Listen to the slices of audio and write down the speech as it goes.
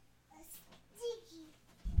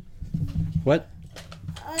What?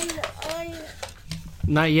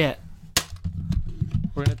 Not yet.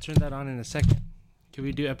 We're going to turn that on in a second. Can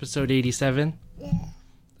we do episode 87? Yeah.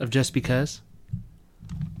 Of Just Because?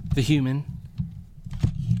 The Human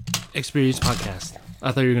Experience Podcast.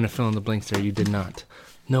 I thought you were going to fill in the blanks there. You did not.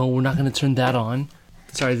 No, we're not going to turn that on.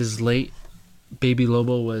 Sorry, this is late. Baby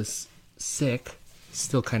Lobo was sick.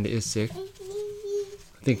 Still kind of is sick.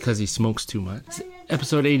 I think because he smokes too much.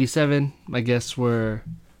 Episode 87. My guests were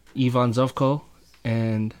Ivan Zovko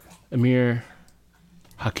and Amir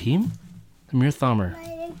Hakim? Amir Thamer.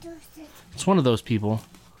 It's one of those people.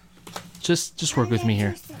 Just work with me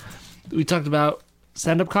here. We talked about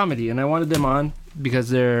stand-up comedy, and I wanted them on because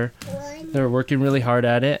they're working really hard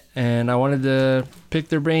at it, and I wanted to pick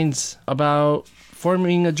their brains about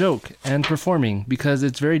forming a joke and performing because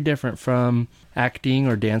it's very different from acting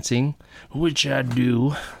or dancing, which I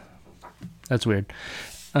do. That's weird.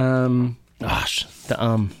 Gosh,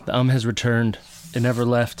 the has returned. It never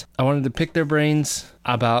left. I wanted to pick their brains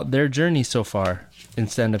about their journey so far in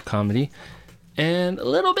stand-up comedy. And a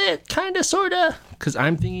little bit, kind of, sort of, because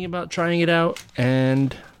I'm thinking about trying it out.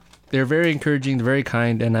 And they're very encouraging, they're very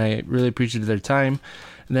kind, and I really appreciated their time.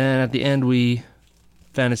 And then at the end, we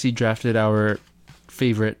fantasy drafted our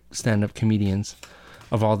favorite stand-up comedians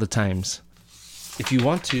of all the times. If you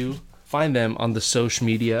want to find them on the social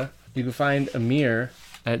media, you can find Amir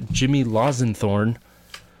at Jimmy Lawsenthorn.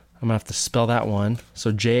 I'm going to have to spell that one.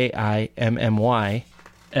 So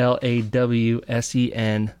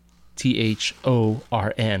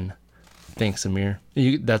JIMMYLAWSENTHORN. Thanks, Amir.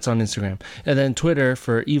 That's on Instagram. And then Twitter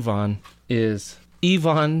for Ivan is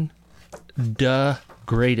Ivan the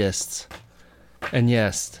Greatest. And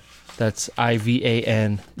yes, that's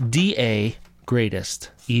IVANDA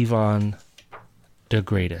Greatest. Ivan the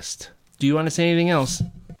Greatest. Do you want to say anything else?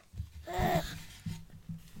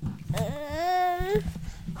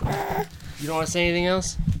 You don't want to say anything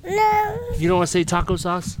else? No. You don't want to say taco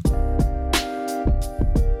sauce?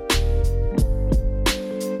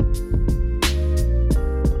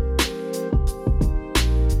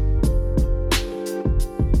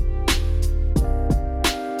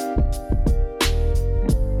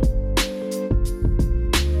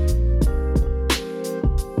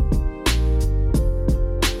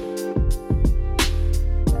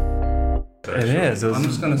 It is. I'm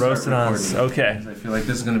just going to roasted on. Okay. I feel like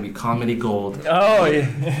this is going to be comedy gold. Oh,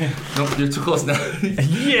 yeah. Nope, you're too close now.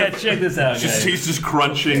 Yeah, check this out, guys. He's just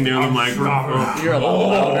crunching near the microphone. You're a lot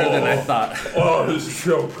louder than I thought. Oh, this is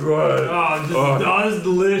so good. This is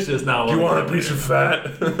delicious. Now, You want a piece of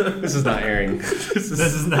fat? This is not airing. This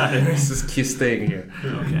is not airing. This is staying here.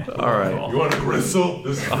 Okay. All right. You want a gristle?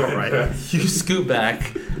 This is All right. You scoot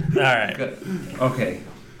back. All right. Okay.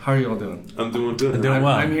 How are you all doing? I'm doing good. Doing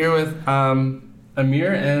well. I'm here with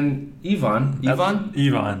Amir and Ivan. Ivan?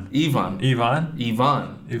 Ivan. Ivan. Ivan.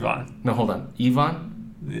 Ivan. Ivan. No, hold on.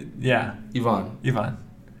 Ivan? Yeah. Ivan. Ivan.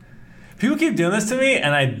 People keep doing this to me,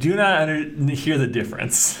 and I do not hear the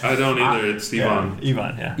difference. I don't either. It's Ivan.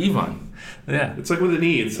 Ivan, yeah. Ivan. Yeah. It's like with an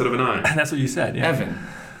E instead of an I. That's what you said, yeah. Evan.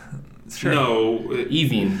 Sure. No.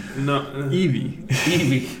 Evie. No. Evie.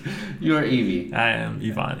 Evie. You are Evie. I am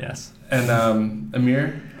Ivan, yes. And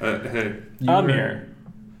Amir? Hey. Amir.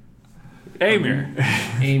 Amir.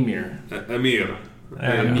 Amir. Amir.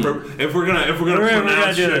 There you go. If we're gonna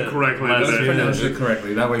pronounce do it it. correctly, Let's then Pronounce it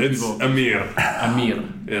correctly. That way it's people... Amir. Amir.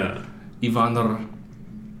 Yeah. Ivan.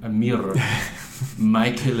 Amir.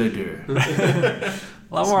 Michael.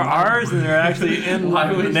 A lot more R's than there are actually in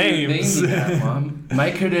Why would names. you name me that, Mom?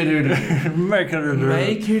 Michael.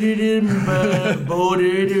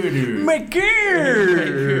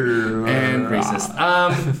 And racist.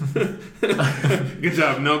 Good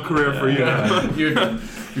job. No career for you. You're done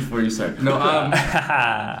before you start. No,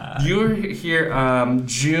 you were here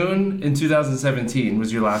June in 2017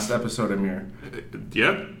 was your last episode, Amir.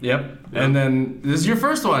 Yep. And then this is your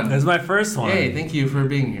first one. This is my first one. Hey, thank you for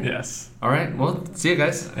being here. Yes. All right. Well, see you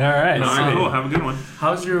guys. All right. All right, cool. Have a good one.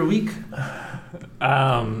 How's your week?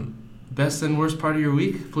 Um, Best and worst part of your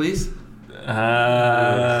week, please.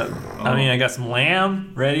 I mean, I got some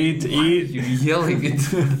lamb ready to eat. You're yelling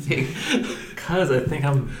into the thing. Cause I think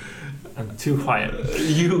I'm too quiet.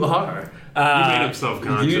 You are. You made him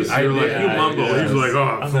self-conscious. I You're like, did, you I mumble. did. He's like,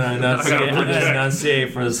 oh. I'm gonna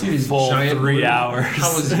enunciate for this full Giant 3 blue. hours.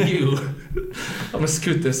 How was you? I'm gonna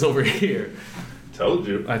scoot this over here. Told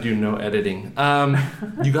you. I do no editing.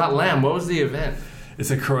 You got lamb. What was the event?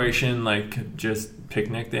 It's a Croatian just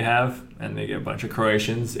picnic they have, and they get a bunch of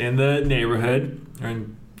Croatians in the neighborhood or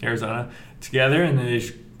in Arizona together, and they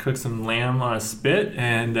just cook some lamb on a spit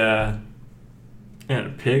and a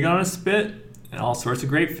pig on a spit and all sorts of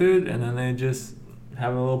great food, and then they just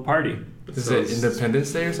have a little party. Is it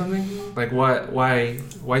Independence Day or something? Like why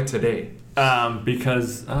today?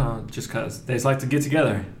 Because just because they just like to get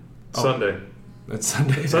together. Sunday. It's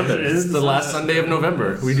Sunday. Sunday. It's the last Sunday of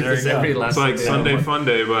November. We do There this you go. every last It's like Sunday. Sunday Fun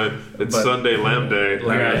Day, but it's But- Sunday Lamb Day.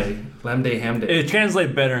 Lamb Day, Ham Day. It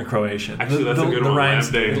translates better in Croatian. Actually, that's a good one.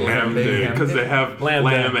 rhymes- Lamb Day, Ham Day, because they have Lamb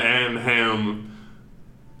lamb Day. and ham.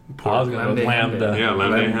 I was going Lamb to Day, go Ham lambda. Day. Yeah,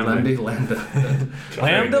 Lamb Day, Ham Lamb Day. Day, Lamb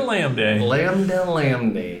Day. Lamb Day.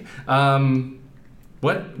 Lamb Day.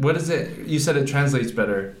 What is it? You said it translates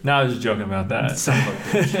better. No, I was just joking about that. Son of a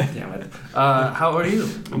bitch. Damn it. How are you?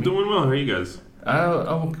 I'm doing well. How are you guys?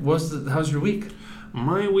 How's your week?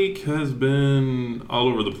 My week has been all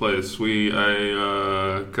over the place.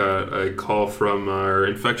 I got a call from our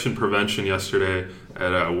infection prevention yesterday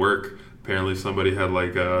at work. Apparently, somebody had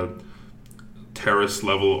like a terrorist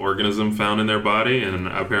level organism found in their body, and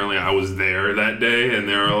apparently I was there that day, and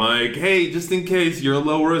they were like, "Hey, just in case, you're a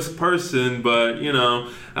low risk person, but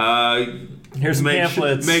Here's some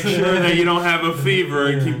pamphlets. Make sure that you don't have a fever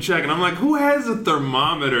and keep checking." I'm like, "Who has a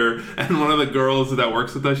thermometer?" And one of the girls that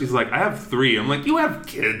works with us, she's like, "I have 3." I'm like, "You have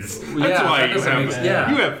kids. That's Yeah, why that you doesn't have. make- yeah.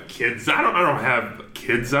 You have kids. I don't have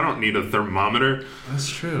kids. I don't need a thermometer." That's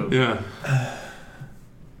true. Yeah.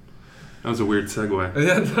 That was a weird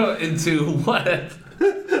segue. Into what?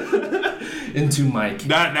 Into Mike.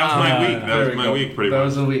 That was my week. That There was we my go. week, pretty That much.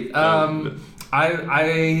 was a week. Yeah.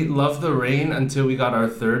 I love the rain until we got our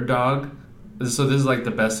third dog. So this is like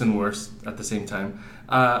the best and worst at the same time.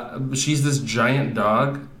 She's this giant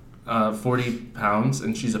dog, 40 pounds,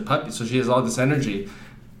 and she's a puppy, so she has all this energy.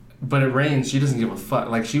 But it rains, she doesn't give a fuck.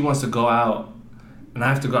 Like, she wants to go out, and I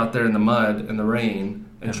have to go out there in the mud and the rain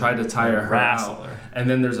and try to tire her Wrestle out. her. And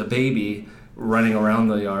then there's a baby running around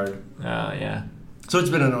the yard. Oh, yeah. So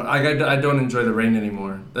it's been annoying. I don't enjoy the rain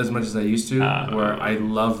anymore as much as I used to, where I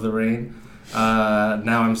love the rain.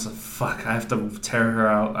 Now I'm so, fuck, I have to tear her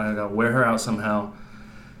out. I gotta wear her out somehow.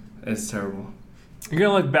 It's terrible. You're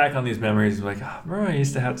going to look back on these memories and be like, remember I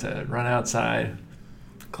used to have to run outside?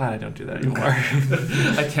 Glad I don't do that anymore.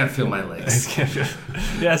 I can't feel my legs.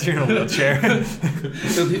 Yeah, so you're in a wheelchair.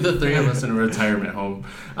 It'll be the 3 of us in a retirement home.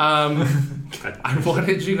 I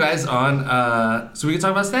wanted you guys on so we can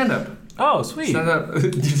talk about stand-up. Oh, sweet. Stand-up.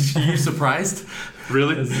 You surprised?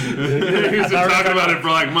 Really? He's been talking about it for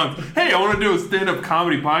like months. Hey, I want to do a stand-up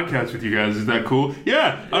comedy podcast with you guys. Is that cool?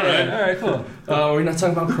 Yeah. All right. All right, cool. We're not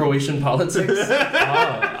talking about Croatian politics.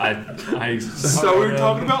 So we were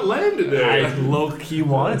talking about land today. I low-key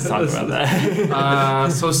wanted to talk about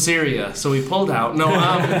that. So Syria. So we pulled out. No,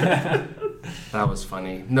 that was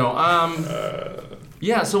funny. No,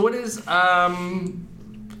 yeah. So what is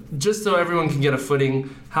just so everyone can get a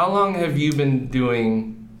footing? How long have you been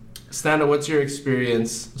doing stand-up? What's your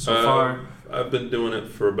experience so far? I've been doing it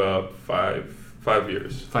for about five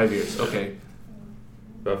years. 5 years. Okay.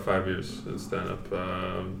 About 5 years in stand-up.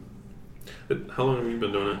 How long have you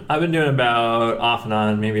been doing it? I've been doing about off and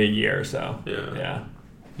on maybe a year or so. Yeah.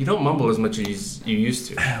 You don't mumble as much as you used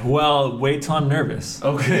to. Well, wait till I'm nervous.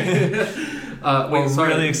 Okay. Or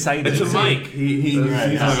really excited. It's a mic. He's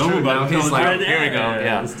like, true. I'm about to He's tell like, you. Here we go.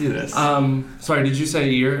 Yeah, let's do this. Sorry, did you say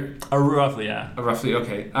a year? Roughly, yeah. Roughly,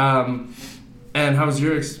 okay. And how's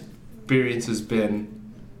your experiences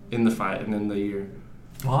been in the 5 and in the year?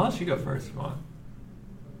 Well, I'll let you go first if you want.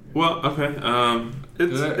 Well, okay.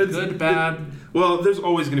 It's Good, bad. Well, there's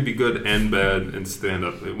always going to be good and bad in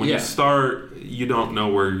stand-up. When Yeah. you start, you don't know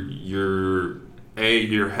where you're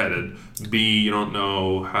headed. B, you don't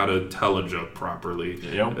know how to tell a joke properly.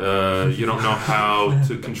 Yep. You don't know how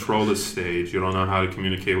to control the stage. You don't know how to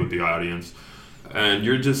communicate with the audience. And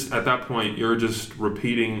you're just, at that point, you're just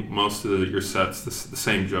repeating most of your sets, the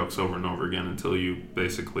same jokes over and over again until you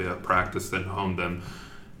basically have practiced and honed them.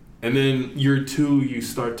 And then year 2, you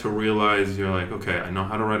start to realize, you're like, okay, I know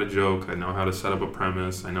how to write a joke. I know how to set up a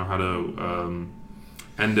premise. I know how to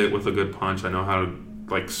end it with a good punch. I know how to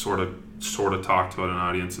like sort of talk to an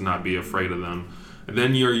audience and not be afraid of them. And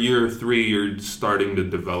then year 3, you're starting to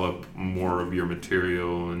develop more of your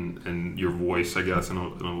material and your voice, I guess, in a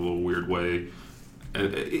little weird way.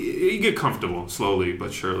 And you get comfortable slowly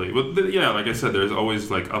but surely. But yeah, like I said, there's always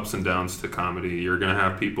like ups and downs to comedy. You're gonna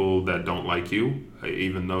have people that don't like you,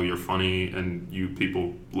 even though you're funny and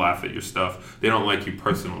people laugh at your stuff. They don't like you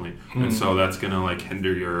personally, and so that's gonna like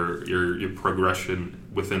hinder your progression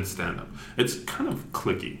within stand-up. It's kind of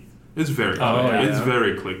cliquey. It's very cliquey. It's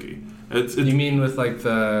very cliquey. It's You mean with like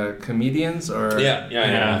the comedians or?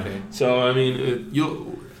 yeah. Okay. So I mean,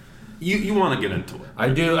 you want to get into it. I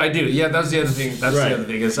do. Yeah, that's the other thing. That's the other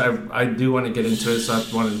thing is I do want to get into it, so I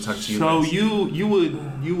wanted to talk to you. So guys. you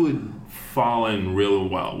would fall in real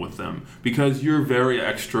well with them because you're very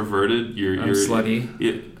extroverted. You're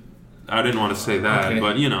slutty. I didn't want to say that, Okay.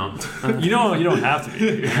 but You don't have to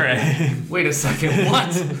be, right? Wait a second.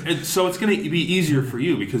 What? so it's going to be easier for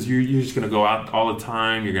you because you're just going to go out all the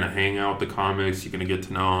time. You're going to hang out with the comics. You're going to get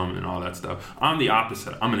to know them and all that stuff. I'm the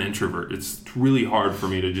opposite. I'm an introvert. It's really hard for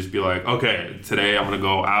me to just be like, okay, today I'm going to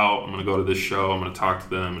go out. I'm going to go to this show. I'm going to talk to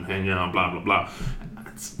them and hang out, blah, blah, blah.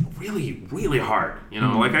 It's really, really hard. You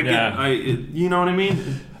know, like you know what I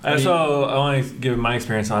mean? So I want to give my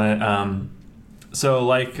experience on it. So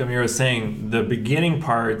like Amir was saying, the beginning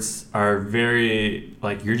parts are very,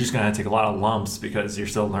 like, you're just going to take a lot of lumps because you're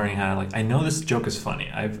still learning how to, like, I know this joke is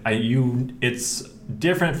funny. It's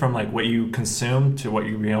different from, like, what you consume to what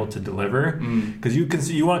you're being able to deliver.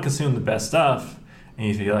 Because you want to consume the best stuff, and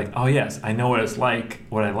you feel like, oh, yes, I know what it's like,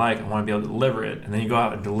 what I like, I want to be able to deliver it. And then you go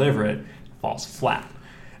out and deliver it, it falls flat.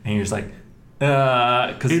 And you're just like,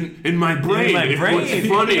 because in my brain, it was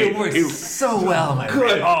funny. It works so well in my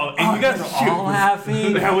brain. Oh, and you guys are all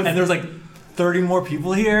laughing, and there's like 30 more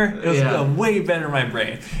people here. It was way better in my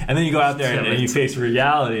brain. And then you go out there and you face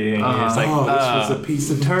reality, and you're just like, this was a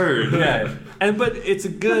piece of turd. Yeah. But it's a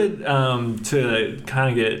good to kind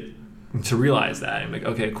of get to realize that. I'm like,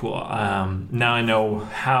 okay, cool. Now I know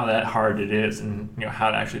how that hard it is, and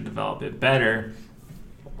how to actually develop it better.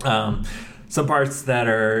 Some parts that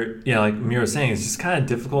are, like Mira was saying, it's just kind of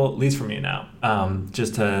difficult, at least for me now,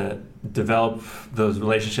 just to develop those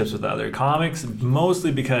relationships with other comics,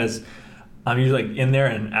 mostly because I'm usually like in there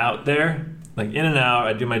and out there, like in and out.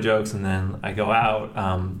 I do my jokes and then I go out.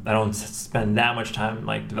 I don't spend that much time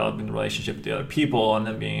like developing the relationship with the other people and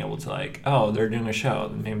then being able to like, oh, they're doing a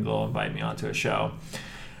show, maybe they'll invite me onto a show.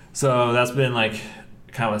 So that's been like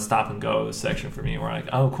kind of a stop and go section for me, where like,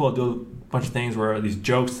 oh, cool, I'll do a bunch of things where the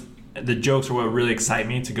jokes are what really excite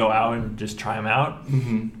me to go out and just try them out.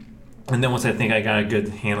 Mm-hmm. And then once I think I got a good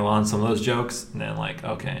handle on some of those jokes, then like,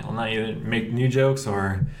 okay, I'll now either make new jokes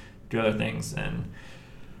or do other things. And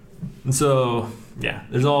so, yeah,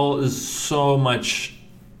 there's so much.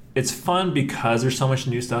 It's fun because there's so much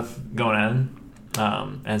new stuff going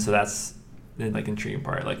on. And so that's the like intriguing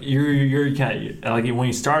part. Like you're kind of, like when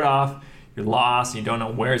you start off, you're lost, you don't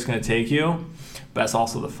know where it's going to take you. But that's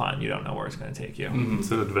also the fun. You don't know where it's going to take you. Mm-hmm.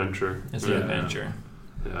 It's an adventure. It's an adventure.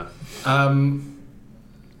 Yeah.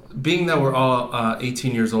 Being that we're all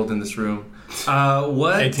 18 years old in this room,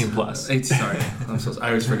 what? 18 plus. Sorry, I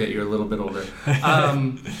always forget you're a little bit older.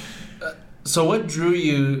 So what drew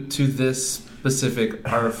you to this specific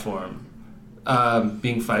art form?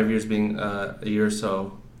 Being 5 years, being a year or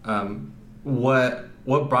so, what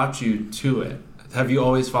brought you to it? Have you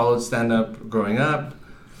always followed stand-up growing up?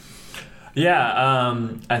 Yeah,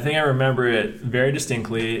 I think I remember it very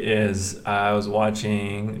distinctly is I was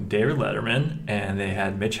watching David Letterman and they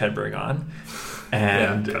had Mitch Hedberg on,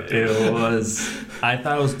 and I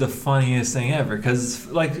thought it was the funniest thing ever because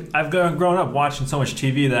like I've grown up watching so much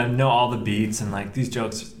TV that I know all the beats and like these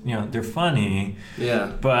jokes, they're funny,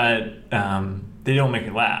 but they don't make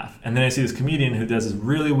me laugh. And then I see this comedian who does this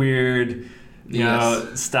really weird,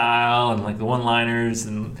 style and like the one-liners,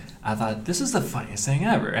 and I thought, this is the funniest thing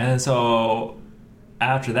ever. And so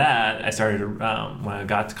after that, I started, when I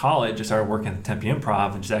got to college, I started working at the Tempe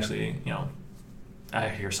Improv, which is actually, I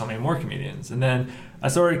hear so many more comedians. And then I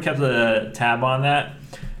sort of kept a tab on that.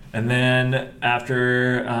 And then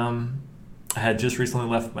after I had just recently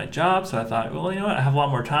left my job, so I thought, well, you know what, I have a lot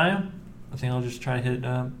more time. I think I'll just try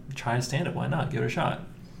stand-up. Why not? Give it a shot.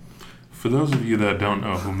 For those of you that don't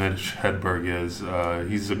know who Mitch Hedberg is,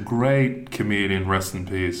 he's a great comedian, rest in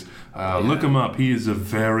peace. Look him up. He is a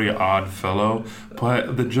very odd fellow,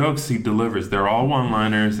 but the jokes he delivers, they're all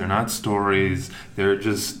one-liners, they're not stories, they're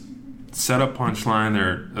just set up punchline,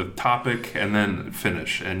 they're a topic, and then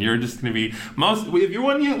finish. And you're just going to be,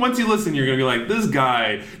 once you listen, you're going to be like, this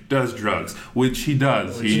guy does drugs, which he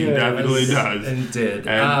does. He definitely does. And did.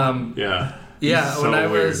 And, Yeah, so when I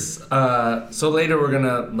weird. was so later we're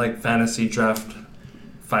gonna like fantasy draft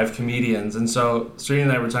 5 comedians, and so Serena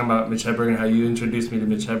and I were talking about Mitch Hedberg and how you introduced me to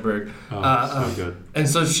Mitch Hedberg. So good. And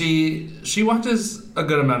so she watches a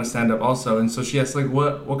good amount of stand up also, and so she asked like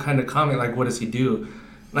what kind of comic, like what does he do?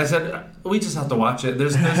 And I said we just have to watch it.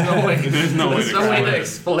 There's no way There's no way to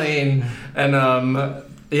explain. And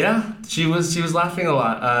she was laughing a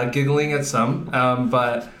lot, giggling at some,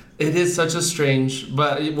 but. It is such a strange,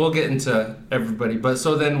 but we'll get into everybody. But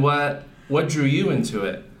so then what drew you into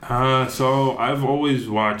it? So I've always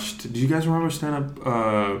watched, do you guys remember stand up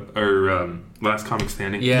or Last Comic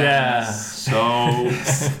Standing? Yeah. So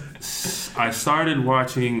I started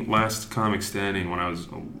watching Last Comic Standing when I was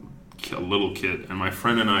a little kid, and my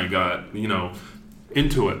friend and I got,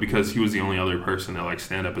 into it because he was the only other person that liked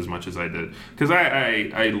stand up as much as I did. Because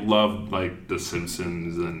I loved like The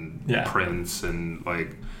Simpsons and Prince and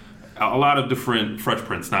like a lot of different Fresh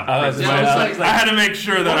Prince, not Prince. I had to make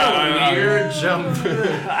sure that I weird jump.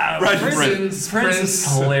 Fresh Prince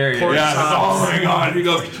is hilarious. Oh my god, he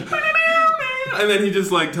goes. And then he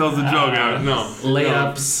just like tells the joke out.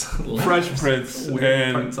 Layups. Fresh Prince.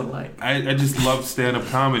 Weird parts alike. I just loved stand-up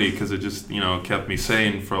comedy because it just, kept me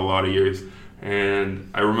sane for a lot of years. And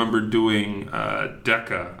I remember doing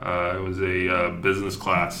DECA. It was a business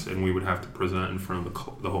class, and we would have to present in front of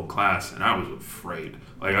the whole class. And I was afraid.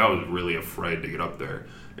 Like, I was really afraid to get up there.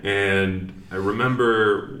 And I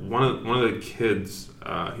remember one of the kids,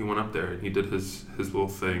 he went up there and he did his little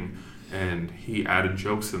thing. And he added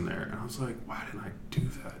jokes in there. And I was like, why didn't I do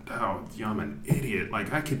that? Oh, I'm an idiot.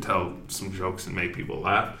 Like, I could tell some jokes and make people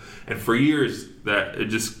laugh. And for years, that it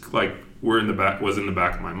just, like, was in the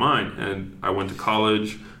back of my mind. And I went to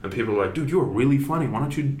college, and people were like, dude, you're really funny. Why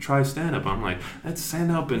don't you try stand-up? I'm like, that's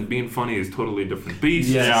stand-up and being funny is totally different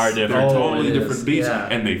beasts. Yeah, they are different. They're totally different beasts. Yeah.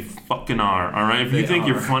 And they fucking are, all right? If you think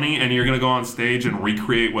you're funny and you're going to go on stage and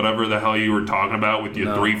recreate whatever the hell you were talking about with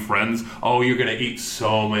your three friends, you're going to eat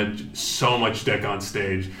so much dick on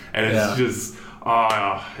stage. And it's just,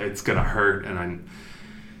 it's going to hurt. And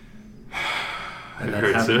it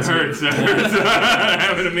hurts. It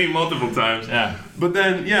happened to me multiple times. Yeah. But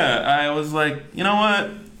then, I was like, you know what?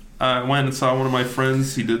 I went and saw one of my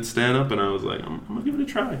friends. He did stand up, and I was like, I'm gonna give it a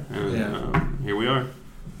try. And here we are.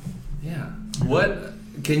 Yeah. What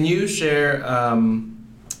can you share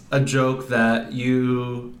a joke that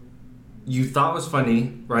you thought was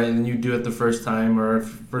funny, right? And then you do it the first time or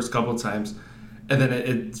first couple times, and then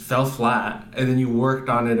it fell flat, and then you worked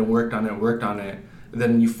on it and worked on it and worked on it, and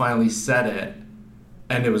then you finally said it,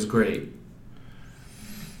 and it was great.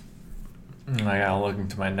 I gotta look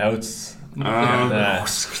into my notes.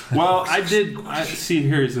 Well, see,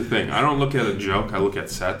 here's the thing. I don't look at a joke. I look at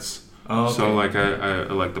sets. Oh, okay. So, like, I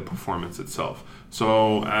like the performance itself.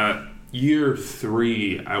 So, at year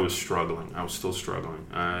 3, I was struggling. I was still struggling.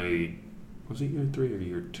 Was it year 3 or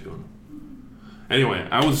year 2? Anyway,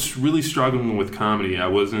 I was really struggling with comedy. I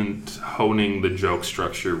wasn't honing the joke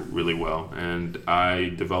structure really well. And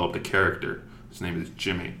I developed a character. His name is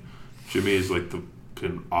Jimmy. Jimmy is, like, the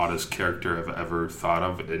oddest character I've ever thought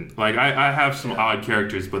of, and like I have some odd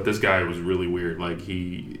characters, but this guy was really weird. Like,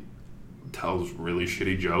 he tells really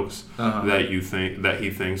shitty jokes that he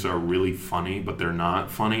thinks are really funny, but they're not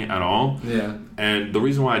funny at all. Yeah. And the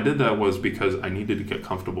reason why I did that was because I needed to get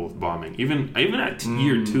comfortable with bombing. Even at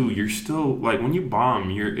year 2, you're still like, when you bomb,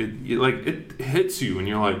 it hits you, and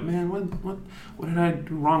you're like, man, what did I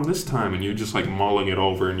do wrong this time? And you're just like mulling it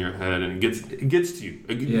over in your head, and it gets to you.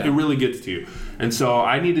 It really gets to you. And so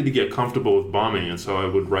I needed to get comfortable with bombing, and so I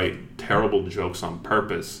would write terrible jokes on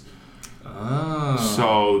purpose.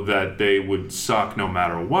 So that they would suck no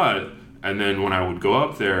matter what. And then when I would go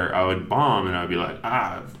up there, I would bomb, and I'd be like,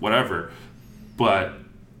 whatever. But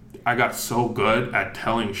I got so good at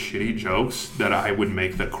telling shitty jokes that I would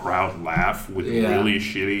make the crowd laugh with really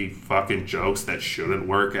shitty fucking jokes that shouldn't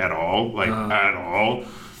work at all. At all.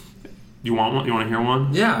 You want one? You want to hear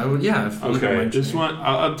one? Yeah, I would. Yeah. Okay. This one,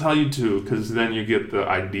 I'll tell you two, because then you get the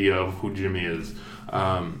idea of who Jimmy is.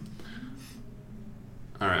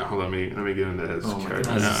 All right, hold on. Let me get into his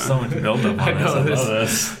character. There's so much build up on this. I love this.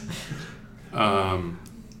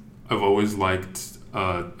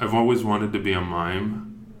 I've always wanted to be a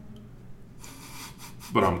mime,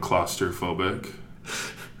 but I'm claustrophobic.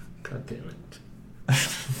 God damn it.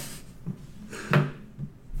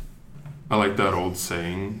 I like that old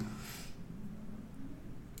saying,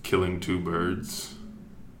 killing 2 birds.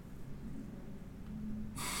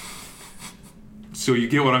 So you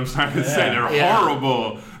get what I'm trying to say. They're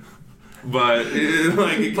horrible, but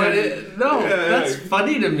that's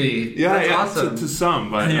funny to me. Yeah, that's awesome. To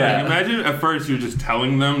some, but imagine at first you're just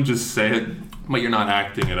telling them, just say it, but you're not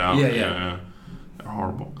acting it out. Yeah. They're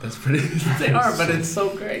horrible. That's pretty. They are, but it's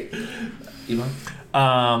so great. Ivan?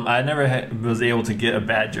 I never was able to get a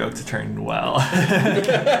bad joke to turn well.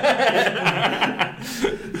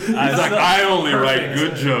 I only write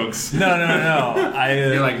good jokes. No.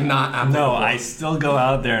 You're like, not applicable. No, I still go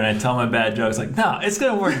out there and I tell my bad jokes like, no, it's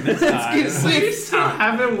gonna work this time. You still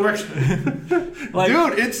haven't worked.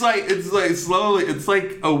 Dude, it's like slowly. It's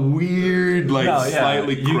like a weird,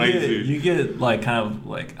 slightly crazy. You get like kind of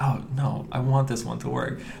like, oh no, I want this one to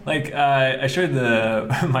work. Like I showed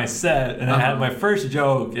my set, and I had my first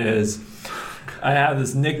joke is, I have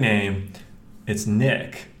this nickname. It's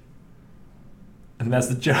Nick. And that's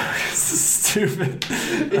the joke. It's stupid.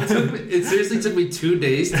 It seriously took me 2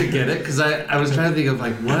 days to get it because I was trying to think of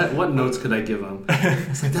like what notes could I give him.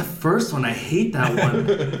 It's like that first one, I hate that one.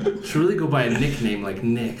 Should really go by a nickname like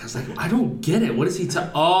Nick. I was like, I don't get it. What is he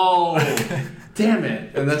oh, damn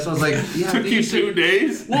it. And that's when I was like, yeah. Took you 2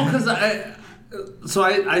 days? Well, because I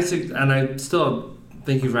and I still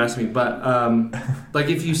thank you for asking me, but like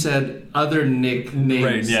if you said other Nick names,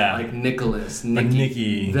 Right, yeah. like Nicholas,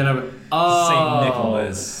 Nikki, then I would, Saint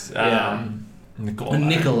Nicholas, yeah.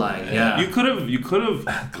 Nikolai. Yeah. You could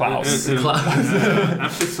have Klaus.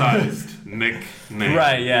 emphasized Nick name.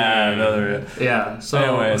 Right, yeah. Yeah. So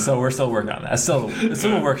Anyway, so we're still working on that. Still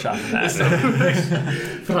workshopping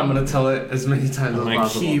that. but I'm gonna tell it as many times as I'm gonna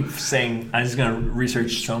possible. keep saying. I'm just gonna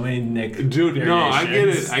research so many Nick. Dude, no, I get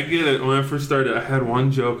variations. it. I get it. When I first started, I had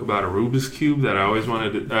one joke about a Rubik's Cube that I always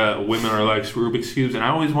wanted. Women are like Rubik's Cubes, and I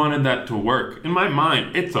always wanted that to work. In my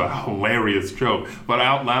mind, it's a hilarious joke, but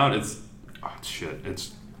out loud, it's shit.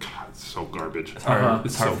 It's so garbage. It's hard.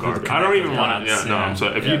 It's hard so for the garbage. I don't even want dots, to. Yeah, no, I'm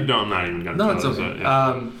sorry. If you don't, I'm not even gonna. No, tell it's you, okay. so,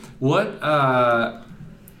 yeah.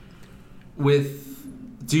 What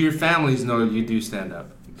do your families know you do stand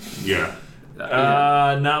up? Yeah.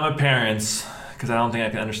 Not my parents, because I don't think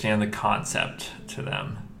I can understand the concept to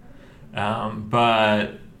them.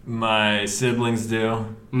 But my siblings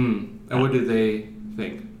do. And what do they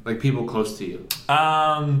think? Like people close to you?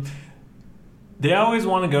 They always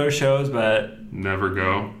want to go to shows, but Never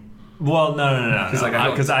go. well, no.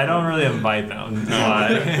 Because I don't really invite them.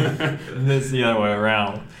 This is the other way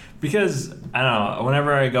around. Because I don't know.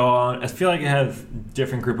 Whenever I go on, I feel like I have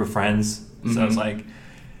different group of friends. So it's like,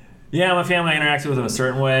 yeah, my family I interact with them a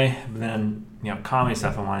certain way, but then comedy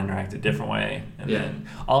stuff I want to interact a different way. And then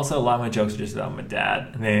also a lot of my jokes are just about my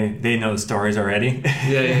dad, and they know the stories already.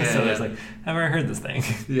 Yeah. So it's like, I've already heard this thing.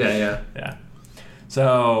 Yeah.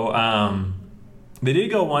 So they did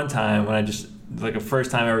go one time when I just like the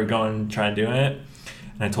first time ever going and trying doing it,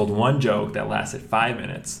 and I told one joke that lasted 5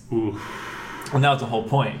 minutes. Ooh. And that was the whole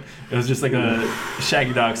point. It was just like a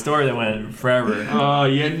Shaggy Dog story that went forever.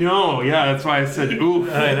 Yeah, that's why I said oof.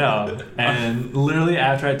 I know. And literally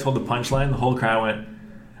after I told the punchline, the whole crowd went,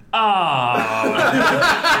 "Oh."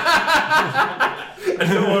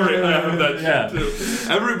 Don't worry, I have that Yeah. shit too.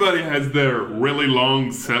 Everybody has their really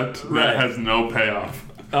long set that Right. has no payoff.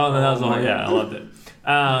 Oh, and that was the whole. Yeah, I loved it.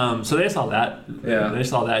 So they saw that. Yeah. They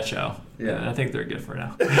saw that show. Yeah. And I think they're good for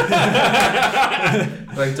now.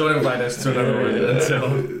 Like don't invite us to another one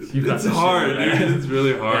until you got It's this hard, shit. dude. It's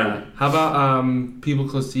really hard. Yeah. How about people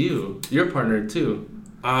close to you? Your partner too.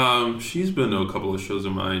 She's been to a couple of shows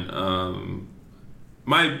of mine.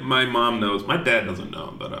 My mom knows. My dad doesn't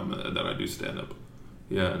know that I do stand up.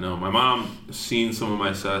 Yeah, no. My mom seen some of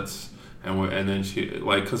my sets, and then she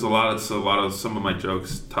because a lot of some of my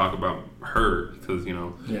jokes talk about her because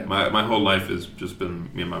my whole life has just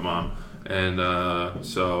been me and my mom. And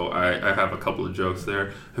so I have a couple of jokes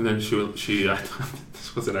there, and then she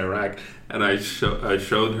this was in Iraq, and I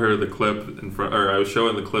showed her the clip in front, or I was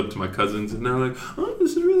showing the clip to my cousins, and they're like, "Oh,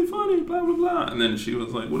 this is really funny," blah blah blah. And then she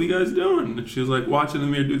was like, "What are you guys doing?" And she was like, "Watching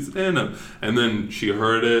Amir do stand up." And then she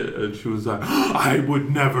heard it, and she was like, "I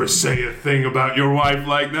would never say a thing about your wife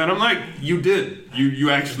like that." I'm like, "You did.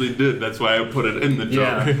 You actually did. That's why I put it in the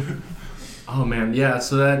joke." Yeah. Oh man, yeah.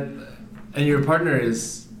 So and your partner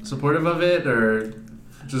is supportive of it, or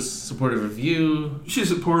just supportive of you? She's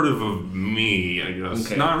supportive of me, I guess.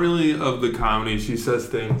 Okay. Not really of the comedy. She says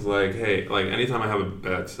things like, "Hey," like anytime I have a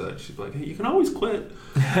bad set, she's like, "Hey, you can always quit."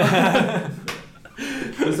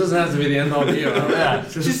 This doesn't have to be the end all be all. Yeah.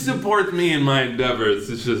 She supports me in my endeavors.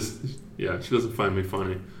 It's just, she doesn't find me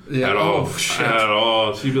funny at all. Oh, shit. At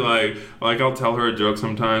all. She'd be like I'll tell her a joke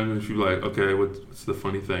sometimes, and she'd be like, "Okay, what's the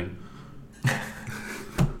funny thing?"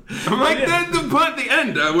 I'm like, that's the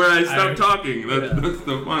end where I stop talking. That's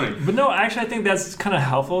the funny. But no, actually, I think that's kind of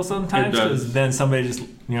helpful sometimes It does. because then somebody just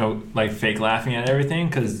like fake laughing at everything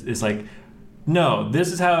because it's like, no,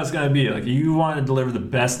 this is how it's gonna be. Like you want to deliver the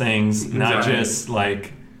best things, not Exactly. just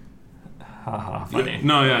like, haha, funny.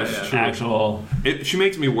 No, yeah, it's true. Actual. She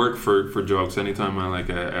makes me work for jokes. Anytime I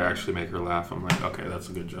actually make her laugh, I'm like, okay, that's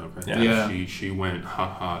a good joke right there. Yeah. She went,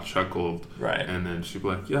 haha, chuckled, Right. and then she'd be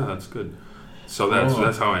like, yeah, that's good. So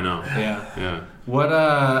that's how I know. Yeah. What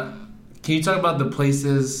can you talk about the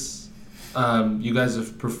places you guys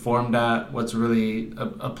have performed at? What's really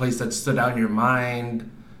a place that stood out in your mind?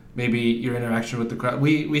 Maybe your interaction with the crowd.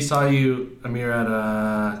 We saw you, Amir, at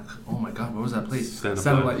oh my god, what was that place?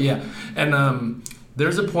 Satellite. Yeah. And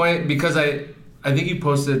there's a point because I think you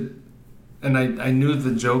posted, and I knew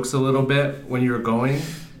the jokes a little bit when you were going,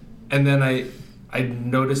 and then I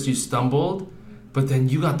noticed you stumbled. but then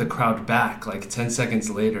you got the crowd back like 10 seconds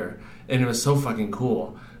later, and it was so fucking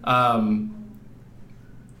cool.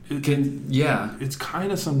 It's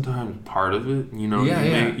kind of sometimes part of it, you know.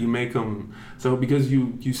 You make them so because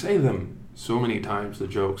you say them so many times, the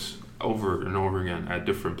jokes over and over again at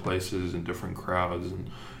different places and different crowds, and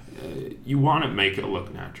you want to make it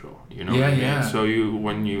look natural, you know. So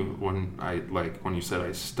when you said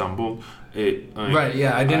I stumbled, right.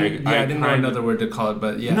 Yeah, I didn't know another word to call it,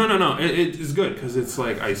 but yeah. No. It is good because it's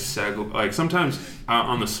like I sag. Like sometimes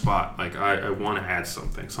on the spot, like I want to add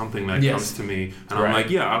something that comes to me, and I'm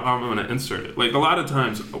like, I'm going to insert it. Like a lot of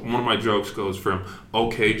times, one of my jokes goes from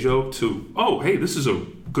okay joke to hey, this is a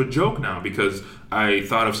good joke now because I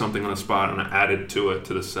thought of something on the spot and I added to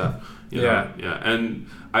the set. You know? And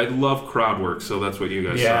I love crowd work, so that's what you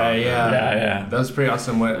guys saw. Yeah. That was pretty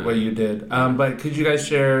awesome what you did. But could you guys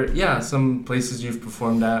share, some places you've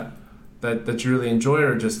performed at that you really enjoyed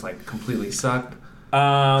or just like completely sucked?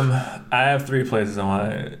 I have 3 places I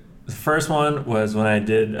want to. The first one was when I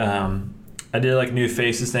did like New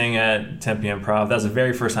Faces thing at Tempe Improv. That was the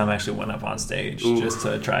very first time I actually went up on stage just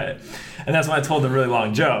to try it. And that's when I told the really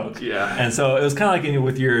long joke. Yeah. And so it was kind of like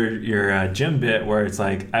with your gym bit where it's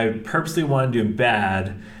like I purposely want to do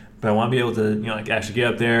bad, but I want to be able to like actually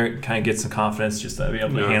get up there, kind of get some confidence just to be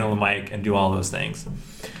able to handle the mic and do all those things.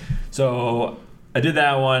 So I did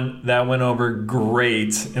that one. That went over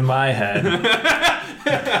great in my head.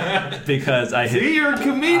 Because I hit. See, you're a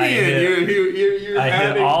comedian. I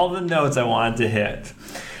hit all the notes I wanted to hit,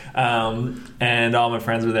 and all my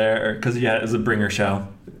friends were there because it was a bringer show.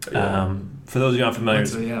 For those of you not familiar,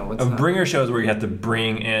 a bringer show is where you have to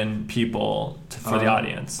bring in people for the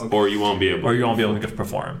audience, or you won't be able to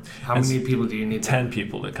perform. How many people do you need? 10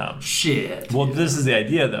 people to come. Shit. Well, this is the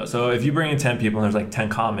idea though. So if you bring in 10 people and there's like 10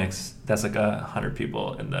 comics, that's like 100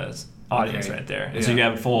 people in the audience right there. And so you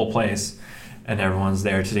have a full place. And everyone's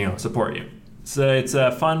there to support you. So it's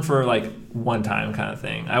fun for like one time kind of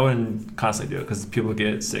thing. I wouldn't constantly do it because people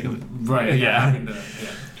get sick of it. Right. Yeah.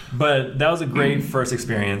 But that was a great first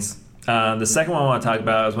experience. The second one I want to talk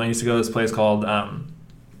about is when I used to go to this place called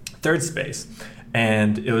Third Space,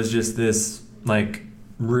 and it was just this like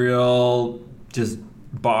real just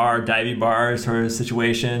divey bar sort of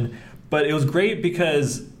situation. But it was great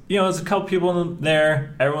because there's a couple people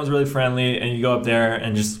there. Everyone's really friendly, and you go up there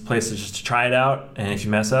and just places just to try it out. And if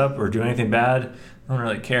you mess up or do anything bad, no one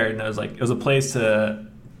really cared. And it was a place to,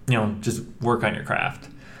 just work on your craft.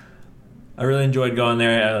 I really enjoyed going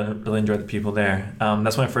there. I really enjoyed the people there.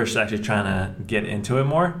 That's when I first actually trying to get into it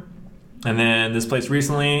more. And then this place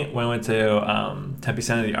recently, when I went to Tempe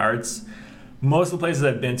Center of the Arts, most of the places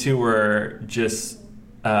I've been to were just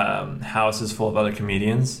houses full of other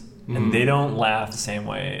comedians. And they don't laugh the same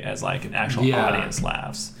way as like an actual audience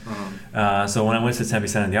laughs. So when I went to Tempe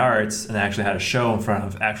Center of the Arts and I actually had a show in front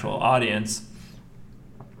of actual audience,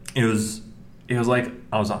 it was like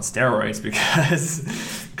I was on steroids because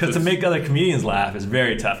to make other comedians laugh is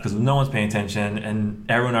very tough because no one's paying attention and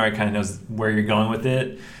everyone already kind of knows where you're going with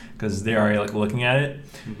it because they're already like looking at it.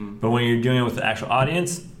 But when you're doing it with the actual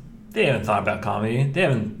audience, they haven't thought about comedy. They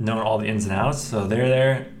haven't known all the ins and outs. So they're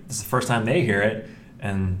there. This is the first time they hear it,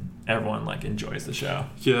 and everyone like enjoys the show.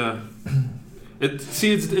 Yeah, it's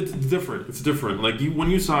different. It's different. Like when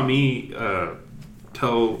you saw me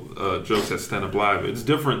tell jokes at Stand Up Live, it's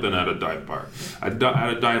different than at a dive bar. At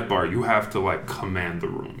a dive bar, you have to like command the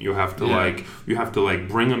room. You have to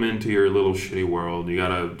bring them into your little shitty world. You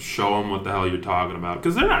gotta show them what the hell you're talking about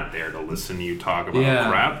because they're not there to listen to you talk about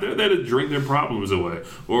crap. They're there to drink their problems away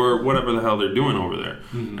or whatever the hell they're doing over there.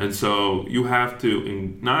 And so you have to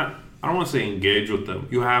I don't want to say engage with them.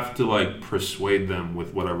 You have to like persuade them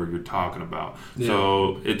with whatever you're talking about. Yeah.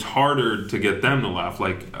 So it's harder to get them to laugh.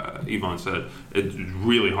 Like Yvonne said, it's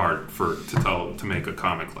really hard to make a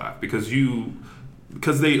comic laugh because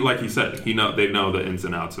they, like you said, they know the ins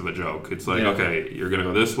and outs of a joke. It's like, okay, you're gonna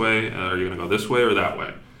go this way, or you're gonna go this way or that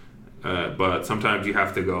way. But sometimes you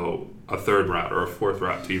have to go a third route or a fourth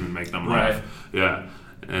route to even make them laugh. Yeah,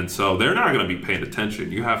 and so they're not gonna be paying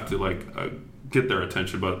attention. You have to like. Get their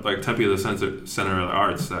attention, but like Tempe the Center of the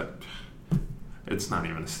Arts, that it's not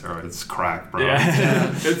even a steroid, it's crack, bro.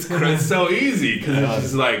 It's so easy because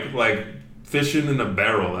it's just like fishing in a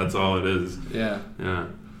barrel. That's all it is. Yeah.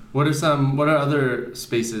 What are other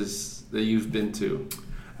spaces that you've been to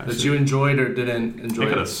that you enjoyed or didn't enjoy? I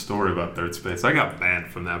got a story about Third Space. I got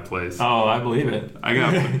banned from that place. Oh, I believe it. I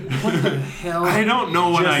got what the hell? I don't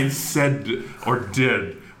know what I said or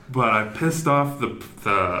did. But I pissed off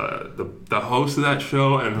the host of that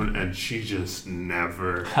show, and she just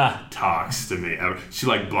never talks to me ever. She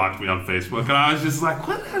like blocked me on Facebook, and I was just like,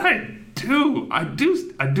 what did I do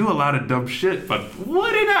a lot of dumb shit, but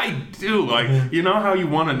what did I do? Like, you know how you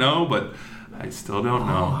want to know, but I still don't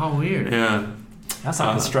know. Oh, how weird. Yeah. That's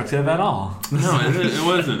not constructive at all. No, it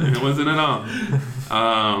wasn't. It wasn't at all.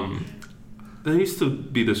 There used to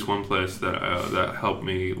be this one place that helped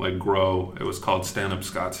me like grow. It was called Stand Up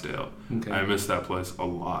Scottsdale. Okay. I miss that place a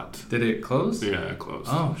lot. Did it close? Yeah, it closed.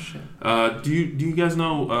 Oh, shit. Do you guys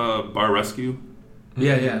know Bar Rescue?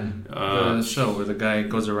 Yeah. The show where the guy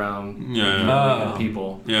goes around Yeah.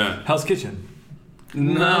 people. Yeah. Hell's Kitchen.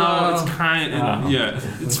 No. It's kind of, yeah.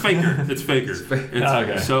 It's faker. It's faker.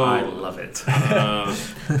 Okay. So I love it.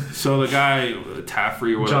 so the guy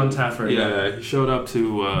Taffrey, or whatever, John Taffrey. yeah, he showed up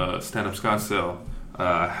to Stand Up Scottsdale.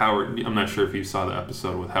 Howard, I'm not sure if you saw the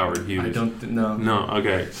episode with Howard Hughes. I don't know. No,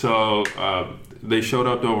 okay. So they showed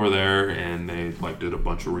up over there and they like did a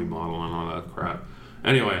bunch of remodeling and all that crap.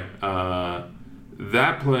 Anyway,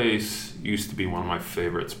 that place used to be one of my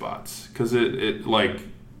favorite spots because it like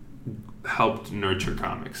helped nurture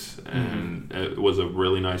comics, and it was a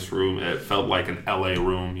really nice room. It felt like an LA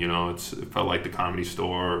room, you know. It felt like the Comedy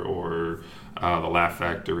Store or the Laugh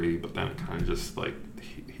Factory, but then it kind of just like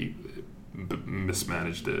he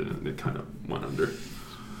mismanaged it and it kind of went under.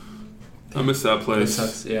 I miss that place. That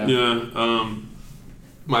sucks, yeah. Yeah.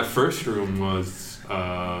 My first room was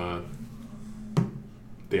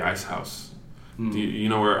the Ice House. Do you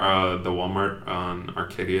know where the Walmart on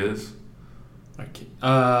Arcadia is?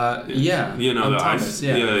 Yeah. You know the Thomas, ice.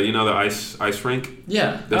 yeah. You know the ice rink.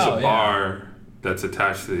 Yeah. There's Oh, a yeah. bar that's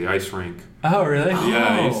attached to the ice rink. Oh, really?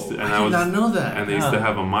 Yeah, I did not know that. And they used to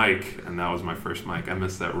have a mic, and that was my first mic. I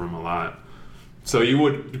missed that room a lot. So you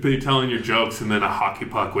would be telling your jokes, and then a hockey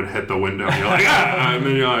puck would hit the window. And you're like, ah! And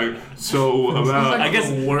then you're like, so about. like I guess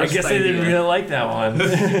the worst I didn't idea. really like that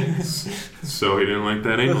one. So he didn't like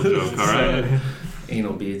that anal joke. All right.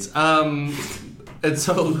 Anal beads. And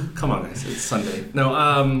so, come on, guys. It's Sunday.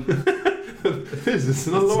 No. This is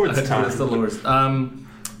the Lord's time. It's the Lord's.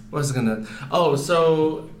 What was I gonna? Oh,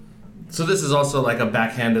 so this is also like a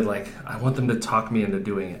backhanded. Like I want them to talk me into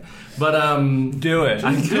doing it, but Do it. Do it.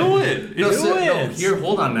 No, Do it. no, here,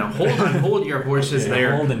 hold on now. Hold your horses Yeah,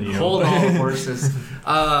 there. holding you. Hold all the horses.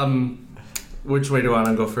 Which way do I want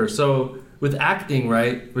to go first? So with acting,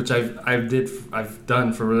 right, which I've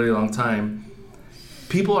done for a really long time.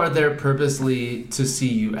 People are there purposely to see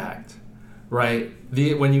you act, right?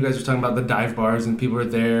 When you guys are talking about the dive bars and people are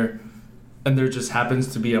there, and there just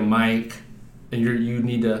happens to be a mic, and you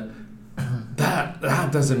need to.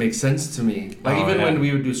 That doesn't make sense to me. Like when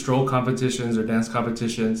we would do stroll competitions or dance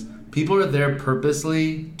competitions, people are there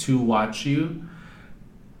purposely to watch you.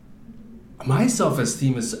 My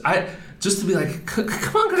self-esteem is just to be like, come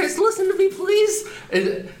on guys, listen to me please.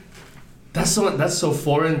 That's so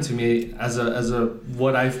foreign to me as a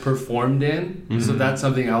what I've performed in. Mm-hmm. So that's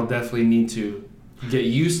something I'll definitely need to get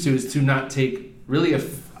used to, is to not take really.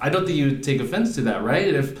 I don't think you would take offense to that, right?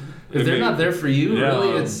 If they're not there for you, yeah.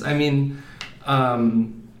 really, it's. I mean,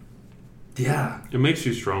 yeah. It makes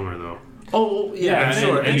you stronger, though. Oh yeah,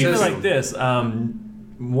 sure. And even like this,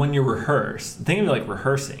 when you rehearse, think of it like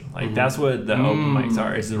rehearsing. Like that's what the open mics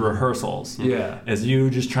are. Is the rehearsals. Yeah. Is you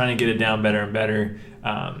just trying to get it down better and better.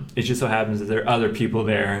 It just so happens that there are other people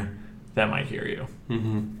there that might hear you.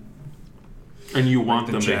 Mm-hmm. And you want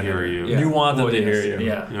them to hear you. Yeah. You want them to hear you.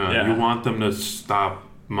 Yeah. You want them to stop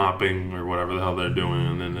mopping or whatever the hell they're doing,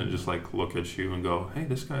 and then they just like look at you and go, "Hey,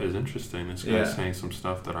 this guy is interesting. This guy's saying some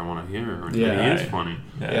stuff that I want to hear. Or he is funny."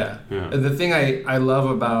 Yeah. And the thing I love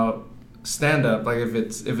about stand up, like if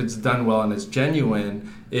it's done well and it's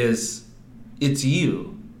genuine, is it's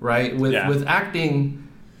you, right? With acting.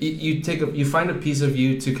 You find a piece of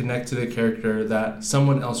you to connect to the character that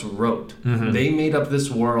someone else wrote. Mm-hmm. They made up this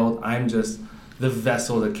world. I'm just the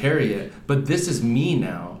vessel to carry it. But this is me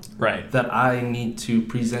now, right? That I need to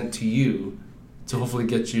present to you to hopefully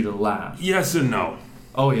get you to laugh. Yes and no.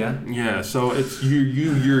 Oh yeah. Yeah. So it's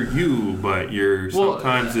you're you, but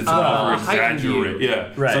sometimes it's over exaggerated.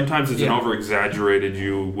 Yeah. Right. Sometimes it's an over exaggerated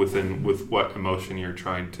you with what emotion you're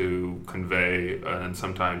trying to convey, and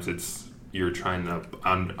sometimes you're trying to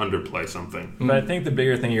underplay something. But I think the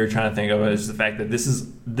bigger thing you're trying to think of is the fact that this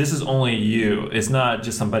is only you. It's not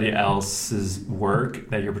just somebody else's work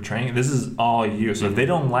that you're portraying. This is all you. So if they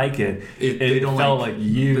don't like it, it felt like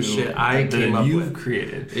you, the shit I came up you've with.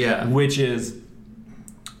 created. Yeah. Which is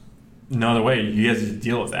no other way. You have to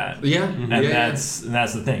deal with that. Yeah. And that's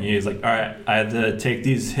the thing. He's like, all right, I have to take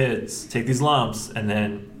these hits, take these lumps, and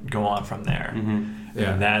then go on from there. Mm-hmm.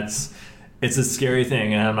 Yeah. And it's a scary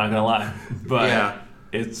thing, and I'm not gonna lie, but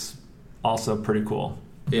it's also pretty cool.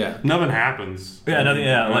 Yeah, nothing happens. Yeah, nothing.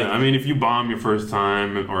 Yeah, like I mean, if you bomb your first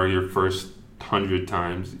time or your first 100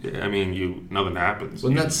 times, I mean, nothing happens.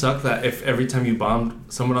 Wouldn't that suck that if every time you bombed,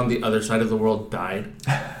 someone on the other side of the world died?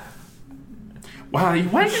 Wow,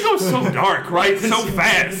 why did you go so dark, right? So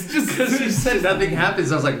fast. Just because you said nothing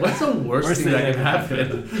happens, I was like, what's the worst thing that could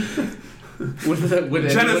happen?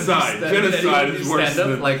 Genocide. Genocide is worse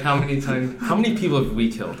than... Like, how many people have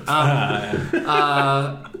we killed? And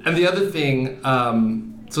the other thing,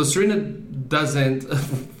 so Serena doesn't,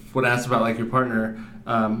 when asked about, like, your partner,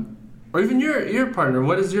 or even your partner,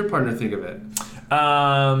 what does your partner think of it?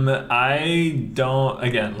 I don't,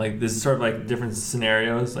 again, like, this is sort of like different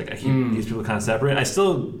scenarios. Like, I keep these people kind of separate. I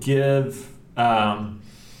still give my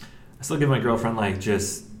girlfriend, like,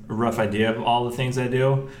 just a rough idea of all the things I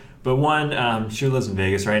do. But one, she lives in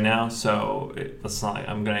Vegas right now, so it's not like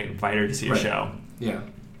I'm going to invite her to see a show. Yeah.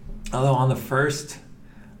 Although on the first,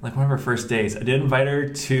 like, one of our first dates, I did invite her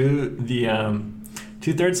to the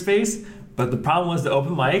 2/3 space, but the problem was the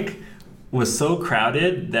open mic was so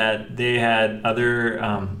crowded that they had other,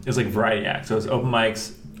 it was like variety acts. So it was open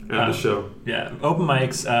mics. And the show. Yeah, open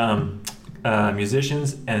mics,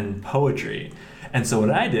 musicians, and poetry. And so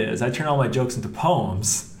what I did is I turned all my jokes into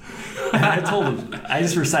poems. And I told them, I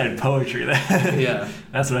just recited poetry. Yeah.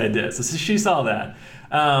 That's what I did. So she saw that.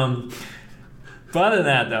 But other than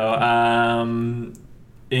that, though,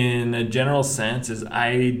 in a general sense, is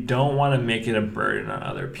I don't want to make it a burden on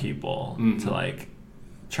other people to, like,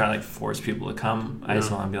 try to, like, force people to come. I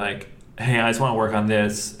just want to be like, hey, I just want to work on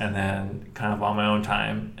this, and then kind of on my own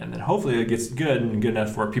time, and then hopefully it gets good and good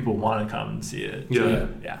enough where people want to come and see it. Yeah.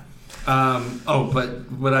 But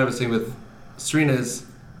what I was saying with Serena is,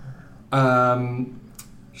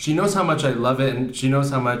 she knows how much I love it, and she knows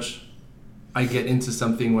how much I get into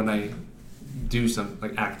something when I do some,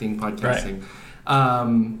 like, acting, podcasting.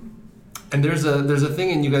 Right. And there's a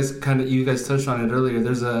thing, and you guys touched on it earlier.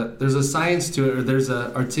 There's a science to it, or there's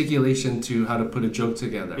a articulation to how to put a joke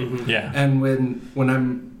together. Mm-hmm. Yeah. And when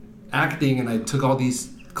I'm acting, and I took all these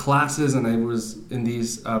classes, and I was in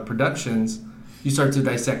these productions, you start to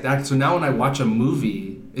dissect act. So now when I watch a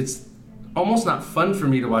movie, it's almost not fun for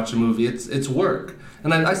me to watch a movie. It's work,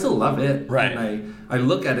 and I still love it. Right. And I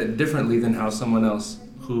look at it differently than how someone else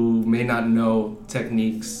who may not know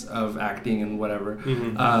techniques of acting and whatever.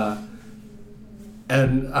 Mm-hmm.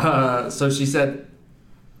 So she said,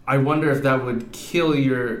 I wonder if that would kill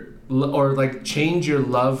or like change your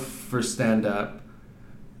love for stand-up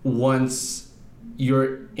once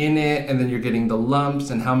you're in it, and then you're getting the lumps,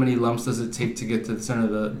 and how many lumps does it take to get to the center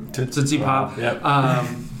of the Tootsie Pop? Yep.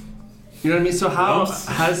 You know what I mean? So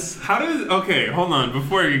okay, hold on,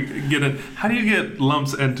 before you get in, how do you get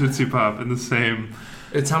lumps and Tootsie Pop in the same?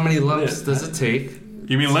 It's how many lumps does it take?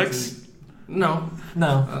 You mean licks? No.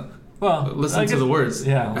 Well, listen to the words.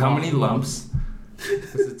 Yeah. How many lumps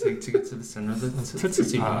does it take to get to the center of the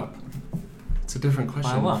Tootsie Pop? It's a different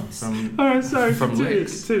question. Lumps. From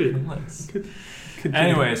licks.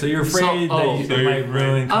 Anyway, so you're afraid that it might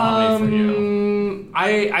ruin comedy for you.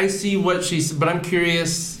 I see what she's, but I'm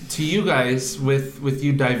curious to you guys with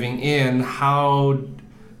you diving in, how,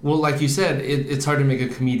 well, like you said, it's hard to make a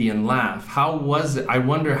comedian laugh. How was it? I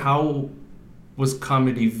wonder how was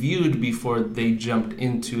comedy viewed before they jumped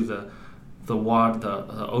into the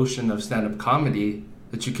ocean of stand-up comedy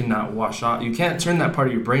that you cannot wash off. You can't turn that part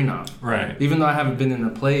of your brain off. Right. Even though I haven't been in a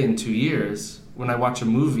play in 2 years, when I watch a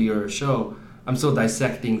movie or a show, I'm still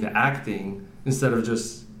dissecting the acting instead of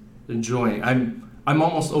just enjoying. I'm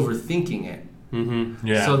almost overthinking it. Mm-hmm.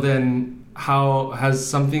 Yeah. So then, how has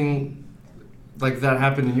something like that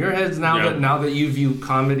happened in your heads now that you view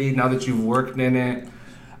comedy, now that you've worked in it?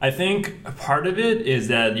 I think a part of it is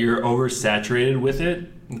that you're oversaturated with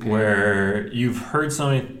it, where you've heard so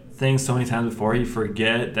many things so many times before, you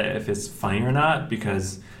forget that if it's funny or not,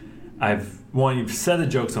 because you've said the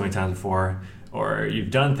joke so many times before, or you've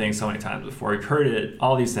done things so many times before, you've heard it,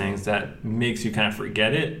 all these things that makes you kind of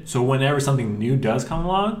forget it. So whenever something new does come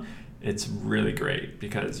along, it's really great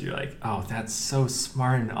because you're like, oh, that's so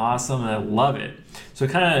smart and awesome, and I love it. So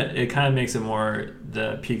it kind of makes it more,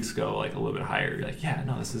 the peaks go like a little bit higher. You're like, yeah,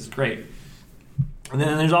 no, this is great. And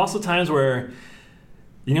then there's also times where,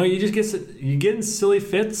 you just get in silly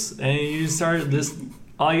fits, and you just start this.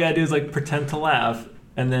 All you gotta do is like pretend to laugh,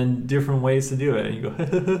 and then different ways to do it. And you go,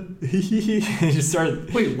 and you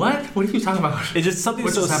start. Wait, what? What are you talking about? It's just something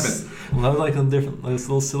what so just happened? Love like different, like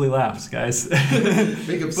little silly laughs, guys.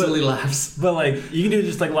 Make up silly laughs. But like you can do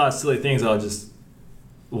just like a lot of silly things that'll just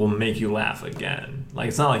will make you laugh again. Like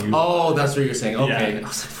it's not like you. Oh, that's what you're saying. Okay. Yeah. I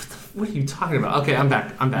was like, what are you talking about? Okay, I'm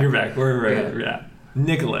back. You're back. We're right. Yeah.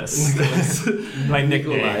 Nicholas. My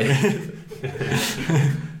nickname.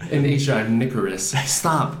 In Asia, I'm Nicorus.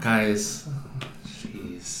 Stop, guys.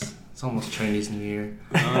 Jeez. It's almost Chinese New Year.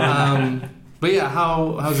 But yeah,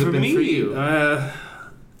 how's it been for you?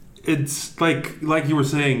 It's like you were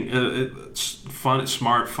saying, it's fun,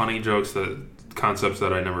 smart, funny jokes, that concepts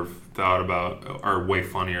that I never thought about are way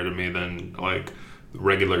funnier to me than like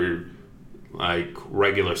regular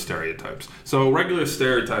stereotypes. So regular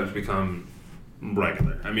stereotypes become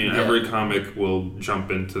regular. I mean, every comic will jump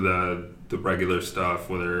into the regular stuff,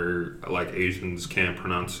 whether like Asians can't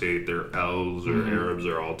pronunciate their L's or Arabs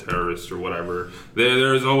are all terrorists or whatever.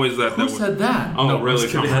 There's always that. Who said that? Oh, no, really?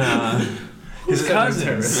 Come on. His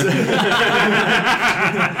cousins.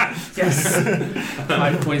 Yes.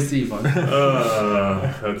 5 points to Yvonne.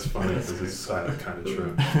 That's funny because it's kind of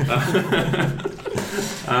true.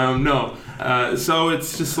 No. So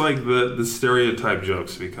it's just like the stereotype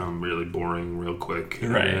jokes become really boring real quick.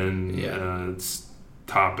 Right. And it's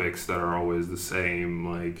topics that are always the same,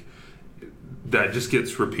 like that just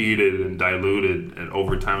gets repeated and diluted, and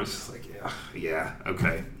over time it's just like,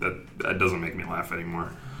 okay, that doesn't make me laugh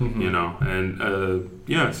anymore. You know, and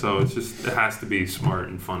so it's just, it has to be smart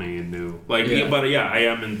and funny and new. Like, but I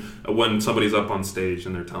am when somebody's up on stage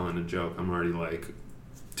and they're telling a joke, I'm already like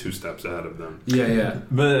 2 steps ahead of them.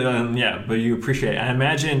 But you appreciate it. I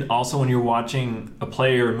imagine also when you're watching a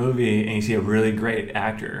play or a movie and you see a really great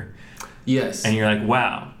actor. Yes. And you're like,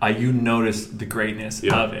 wow, you notice the greatness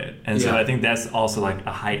of it. And so I think that's also like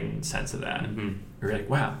a heightened sense of that. You're like,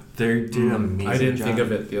 wow, they did an amazing job. I didn't think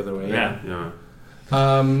of it the other way. Yeah.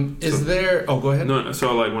 Is there... Oh, go ahead. No,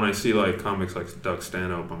 so like when I see like comics like Doug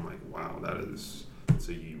Stanhope, I'm like, wow, it's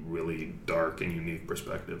a really dark and unique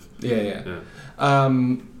perspective. Yeah.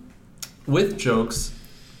 With jokes,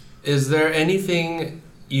 is there anything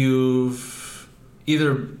you've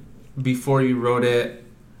either before you wrote it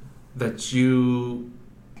that you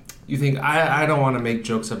think I don't want to make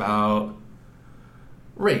jokes about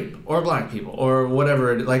rape or black people or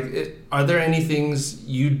whatever? Are there any things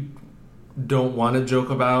you don't want to joke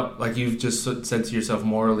about? Like you've just said to yourself,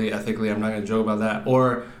 morally, ethically, I'm not going to joke about that.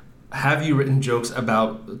 Or have you written jokes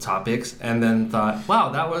about topics and then thought, wow,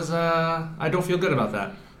 that was I don't feel good about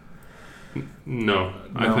that? No.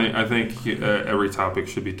 I think every topic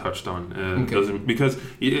should be touched on. Because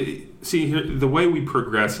here, the way we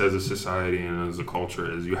progress as a society and as a culture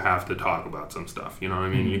is you have to talk about some stuff. You know what I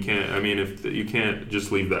mean? You can't. I mean, if you can't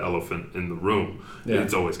just leave the elephant in the room,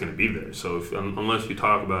 it's always going to be there. So unless you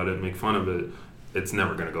talk about it, make fun of it, it's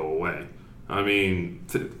never going to go away. I mean.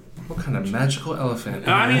 What kind of magical elephant?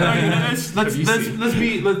 I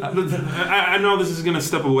know this is going to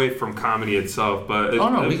step away from comedy itself, but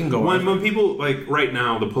we can go when people, like right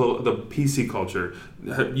now, the PC culture,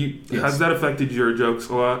 has that affected your jokes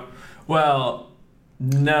a lot? Well,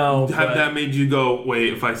 no. Have that made you go,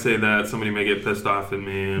 wait, if I say that, somebody may get pissed off at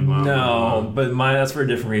me? And but that's for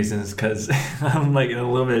different reasons, because I'm like in a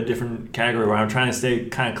little bit of different category where I'm trying to stay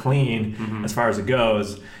kind of clean as far as it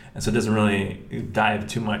goes. And so it doesn't really dive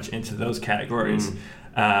too much into those categories.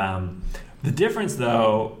 The difference,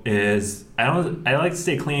 though, is I like to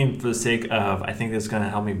stay clean for the sake of I think it's going to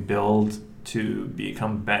help me build to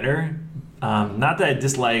become better. Not that I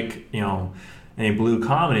dislike any blue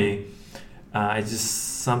comedy. I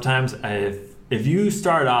just sometimes if you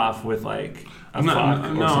start off with like. I'm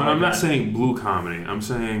not saying blue comedy. I'm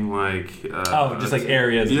saying like just like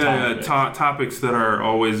areas. Topics that are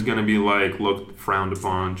always going to be like looked frowned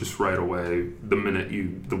upon just right away the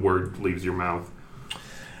minute the word leaves your mouth.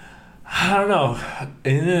 I don't know.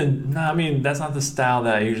 I mean, that's not the style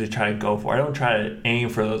that I usually try to go for. I don't try to aim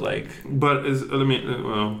for those like. But let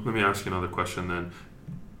me ask you another question then.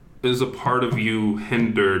 Is a part of you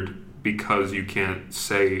hindered because you can't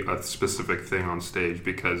say a specific thing on stage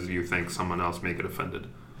because you think someone else may get offended?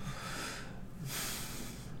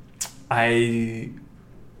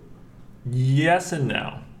 Yes and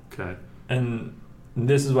no. Okay. And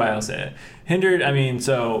this is why I'll say it. Hindered, I mean,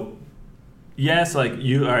 so yes, like so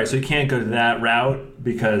you can't go to that route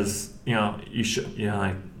because, you should,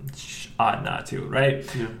 ought not to, right?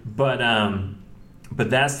 Yeah. But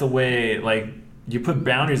that's the way, like, you put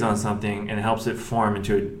boundaries on something and it helps it form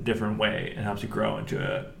into a different way and helps you grow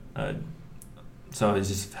into so it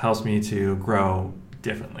just helps me to grow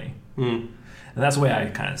differently. And that's the way I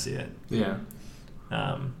kind of see it. Yeah.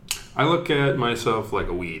 I look at myself like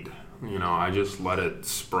a weed. I just let it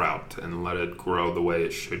sprout and let it grow the way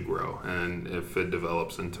it should grow. And if it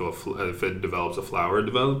develops a flower, it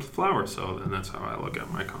develops a flower. So then that's how I look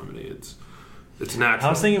at my comedy. It's natural. I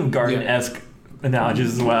was thinking of garden-esque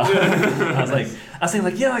analogies as well. I was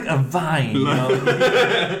thinking like a vine.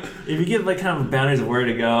 If you give like kind of boundaries of where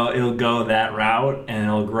to go, it'll go that route and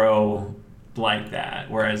it'll grow like that.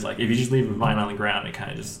 Whereas like if you just leave a vine on the ground, it kind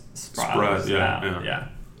of just sprouts. Yeah.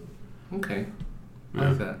 Okay. I Yeah.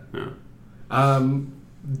 like that. Yeah.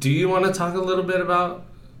 Do you want to talk a little bit about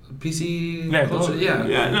PC culture? Yeah.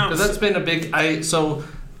 Yeah, no. Because that's been a big...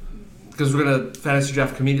 Because we're going to fantasy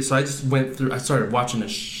draft community, so I just went through... I started watching a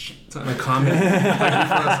ton of comic.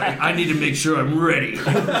 I need to make sure I'm ready.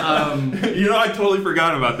 I totally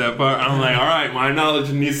forgot about that part. I'm like, all right, my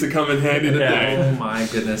knowledge needs to come in handy today. Oh my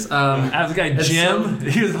goodness. As the guy Jim,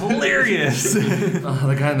 he was hilarious.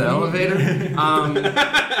 The guy in the elevator.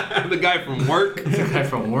 The guy from work. The guy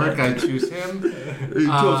from work, I choose him. He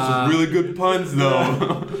told some really good puns,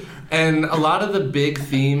 though. And a lot of the big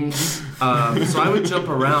themes. So I would jump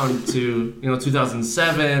around to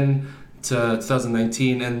 2007 to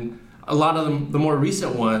 2019, and a lot of them, the more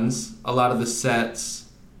recent ones, a lot of the sets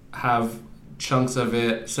have chunks of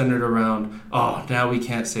it centered around, oh, now we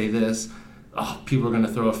can't say this. Oh, people are going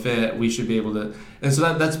to throw a fit. We should be able to. And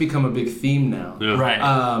so that's become a big theme now. Yeah. Right.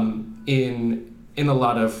 In a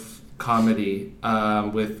lot of comedy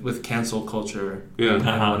with cancel culture and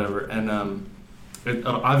whatever. And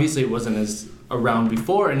obviously it wasn't as around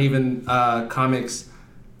before, and even comics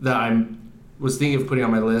that I was thinking of putting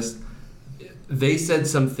on my list, they said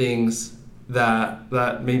some things that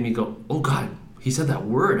made me go, oh God, he said that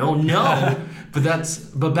word. Oh no.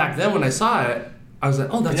 but back then when I saw it, I was like,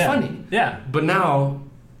 oh, that's funny. Yeah. But now,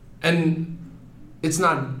 and it's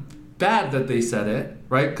not bad that they said it,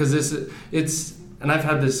 right? Because it's, and I've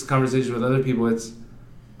had this conversation with other people.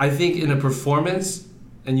 I think in a performance,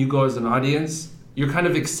 and you go as an audience, you're kind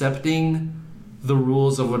of accepting the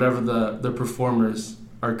rules of whatever the performers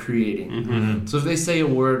are creating. Mm-hmm. So if they say a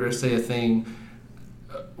word or say a thing,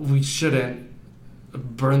 we shouldn't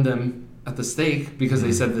burn them at the stake because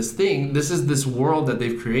they said this thing. This is this world that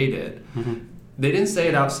they've created. Mm-hmm. They didn't say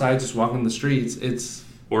it outside just walking the streets. It's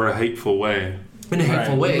Or a hateful way. in a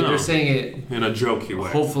hateful way. No. They're saying it In a jokey way.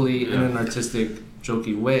 hopefully in an artistic,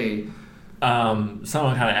 jokey way.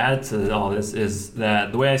 Someone kind of add to all this is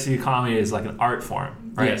that the way I see comedy is like an art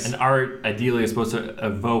form, right? Yes. And art ideally is supposed to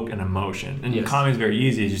evoke an emotion, and Yes. comedy is very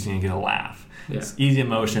easy. You just need to get a laugh. Yeah. It's easy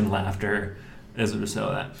emotion, laughter is what so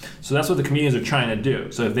that. So that's what the comedians are trying to do.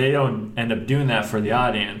 So if they don't end up doing that for the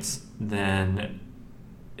audience, then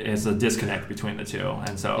it's a disconnect between the two,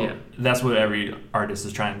 and so that's what every artist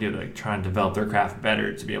is trying to do. Like trying to develop their craft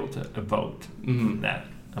better to be able to evoke that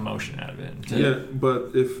emotion out of it.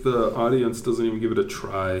 But if the audience doesn't even give it a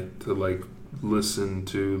try to like listen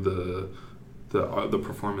to the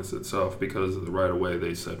performance itself, because right away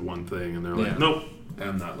they said one thing and they're like, nope,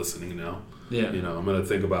 I'm not listening now. Yeah. I'm gonna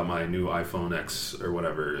think about my new iPhone X or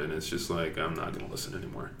whatever, and it's just like I'm not gonna listen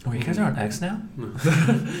anymore. Oh, you guys are on X now?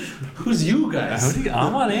 Who's you guys?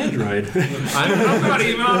 I'm on Android. I'm not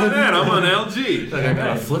even on that. I'm on LG. Like I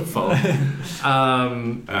got a flip phone.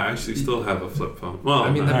 I actually still have a flip phone. Well,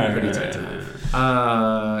 I mean, that'd be Right, pretty right,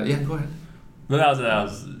 tight. Yeah, go ahead. But that was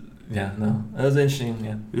that was interesting.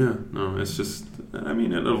 Yeah. Yeah, no, it's just. I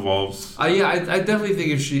mean, it evolves. I definitely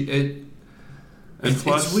think if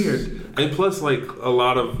it's weird. And plus, like, a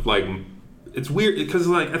lot of, like, it's weird because,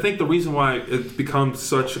 like, I think the reason why it's become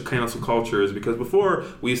such a cancel culture is because before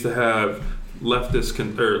we used to have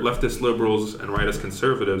leftist liberals and rightist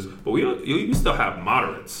conservatives, but you still have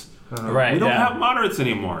moderates. Right. We don't have moderates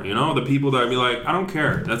anymore, the people that be like, I don't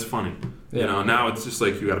care, that's funny. Yeah. Now it's just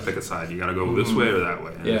like you got to pick a side. You got to go this way or that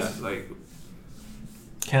way. And it's like,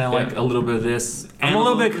 kind of like a little bit of this. I'm a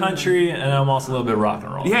little bit country, and I'm also a little bit rock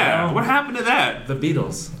and roll. yeah. What happened to that? The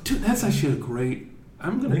Beatles. Dude, that's actually a great.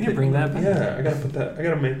 I'm gonna We can bring that back. Yeah, I gotta put that. I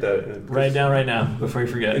gotta make that. Write it down right now before you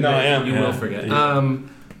forget. No, I am. You will forget. And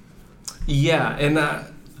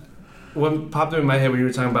what popped into my head when you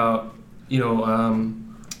were talking about,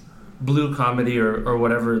 blue comedy or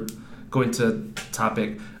whatever, going to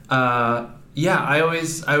topic. I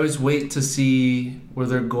always wait to see where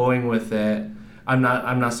they're going with it. I'm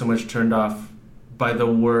not so much turned off by the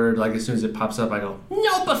word. Like as soon as it pops up, I go,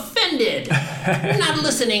 nope, offended. Not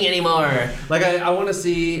listening anymore. Like I want to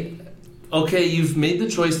see. Okay, you've made the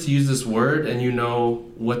choice to use this word, and you know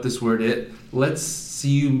what this word is. Let's see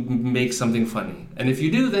you make something funny. And if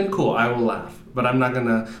you do, then cool, I will laugh. But I'm not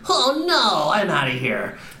gonna. Oh no, I'm out of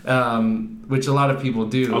here. Which a lot of people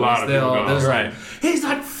do. A lot of people go. Right. He's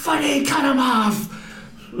not funny. Cut him off.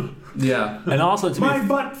 Yeah. And also to My be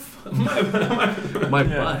butt. My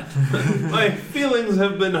butt. My feelings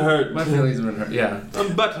have been hurt. My feelings have been hurt. Yeah.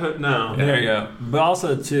 I'm butt hurt now. there you go. But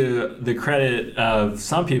also to the credit of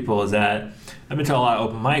some people is that I've been to a lot of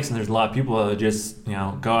open mics, and there's a lot of people that just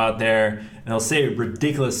go out there and they'll say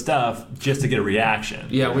ridiculous stuff just to get a reaction.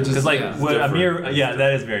 Yeah, which is because like yeah, what different. Amir,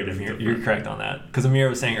 that is very different. You're correct on that. Because Amir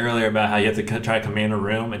was saying earlier about how you have to try to command a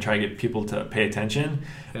room and try to get people to pay attention.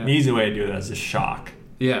 Yeah. An easy way to do that is just shock.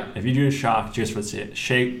 Yeah. If you do a shock just for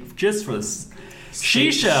the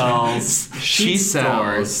seashells, She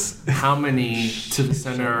sells how many to the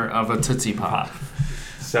center of a Tootsie Pop?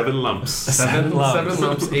 7 lumps. Seven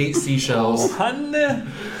lumps, 8 seashells. 7.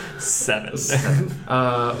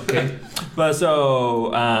 Okay. But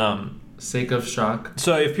so, Sake of shock.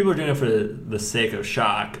 so if people are doing it for the sake of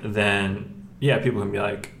shock, then yeah, people can be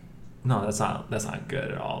like, no, that's not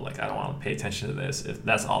good at all. Like, I don't want to pay attention to this if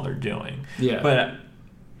that's all they're doing. Yeah. But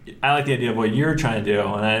I like the idea of what you're trying to do,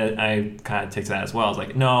 and I kind of take to that as well. It's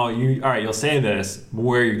like, no, you'll say this, but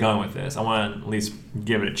where you're going with this, I want to at least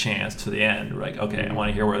give it a chance to the end. We're like, okay, I want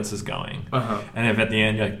to hear where this is going. Uh-huh. And if at the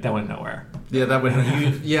end you're like, that went nowhere. Yeah, that would.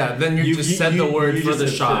 Then you just said the word you for just the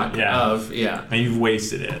said shock shit, yeah. of And you've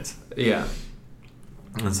wasted it. Yeah.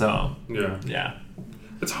 And so, Yeah.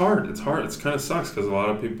 It's hard. It kind of sucks because a lot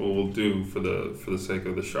of people will do for the sake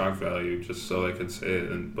of the shock value just so they can say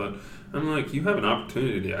it. But I'm like, you have an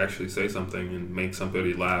opportunity to actually say something and make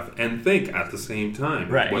somebody laugh and think at the same time.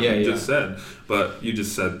 Right. What you just said. But you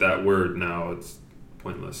just said that word. Now it's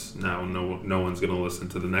pointless. Now no one's going to listen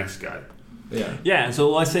to the next guy. Yeah. Yeah, and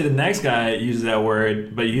so let's say the next guy uses that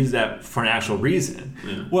word, but uses that for an actual reason.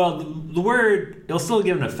 Yeah. Well, the word, it'll still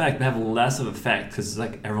give an effect, but have less of an effect because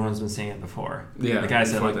like everyone's been saying it before. Yeah, the guy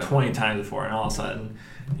said before like that. 20 times before, and all of a sudden,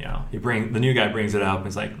 the new guy brings it up, and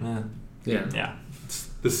it's like, Yeah. yeah,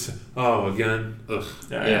 Again. Ugh.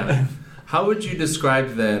 Yeah. How would you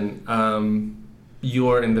describe then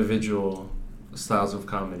your individual styles of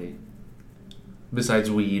comedy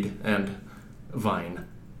besides weed and Vine?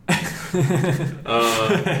 I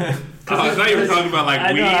thought you were talking about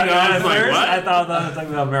like weed. I was like, what? I thought I was talking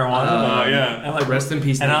about marijuana. Yeah. And like Rest in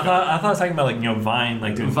peace. And I Nick. thought I was talking about like Vine,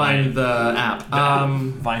 like doing Vine the app.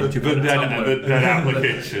 Vine 2.0. That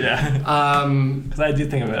application. Yeah. Because I do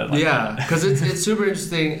think of it. Like Yeah, because it's super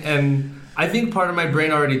interesting, and I think part of my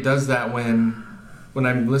brain already does that when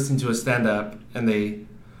I'm listening to a stand-up and they.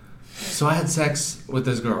 So I had sex with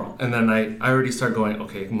this girl, and then I already start going,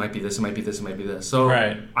 okay, it might be this, it might be this, it might be this. So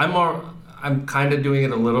Right. I'm kind of doing it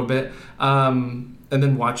a little bit, and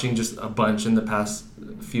then watching just a bunch in the past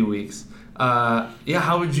few weeks.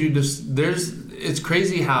 How would you just? It's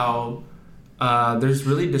crazy how there's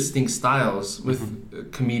really distinct styles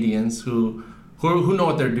with comedians who know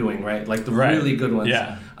what they're doing, right? Like the really good ones.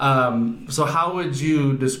 Yeah. So how would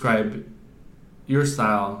you describe your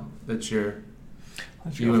style that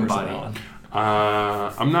you embody?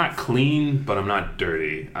 I'm not clean, but I'm not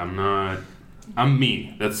dirty. I'm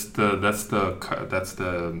me. That's the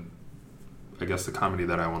I guess the comedy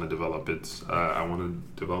that I want to develop. It's I want to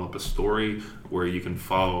develop a story where you can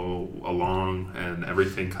follow along and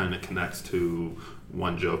everything kind of connects to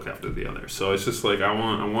one joke after the other. So it's just like I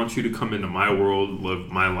want you to come into my world, live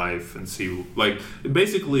my life, and see like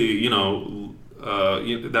basically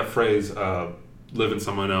that phrase. Live in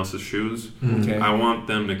someone else's shoes. Okay. I want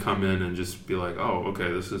them to come in and just be like, oh,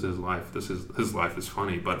 okay, this is his life. His life is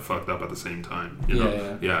funny, but fucked up at the same time. You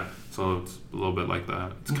know? Yeah. So it's a little bit like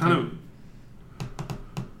that. It's kind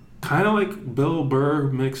of like Bill Burr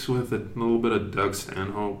mixed with a little bit of Doug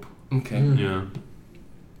Stanhope. Okay. Yeah.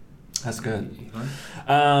 That's good.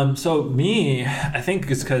 So me, I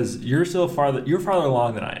think it's because you're farther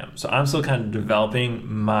along than I am. So I'm still kind of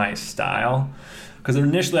developing my style. Because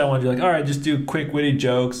initially I wanted to be like, all right, just do quick, witty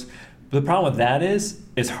jokes. But the problem with that is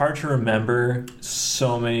it's hard to remember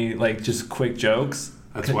so many, like, just quick jokes.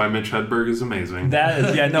 That's why Mitch Hedberg is amazing. That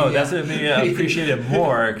is, that's what made me appreciate it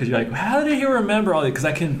more. Because you're like, how did he remember all these? Because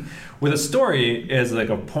I can, with a story, is like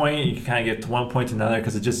a point, you can kind of get to one point to another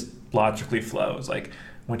because it just logically flows. Like,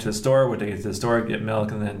 went to the store, went to get to the store, get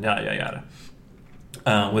milk, and then yada.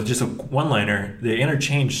 With just a one-liner, they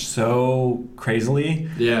interchange so crazily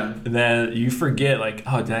that you forget, like,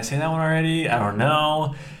 oh, did I say that one already? I don't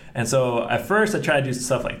know. And so at first I tried to do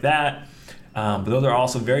stuff like that, but those are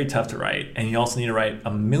also very tough to write, and you also need to write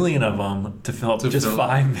 1 million of them to fill up just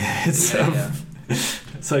 5 minutes.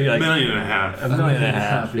 So you're like... $1.5 million. $1.5 million,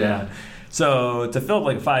 yeah. So to fill up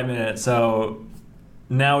like 5 minutes, so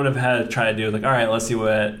now what I've had to try to do is like, all right, let's see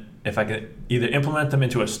if I could either implement them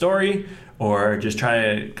into a story or just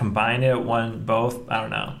try to combine it, both. I don't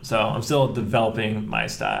know. So I'm still developing my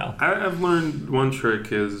style. I've learned one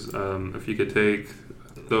trick is if you could take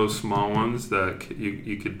those small ones that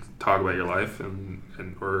you could talk about your life and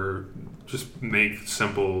or just make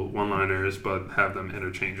simple one-liners but have them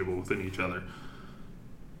interchangeable within each other.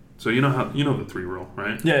 So you know the 3 rule,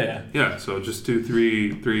 right? Yeah. So just do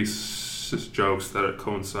three jokes that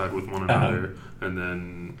coincide with one another, and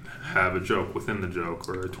then have a joke within the joke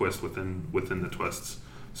or a twist within the twists.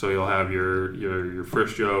 So you'll have your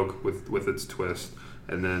first joke with its twist,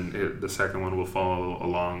 and then the second one will follow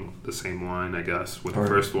along the same line, I guess, with the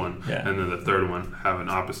first one, yeah. and then the third one have an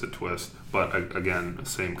opposite twist, but again,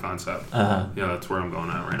 same concept. Uh-huh. Yeah, that's where I'm going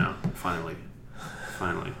at right now. Finally.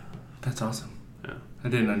 That's awesome. Yeah. I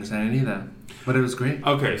didn't understand any of that, but it was great.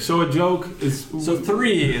 Okay, so a joke is So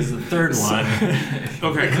 3 is the third one.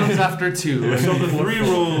 okay. It comes after 2. So the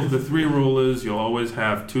three rule is you'll always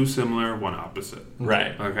have 2 similar, 1 opposite.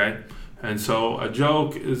 Right. Okay? And so a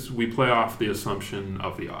joke is we play off the assumption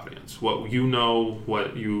of the audience. What you know,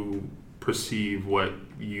 what you perceive, what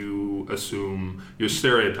you assume, your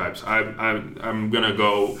stereotypes. I'm going to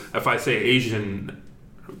go, if I say Asian,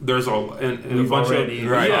 there's a bunch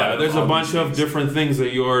of bunch of different things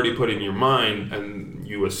that you already put in your mind and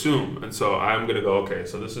you assume. And so I'm going to go, okay,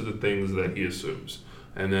 so this is the things that he assumes.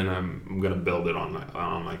 And then I'm going to build it on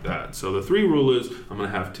like that. So the 3 rule is I'm going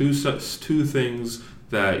to have 2 things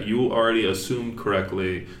that you already assumed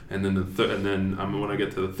correctly, and then when I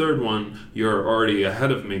get to the third one, you're already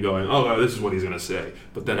ahead of me going, oh, this is what he's going to say.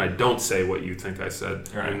 But then I don't say what you think I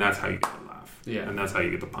said, right. and that's how you get the laugh. Yeah. And that's how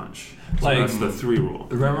you get the punch. So Like, that's the 3 rule.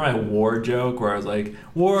 Remember my war joke where I was like,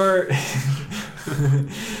 war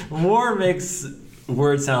makes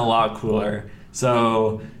words sound a lot cooler.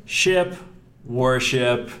 So ship,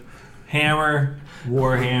 warship, hammer,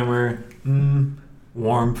 warhammer,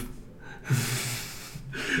 warmth.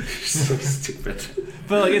 So stupid.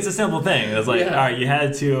 But like, it's a simple thing. It's like, all right, you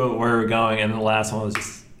had 2 where we're going, and the last one was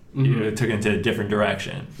just you took it into a different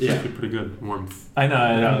direction. Yeah. It's pretty good. Warmth. I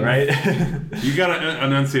know, right? You gotta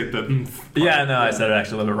enunciate the. Yeah, no, I said it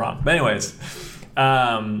actually a little bit wrong. But anyways,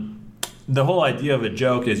 the whole idea of a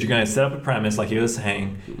joke is you're going to set up a premise, like he was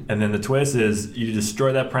saying, and then the twist is you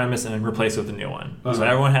destroy that premise and then replace it with a new one. So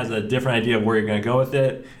everyone has a different idea of where you're going to go with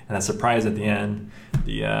it, and that surprise at the end,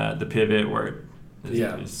 the pivot where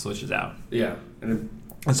it switches out. Yeah. And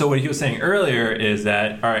so what he was saying earlier is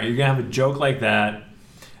that, all right, you're going to have a joke like that,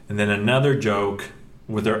 and then another joke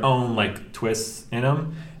with their own like twists in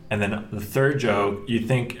them. And then the third joke, you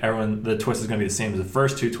think the twist is going to be the same as the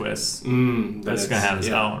first 2 twists. But it's going to have its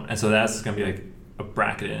own. And so that's going to be like a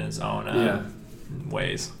bracket in its own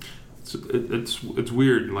ways. It's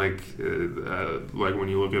weird, like when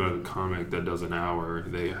you look at a comic that does an hour,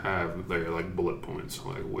 they have their like bullet points,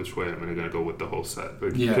 like which way I'm going to go with the whole set.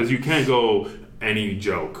 Because you can't go any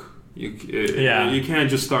joke. You can't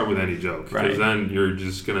just start with any joke, because then you're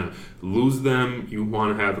just going to lose them. You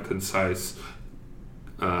want to have a concise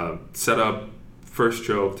set up, first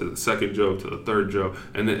joke to the second joke to the third joke,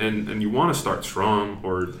 and you want to start strong,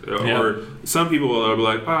 or some people will be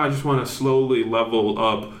like, I just want to slowly level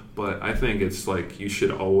up. But I think it's like you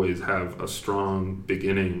should always have a strong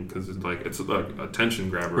beginning, because it's like a tension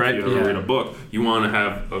grabber. Right. If you ever read a book, you want to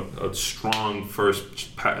have a strong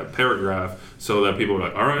first paragraph, so that people are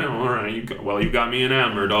like, all right, you got me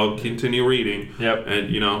enamored. I'll continue reading. Yep.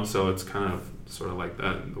 And so it's kind of sort of like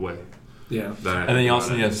that in the way. Yeah. And then you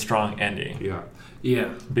also need a strong ending. Yeah.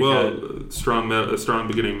 Yeah. Strong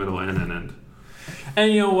beginning, middle, and an end.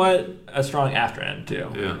 And you know what? A strong after end too.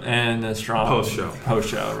 Yeah. And a strong Post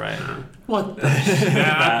show, right? Yeah. What?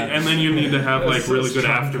 And then you need to have like really good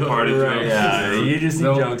after party jokes. Yeah, you just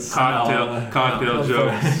need jokes. Cocktail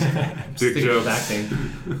jokes. Big jokes.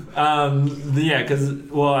 Because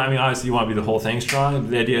obviously you want to be the whole thing strong.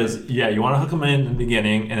 The idea is, you want to hook them in the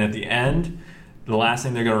beginning, and at the end, the last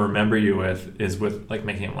thing they're going to remember you with is with like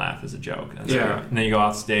making them laugh as a joke. And and then you go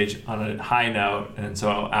off stage on a high note, and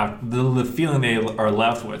so the feeling they are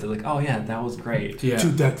left with is like, oh yeah, that was great. Yeah.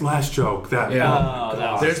 Dude, that last joke.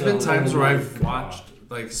 There's been times where I've watched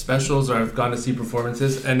like specials, or I've gone to see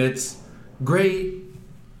performances, and it's great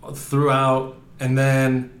throughout, and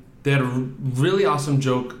then they had a really awesome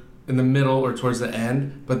joke in the middle or towards the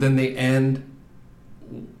end, but then they end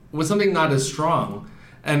with something not as strong,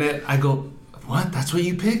 and I go, what? That's what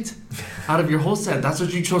you picked out of your whole set? That's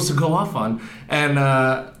what you chose to go off on? And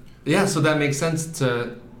so that makes sense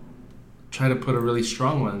to try to put a really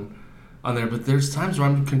strong one on there. But there's times where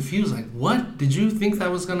I'm confused, like, what? Did you think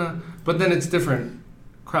that was gonna... But then it's different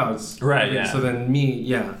crowds. Right, yeah. So then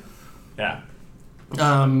Yeah.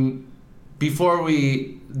 Before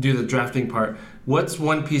we do the drafting part, what's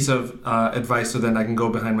one piece of advice so then I can go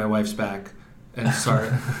behind my wife's back and start...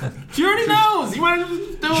 She already knows! You want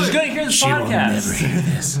to do She's going to hear this podcast. She will never hear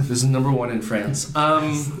this. This is #1 in France.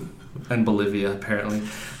 And Bolivia, apparently.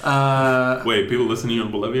 Wait, people listen to you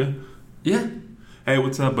in Bolivia? Yeah. Hey,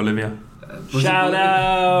 what's up, Bolivia? Shout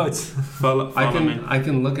out! Follow me. I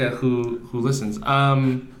can look at who listens.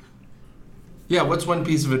 What's one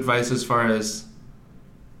piece of advice as far as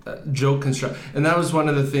joke construct? And that was one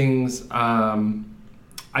of the things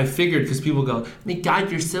I figured because people go, my God,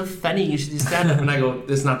 you're so funny. You should do stand up. And I go,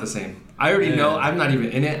 it's not the same. I already know. I'm not even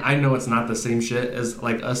in it. I know it's not the same shit as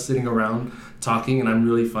like us sitting around talking and I'm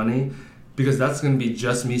really funny, because that's going to be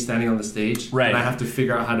just me standing on the stage. Right. And I have to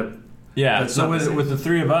figure out how to. Yeah, That's so not the with, same. with the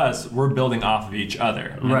three of us, we're building off of each other.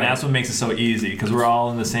 And Right. that's what makes it so easy, because we're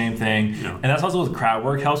all in the same thing. Yeah. And that's also with crowd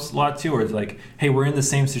work helps a lot too, where it's like, hey, we're in the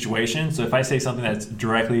same situation, so if I say something that's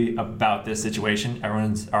directly about this situation,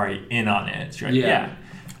 everyone's already in on it. So you're like, Yeah.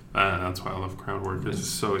 That's why I love crowd work. It's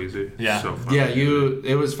so easy. Yeah. So fun. Yeah,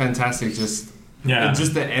 it was fantastic. Just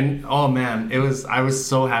the end. Oh man, I was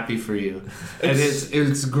so happy for you. And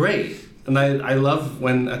it's great. And I love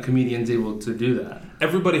when a comedian's able to do that.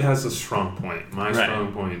 Everybody has a strong point. My Right.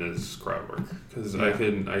 strong point is crowd work, because Yeah. I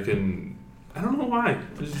can. I don't know why.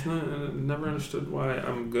 I just never understood why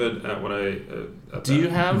I'm good at what I. At Do you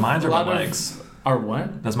have Mine's a are my lot of legs. Are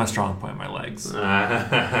what? That's my strong point, my legs.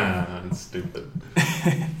 That's stupid.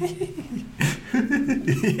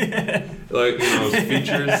 Yeah. Like,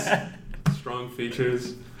 features, strong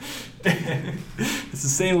features. It's the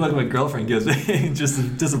same look my girlfriend gives me, just a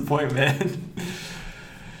disappointment.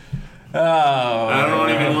 Oh, I don't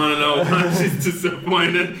even want to know why she's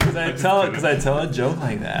disappointed. Because I tell a joke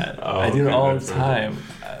like that. Oh, I do it okay, all the that's time.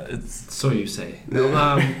 It's So you say.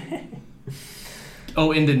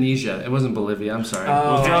 Indonesia. It wasn't Bolivia. I'm sorry.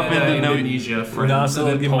 Oh, We'll drop yeah, into yeah. Indonesia for no, so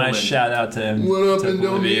then give my Poland. shout out to him. What up, to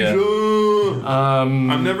Bolivia. Indonesia?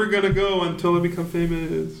 I'm never gonna go until I become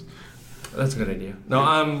famous. That's a good idea.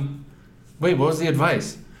 No. Wait. What was the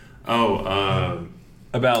advice?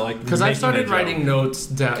 About like Because I've making started a joke. writing notes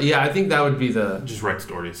down. Yeah, I think that would be the. Just write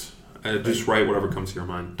stories. Just write whatever comes to your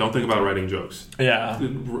mind. Don't think about writing jokes. Yeah.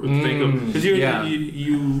 Because yeah.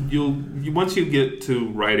 you once you get to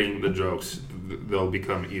writing the jokes, they'll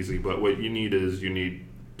become easy. But what you need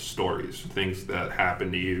stories, things that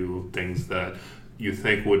happen to you, things that you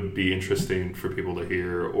think would be interesting for people to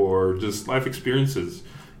hear, or just life experiences.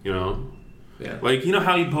 Yeah. Like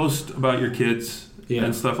how you post about your kids. Yeah.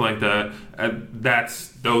 And stuff like that.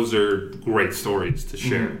 Those are great stories to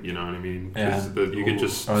share. You know what I mean? 'Cause you can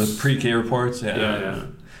just. Or the pre-K reports. Yeah.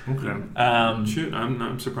 Yeah. Okay. Shoot,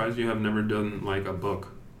 I'm surprised you have never done like a book.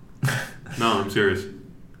 No, I'm serious.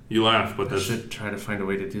 You laugh, but I that's should try to find a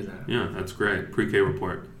way to do that. yeah, that's great. Pre-K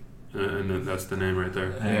report, and then that's the name right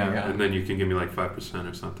there. There you go. And then you can give me like 5%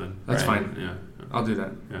 or something. That's Right. fine. Yeah. I'll do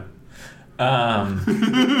that. Yeah.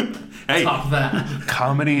 Hey. Top that.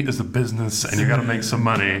 Comedy is a business, and you got to make some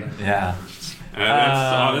money. Yeah.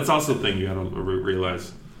 That's also a thing you got to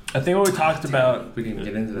realize. I think what we talked about. We didn't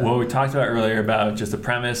get into that. What we talked about earlier about just a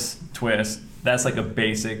premise, twist, that's like a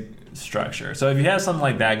basic structure. So if you have something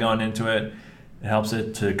like that going into it, it helps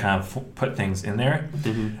it to kind of put things in there.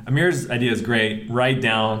 Mm-hmm. Amir's idea is great. Write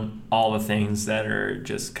down all the things that are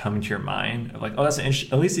just coming to your mind. Like, oh, that's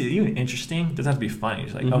at least even interesting. It doesn't have to be funny.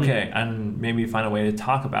 It's like, okay, and maybe find a way to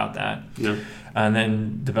talk about that. Yeah. And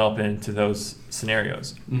then develop it into those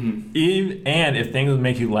scenarios. Mm-hmm. And if things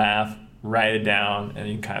make you laugh, write it down, and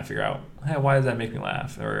you can kind of figure out, hey, why does that make me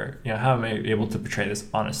laugh? Or, how am I able to portray this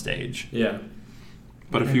on a stage? Yeah.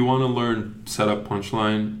 But if you want to learn setup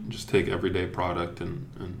punchline, just take everyday product and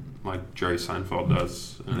like Jerry Seinfeld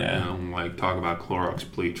does, and like talk about Clorox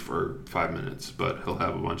bleach for 5 minutes, but he'll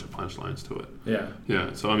have a bunch of punchlines to it. Yeah. Yeah.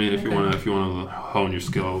 So I mean, if you want to hone your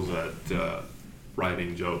skills at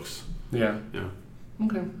writing jokes. Yeah. Yeah.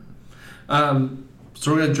 Okay.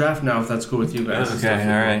 So we're gonna draft now, if that's cool with you guys. Okay,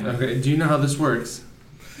 all right. Okay. Do you know how this works?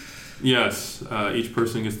 Yes. Each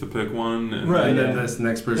person gets to pick one. And And then this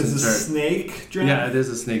next person's turn. snake draft? Yeah, it is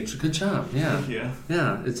a snake. Good job. Yeah. Yeah.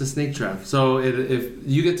 Yeah, it's a snake draft. So if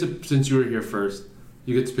you get to, since you were here first,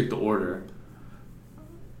 you get to pick the order.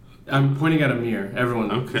 I'm pointing at Amir. Everyone.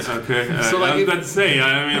 Okay. So, like, I was if- about to say.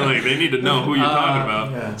 I mean, like they need to know who you're talking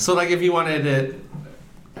about. Yeah. So like if you wanted it,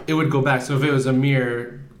 it would go back. So if it was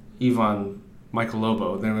Amir, Ivan, Michael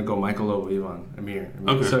Lobo, then it would go Michael Lobo, Ivan, Amir.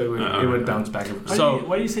 Okay. So it would bounce back.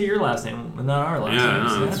 Why do you say your last name and not our last Yeah, name?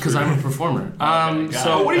 no, that's Because I'm a performer. got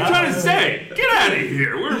So it. What are you trying to say? Get out of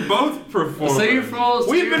here. We're both performers. Say your full.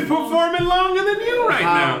 We've been performing longer than you right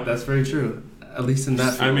now. That's very true. At least in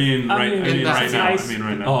that. I field. mean, right that's now. nice. I mean,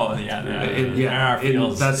 right now. Oh, yeah. in our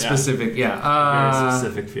fields, that specific. Very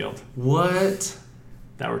specific field What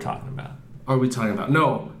that we're talking about. are we talking about?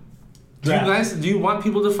 No. Do Draft. you want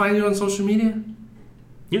people to find you on social media?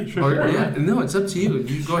 Yeah, sure. Or, no, it's up to you.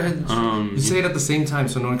 You go ahead. You say it at the same time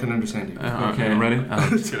so no one can understand you. Okay, ready?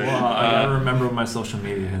 Just kidding. Well, I gotta remember what my social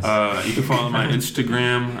media is. You can follow my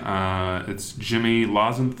Instagram. It's Jimmy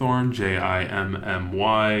Lazenthorn,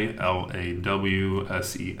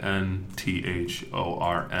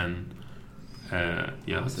 JIMMYLAWSENTHORN.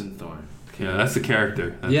 Yeah. Lazenthorn. Yeah, that's the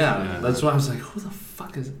character. That's why I was like, who the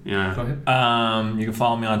fuck is it? Yeah. Go ahead. You can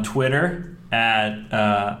follow me on Twitter at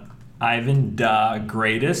Ivan Da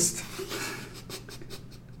Greatest.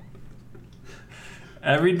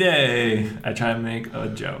 Every day I try to make a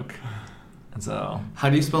joke. And so How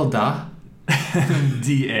do you spell da?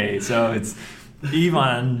 DA. So it's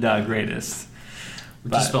Ivan Da Greatest.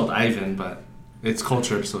 Which is spelled Ivan, but it's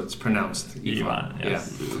cultured, so it's pronounced Ivan.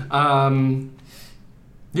 Yes.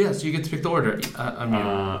 Yeah, so you get to pick the order. All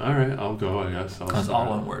right, I'll go. I guess. That's all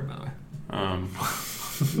one word, by the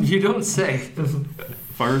way. You don't say.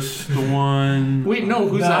 First one. Wait, no.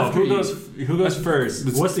 Who's after you? Who goes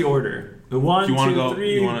first? What's the order? The 1, Do you want to 2, go?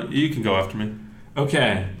 3. You can go after me.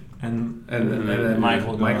 Okay, and then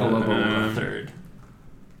Michael will go third.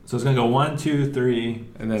 So it's gonna go 1, 2, 3,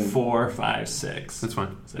 and then 4, 5, 6. That's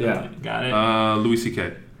fine. 17. Got it. Louis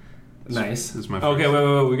C.K. Nice. This is my first. Okay,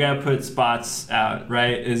 wait. We gotta put spots out,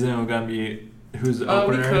 right? Isn't it gonna be who's the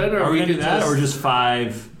opener? We could, or Are we we gonna do could that, just- or just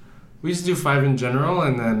 5? We just do 5 in general,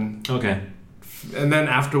 and Okay. then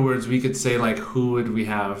afterwards we could say like who would we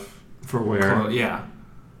have? For where? Yeah,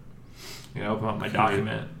 You open up my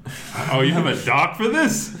document. Oh, you have a doc for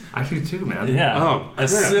this? I do too, man. Yeah. Oh, As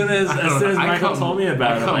soon as I Michael come- told me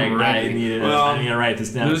about it, I come I'm like, I ready. needed Well, I need to write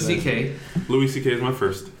this down. Louis C.K. Louis C.K. is my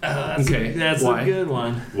first. Okay. That's Why? a good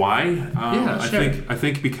one. Why? Yeah, sure. I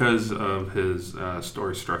think because of his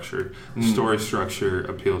story structure. Story structure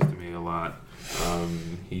appeals to me a lot.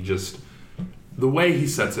 He just the way he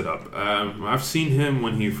sets it up. I've seen him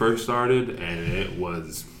when he first started, and it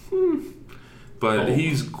was. But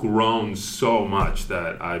he's grown so much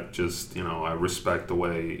that I just, I respect the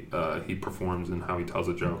way he performs and how he tells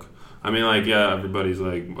a joke. I mean, like, yeah, everybody's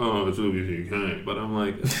like, oh, it's Louis C.K., but I'm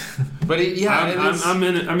like, But I'm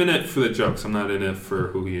in it for the jokes. I'm not in it for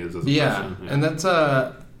who he is as a person. Yeah. And that's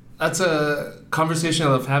a conversation I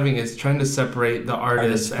love having, is trying to separate the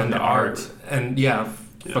artist and the art, and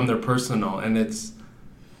from their personal. And it's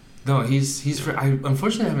he's I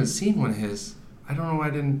unfortunately haven't seen one of his. I don't know why I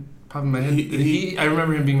didn't pop in my head. I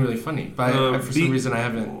remember him being really funny, but for some reason I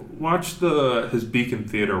haven't. Watch his Beacon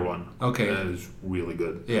Theater one. Okay. That is really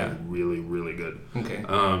good. Yeah. Really, really good. Okay.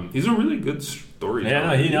 He's a really good storyteller.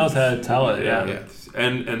 Yeah, no, he knows how to tell it. Yeah.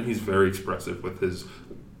 And he's very expressive with his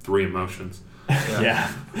 3 emotions.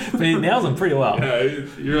 Yeah. But he nails them pretty well. Yeah,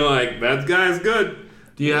 you're like, that guy's good.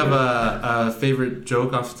 Do you have a favorite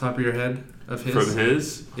joke off the top of your head of his? From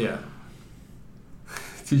his? Yeah.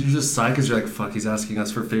 Did you just sigh because you're like, fuck, he's asking us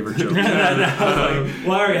for favorite jokes? Well, I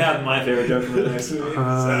already have my favorite joke for the next week.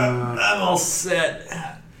 I'm all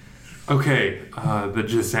set. Okay, the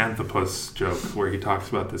Jaxanthopus joke where he talks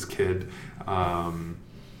about this kid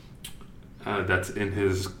that's in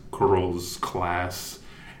his girls' class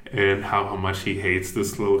and how much he hates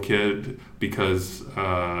this little kid because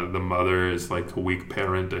the mother is like a weak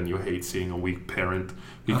parent, and you hate seeing a weak parent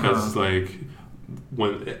because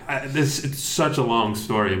it's such a long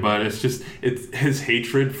story, but it's his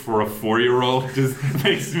hatred for a 4-year-old just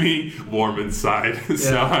makes me warm inside.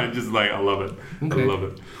 So I love it. Okay. I love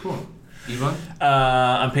it. Cool. Ivan?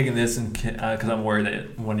 I'm picking this because I'm worried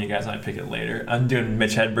that one of you guys might pick it later. I'm doing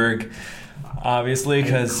Mitch Hedberg, obviously,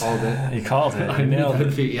 because he called it. He nailed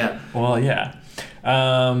it. Yeah. Well, yeah.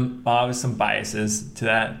 Obviously some biases to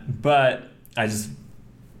that, but I just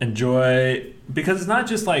enjoy, because it's not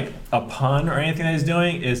just like a pun or anything that he's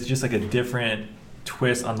doing, it's just like a different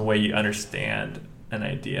twist on the way you understand an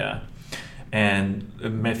idea. And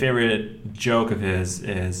my favorite joke of his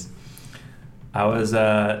is, I was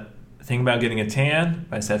thinking about getting a tan,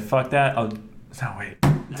 but I said, fuck that, I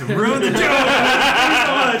ruined the joke! Thank you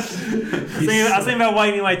so much! I was thinking about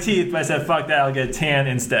whitening my teeth, but I said, fuck that, I'll get a tan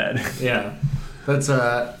instead. Yeah. That's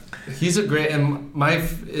he's a great, and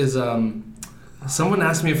is someone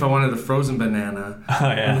asked me if I wanted a frozen banana. Oh,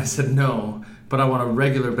 yeah. And I said no, but I want a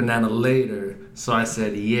regular banana later. So I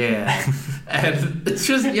said yeah. And it's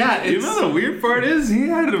just The weird part is he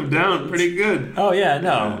had him down pretty good. Oh yeah,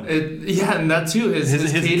 no. And that too,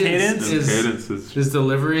 his cadence, his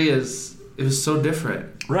delivery it was so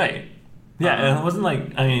different. Right. Yeah, and it wasn't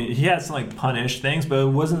like, I mean, he had some like punish things, but it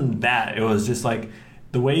wasn't that. It was just like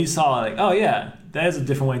the way you saw it, like, oh yeah, that is a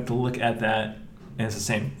different way to look at that, and it's the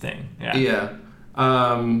same thing. Yeah. Yeah.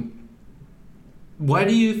 Why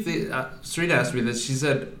do you think? Street asked me this. She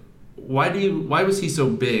said, "Why was he so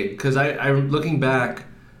big?" Because I'm looking back,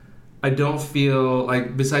 I don't feel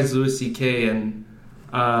like, besides Louis C.K.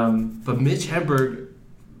 but Mitch Hedberg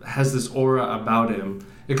has this aura about him.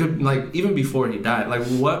 It could, like, even before he died. Like,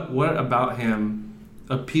 what about him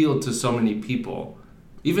appealed to so many people?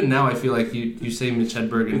 Even now, I feel like you say Mitch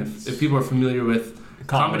Hedberg, and if people are familiar with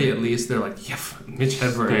comedy at least, they're like, yeah, Mitch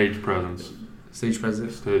Hedberg, Stage presence. stage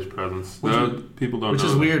presence. Stage presence. Which No, is- people don't Which know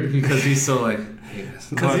is that. weird because he's so like...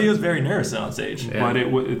 Because he was very nervous on stage. Yeah. But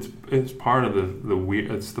it's part of the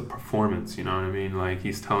weird. It's the performance. You know what I mean? Like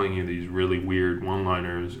he's telling you these really weird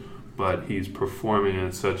one-liners, but he's performing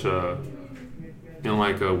in such a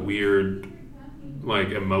like a weird like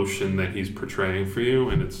emotion that he's portraying for you,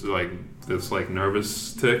 and it's like this like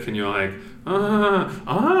nervous tick, and you're like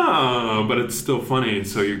but it's still funny, and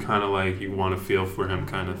so you're kind of like you want to feel for him,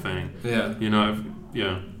 kind of thing. Yeah. You know?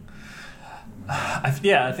 Yeah. I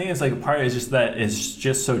think it's like a part is just that it's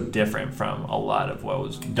just so different from a lot of what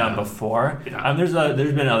was done before. Yeah. There's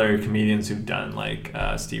been other comedians who've done like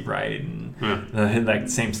Steve Wright and like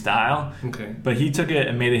the same style, Okay. but he took it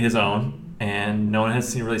and made it his own, and no one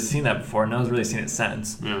has really seen that before. No one's really seen it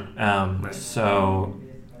since. Yeah. Right. So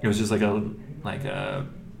it was just like a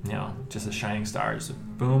just a shining star, just a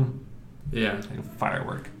boom, Yeah. like a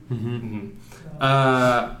firework.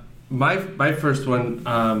 My first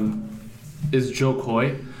one is Joe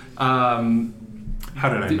Coy. How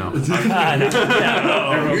did I know? He's He's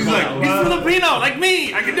Filipino, like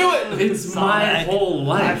me. I can do it. It's my whole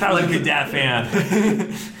life. I was a big Dad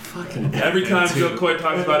fan. Fucking Every time Joe Coy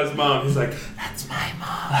talks about his mom, he's like,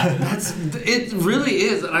 it really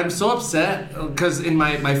is. And I'm so upset because in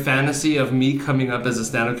my fantasy of me coming up as a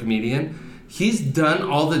stand-up comedian, he's done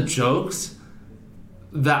all the jokes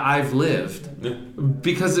that I've lived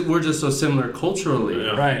because we're just so similar culturally.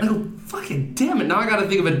 Yeah. Right. I go, fucking damn it, now I gotta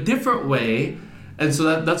think of a different way. And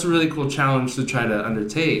so that's a really cool challenge to try to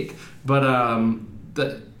undertake. But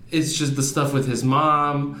it's just the stuff with his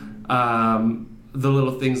mom, the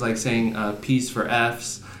little things like saying peace for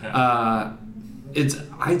F's. Yeah.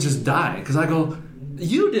 I just die because I go,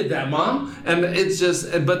 you did that, Mom. And it's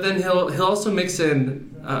just, but then he'll also mix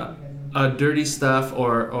in dirty stuff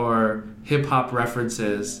or hip hop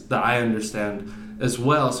references that I understand as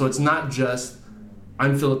well. So it's not just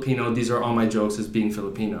I'm Filipino, these are all my jokes as being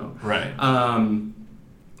Filipino. Right.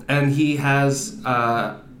 And he has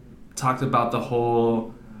talked about the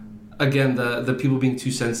whole, again, the people being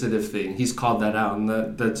too sensitive thing. He's called that out,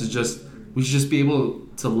 and that's just, we should just be able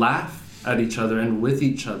to laugh at each other and with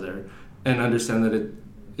each other and understand that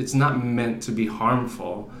it's not meant to be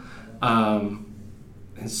harmful. And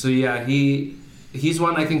so yeah, he's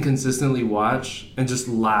one I can consistently watch and just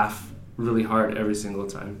laugh really hard every single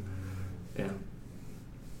time. Yeah.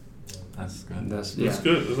 That's good. That's It's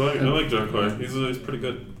good. I like Joe Coy. He's pretty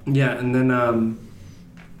good. Yeah, and then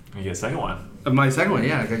You get a second one. my second one,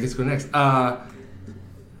 yeah, I guess go next.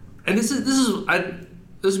 And this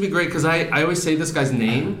would be great because I always say this guy's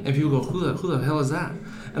name and people go, who the hell is that?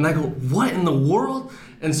 And I go, what in the world?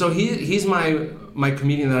 And so he's my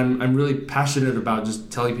comedian that I'm really passionate about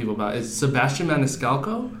just telling people about. It's Sebastian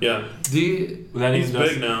Maniscalco. Yeah. He's He's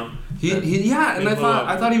big now. And He I blew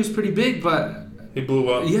up. thought he was pretty big, but He blew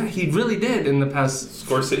up. yeah, he really did in the past.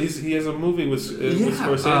 Scorsese. He has a movie with Yeah,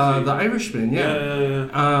 Scorsese. The Irishman. Yeah.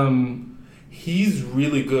 Yeah. He's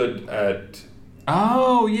really good at.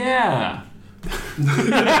 Oh yeah.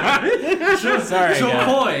 Sorry. Joe yeah.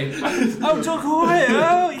 Coy. Oh, Joe Coy.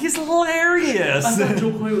 Oh, he's hilarious. I thought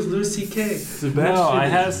Joe Coy was Louis C.K. Sebastian No, I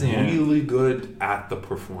have is seen it. really good at the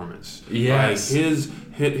performance. Yes.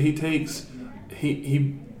 Like he takes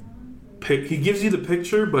he gives you the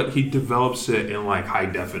picture, but he develops it in like high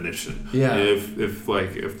definition. Yeah. If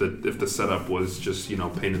the setup was just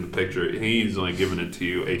painting the picture, he's like giving it to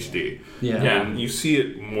you HD. Yeah. Yeah. And you see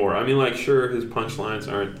it more. I mean, like, sure, his punchlines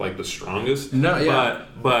aren't like the strongest. No, yeah.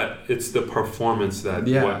 But it's the performance that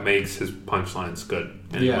Yeah. what makes his punchlines good.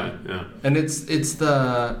 Anyway, yeah. And it's his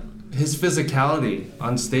physicality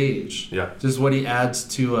on stage. Yeah. Just what he adds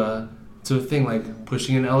to a thing, like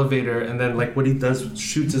pushing an elevator, and then like what he does,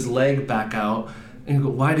 shoots his leg back out, and you go,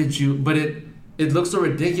 why did you? But it looks so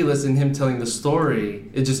ridiculous in him telling the story.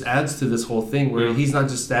 It just adds to this whole thing where Yeah. he's not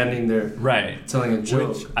just standing there Right. telling a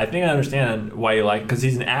joke. Which I think I understand why you like, because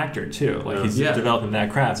he's an actor too. Like he's Yeah. developing that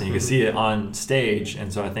craft, and you can see it on stage.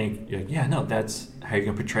 And so I think, you're like, yeah, no, that's how you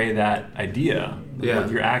can portray that idea Yeah.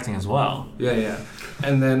 with your acting as well. Yeah.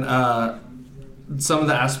 And then some of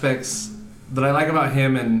the aspects that I like about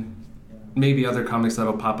him and maybe other comics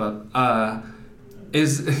that'll pop up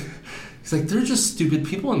is he's like, they're just stupid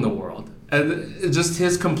people in the world. And just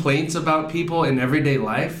his complaints about people in everyday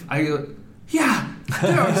life, I go, yeah,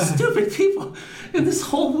 there are stupid people in this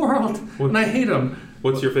whole world, and I hate them.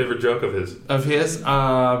 What's your favorite joke of his? Of his,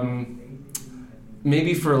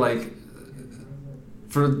 maybe for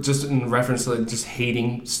just in reference to like just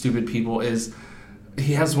hating stupid people, is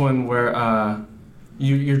he has one where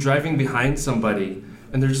you're driving behind somebody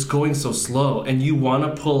and they're just going so slow and you want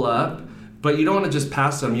to pull up, but you don't want to just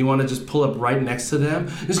pass them. You want to just pull up right next to them.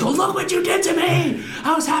 Just go, look what you did to me!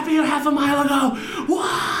 I was happy half a mile ago.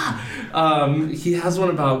 Wah! He has one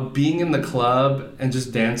about being in the club and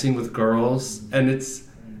just dancing with girls, and it's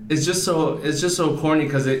just so corny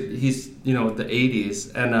because he's the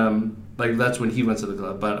 80s, and like that's when he went to the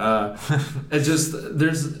club. But it just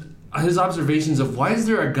there's his observations of why is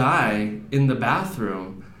there a guy in the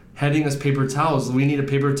bathroom handing us paper towels? We need a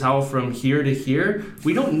paper towel from here to here.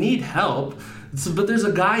 We don't need help. But there's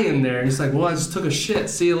a guy in there, and he's like, well, I just took a shit.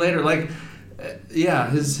 See you later. Like, yeah,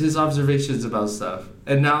 his observations about stuff.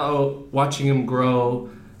 And now watching him grow,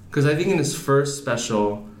 because I think in his first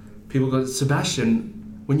special, people go,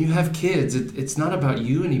 Sebastian, when you have kids, it's not about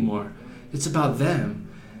you anymore. It's about them.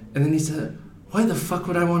 And then he said, why the fuck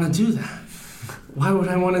would I want to do that? Why would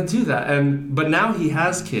I want to do that? But now he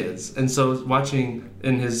has kids. And so watching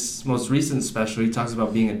in his most recent special, he talks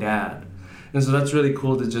about being a dad. And so that's really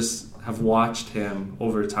cool to just have watched him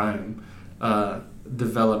over time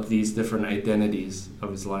develop these different identities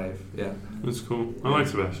of his life. Yeah. That's cool. I like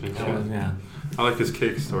Sebastian. Yeah. I like his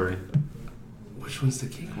cake story. Which one's the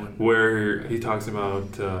cake one? Where he talks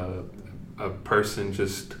about a person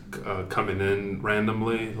just coming in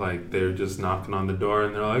randomly, like they're just knocking on the door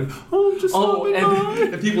and they're like, oh, I'm just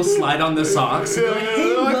and people slide on the socks. Yeah, Like,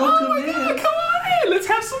 hey, like, welcome oh my in. God, come on in, let's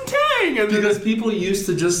have some tang. And Because people used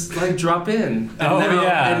to just like drop in. And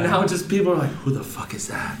And now just people are like, who the fuck is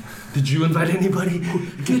that? Did you invite anybody?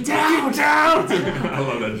 Get down! Get down! I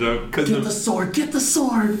love that joke. Get the sword! Get the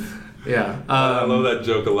sword! Yeah. I love that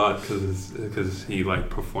joke a lot because he like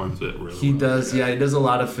performs it really He well. does, yeah, he does a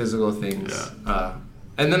lot of physical things. Yeah.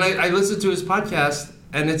 And then I listen to his podcast,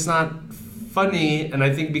 and it's not funny, and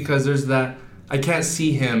I think because there's that, I can't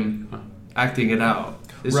see him acting it out.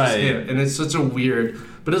 It's just Right. him, and it's such a weird,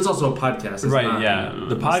 but it's also a podcast. It's Right, not- yeah.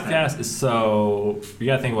 The podcast is so, you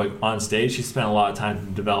gotta think like on stage, he spent a lot of time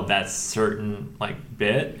to develop that certain like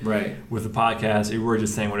bit. Right. With the podcast, we're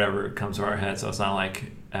just saying whatever comes to our head, so it's not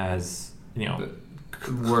like as,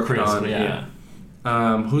 Worked crisp, on, yeah.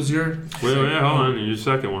 Who's your... Wait, hold on. Your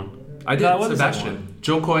second one. I did No, what is that Sebastian.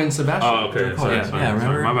 Joe Coy and Sebastian. Oh, okay. Sorry, Yeah. sorry, Yeah,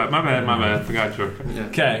 sorry. remember? My bad. Forgot you. Yeah.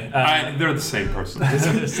 Okay. They're the same person.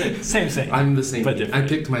 Same. I'm the same. But I different.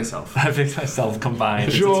 picked myself. I picked myself combined.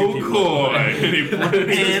 into two Joe people. Coy.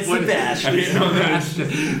 And Sebastian. I didn't know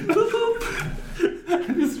that.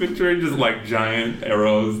 I'm just picturing just like giant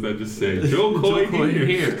arrows that just say Joe Coy, Joe Coy, you're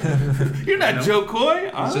here. You're not Joe Coy.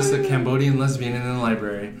 It's just a Cambodian lesbian in the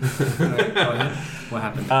library. Alright, go ahead. What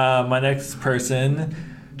happened? My next person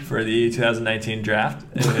for the 2019 draft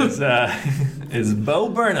is Bo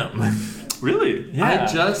Burnham. Really? Yeah. I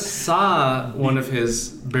just saw one of his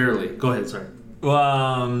barely. Go ahead, sorry.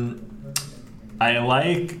 Well, I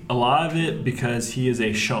like a lot of it because he is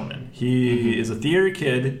a showman. He is a theater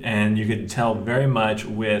kid, and you could tell very much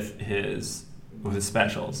with his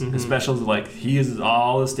specials. His specials, like he uses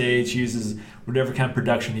all the stage, he uses whatever kind of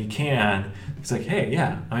production he can. It's like, hey,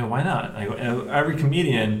 yeah, I mean, why not? Like, every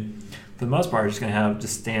comedian, for the most part, is just gonna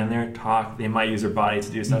just stand there, talk. They might use their body to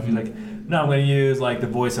do stuff. He's like, no, I'm gonna use like the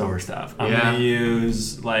voiceover stuff. I'm gonna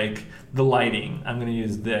use like the lighting. I'm gonna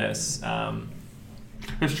use this.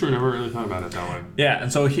 That's true. I never really thought about it that way. Yeah,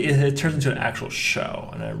 and so it turns into an actual show,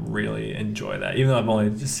 and I really enjoy that. Even though I've only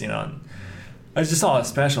just seen I just saw his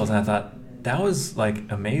specials, and I thought that was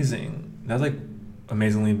like amazing. That was like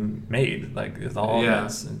amazingly made. Like with all of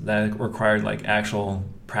this, that required like actual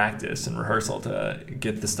practice and rehearsal to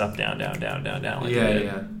get the stuff down. Like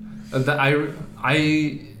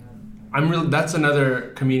I'm really. That's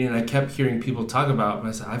another comedian I kept hearing people talk about, and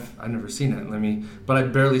I said I've never seen it. But I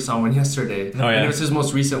barely saw one yesterday. Oh, yeah. And it was his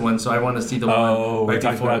most recent one, so I want to see the one. Oh, we right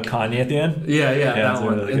talked before. about Kanye at the end. Yeah, that's that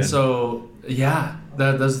one. really And good. so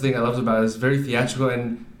that's the thing I loved about it. It's very theatrical,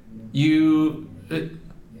 and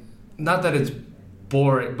not that it's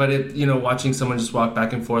boring, but watching someone just walk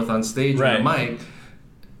back and forth on stage with a mic.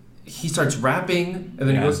 He starts rapping, and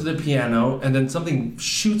then he goes to the piano, and then something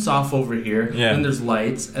shoots off over here. Yeah. And there's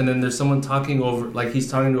lights, and then there's someone talking over, like he's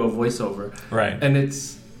talking to a voiceover. Right. And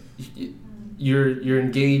it's you're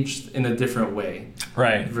engaged in a different way.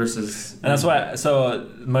 Right. Versus. And that's why. So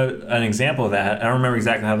an example of that, I don't remember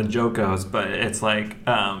exactly how the joke goes, but it's like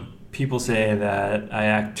people say that I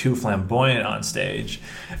act too flamboyant on stage,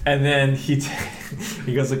 and then he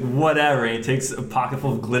goes like whatever. And he takes a pocket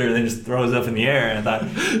full of glitter and then just throws it up in the air. And I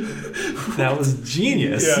thought that was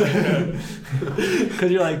genius.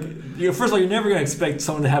 Because you're like. First of all, you're never going to expect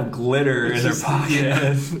someone to have glitter in their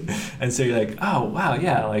pocket. And so you're like, oh, wow,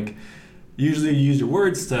 yeah. Like, usually you use your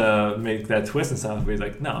words to make that twist and stuff. But he's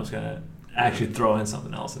like, no, I'm just going to actually throw in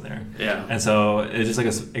something else in there. Yeah. And so it's just like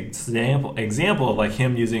an example of like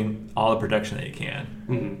him using all the production that he can.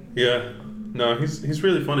 Mm-hmm. Yeah. No, he's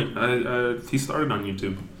really funny. He started on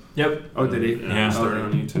YouTube. Yep. Oh, did he? Yeah. He started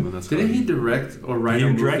on YouTube, and that's Didn't how he direct or write a He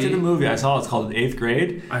movie? directed a movie. I saw it's called 8th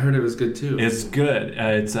Grade. I heard it was good too. It's good.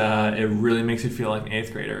 It really makes you feel like an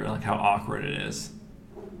 8th grader, like how awkward it is.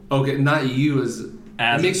 Okay, not you as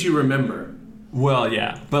it makes you remember. Well,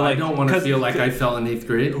 yeah, but like I don't want to feel like I felt in 8th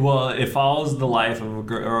grade. Well, it follows the life of a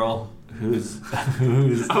girl who's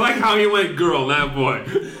I like how you went girl, not boy.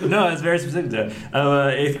 no, it's very specific to it. Of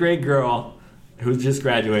an 8th grade girl who's just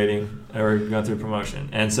graduating or going through promotion,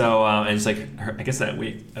 and so and it's like I guess that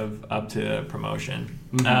week of up to promotion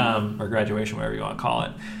or graduation, whatever you want to call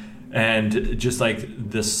it, and just like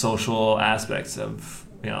the social aspects of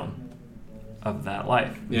of that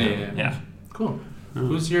life. Yeah. Cool.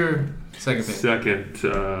 Who's your second pick? Second,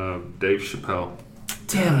 Dave Chappelle.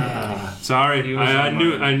 Damn it. Sorry, I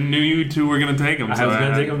knew you two were gonna take him. I was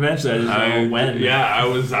gonna take him eventually. I just don't know when. Yeah, I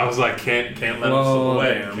was like, can't let him slip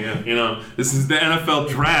away. Damn. This is the NFL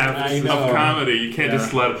draft of comedy. You can't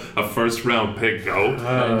just let a first round pick go.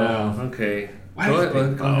 I know. Okay. Go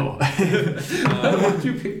ahead. Why'd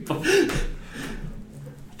you pick Bo?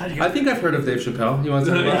 I think I've heard of Dave Chappelle. You want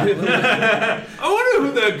to talk about it? I wonder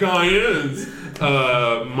who that guy is.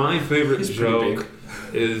 My favorite He's pretty joke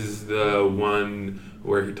is the one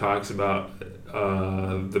where he talks about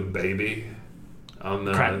the baby on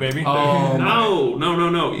the Crack baby. Oh no.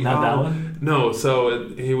 Not that one? No, so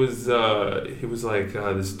he was like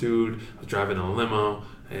this dude was driving a limo,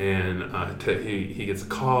 and he gets a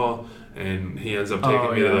call, and he ends up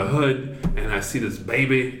taking me to the hood, and I see this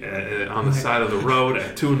baby on the side of the road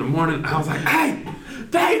at 2 a.m. I was like, "Hey,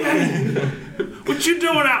 baby, what you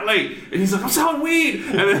doing out late?" And he's like, "I'm selling weed."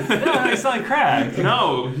 And then, No, it's not crack.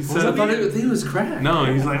 no, he said, I thought it was crack. no,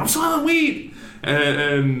 he's like, "I'm selling weed."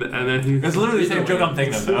 And then he It's literally the same joke I'm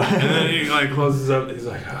thinking of, though. and then he like closes up. He's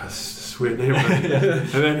like, "Oh, it's just a weird neighborhood."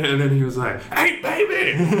 And then he was like, "Hey,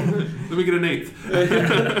 baby, let me get an eighth."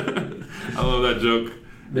 I love that joke.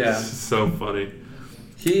 Yeah. It's so funny.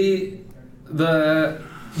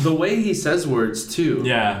 The way he says words too.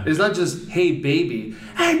 Yeah. It's not just "Hey baby,"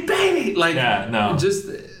 "Hey baby," like Yeah, no. Just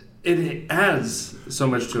it adds so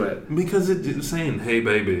much to it. Because saying "Hey,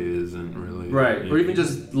 baby" isn't really Right. Or even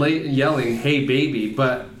just yelling "Hey baby,"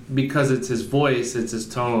 but because it's his voice, it's his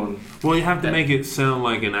tone. Well, you have to make it sound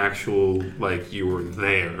like an actual, like you were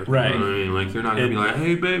there. Right. You know what I mean? Like you're not gonna be like,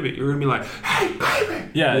 "Hey, baby." You're gonna be like, "Hey, baby."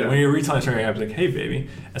 Yeah, when you're retelling a story, I was like, "Hey, baby."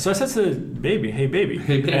 And so I said to baby, "Hey, baby."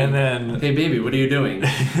 Hey baby. And then... "Hey baby, what are you doing?"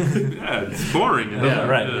 Yeah, it's boring. Yeah,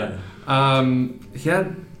 right, yeah. He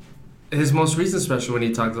had his most recent special when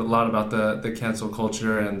he talked a lot about the cancel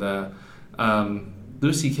culture and the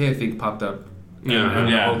Louis C.K. I think popped up.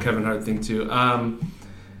 And the whole Kevin Hart thing too.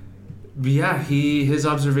 But yeah, his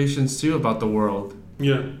observations too about the world.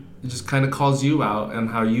 Yeah. It just kind of calls you out and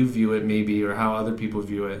how you view it maybe or how other people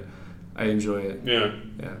view it. I enjoy it. Yeah.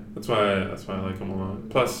 Yeah. That's why I like him a lot.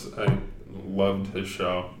 Plus, I loved his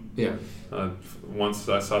show. Yeah. Once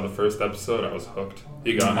I saw the first episode, I was hooked.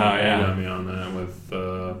 He got me. He got me on that with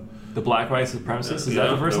The Black White Supremacist? Is that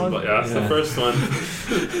the first one? Yeah, that's the first one.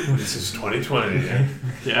 This is 2020.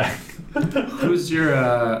 Yeah. Who's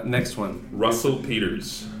your next one? Russell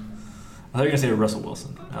Peters. I thought you were going to say Russell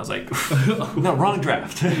Wilson. I was like, no, wrong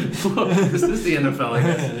draft. This is the NFL, I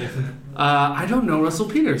guess. I don't know Russell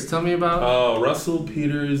Peters. Tell me about... Russell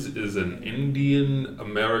Peters is an Indian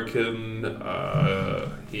American.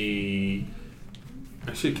 He...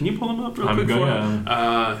 Actually, can you pull him up real quick for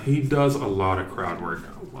me? He does a lot of crowd work.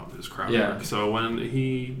 I love his crowd work. So when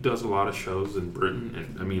he does a lot of shows in Britain,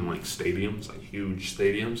 and I mean like stadiums, like huge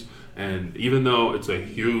stadiums, and even though it's a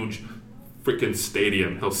huge freaking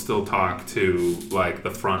stadium, he'll still talk to like the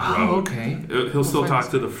front row. Okay. He'll still talk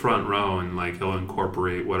to the front row, and like he'll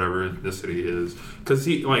incorporate whatever ethnicity he is. Because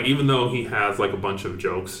he like, even though he has like a bunch of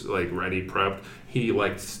jokes like ready prepped, he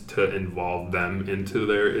likes to involve them into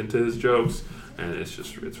his jokes, and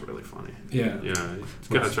it's really funny. Yeah. Yeah. You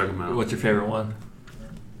gotta check him out. What's your favorite one?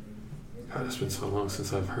 God, it's been so long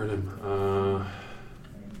since I've heard him.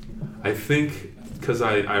 I think because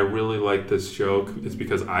I really like this joke is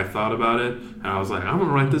because I thought about it, and I was like, I'm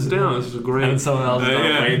gonna write this down. This is great. And someone else did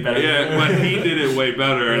it way better. Yeah, but he did it way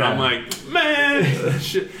better, and I'm like, man.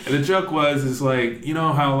 Shit. And the joke is like, you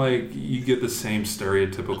know how like you get the same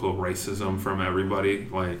stereotypical racism from everybody,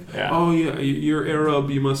 like, oh yeah, you're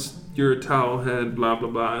Arab, you must you're a towel head, blah blah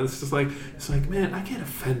blah. It's like, man, I get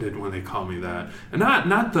offended when they call me that, and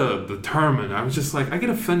not the term. And I was just like, I get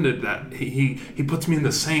offended that he puts me in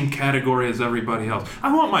the same category as everybody else.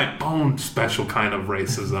 I want my own special kind of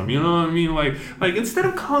racism. You know what I mean? Like instead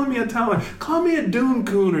of calling me a towel head, call me a Dune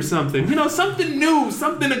Coon or something. You know, something new,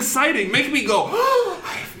 something exciting. Make me go, oh,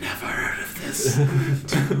 I've never heard of this.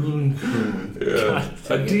 Dune Coon. Yeah,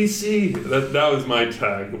 a DC. That was my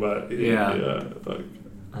tag, but yeah. Like,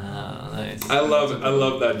 nice. I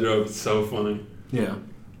love that joke. It's so funny. Yeah.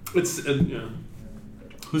 It's yeah.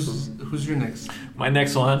 Who's your next? My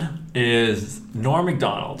next one is Norm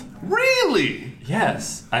Macdonald. Really?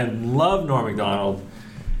 Yes, I love Norm Macdonald.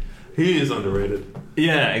 He is underrated.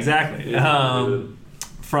 Yeah, exactly.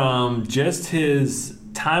 From just his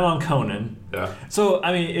time on Conan. Yeah. So,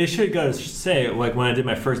 I mean, it should go to say, like, when I did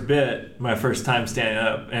my first time standing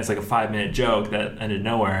up, and it's like a 5-minute joke that ended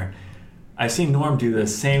nowhere, I've seen Norm do the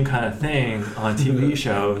same kind of thing on TV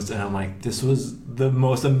shows, and I'm like, this was the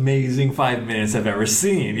most amazing 5 minutes I've ever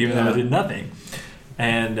seen, even though I did nothing.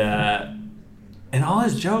 And all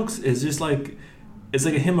his jokes is just like, it's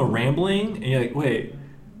like him rambling, and you're like, wait,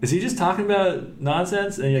 is he just talking about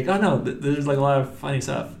nonsense? And you're like, oh no, there's like a lot of funny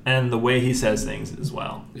stuff. And the way he says things as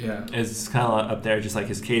well. Yeah. It's kind of up there, just like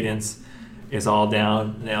his cadence is all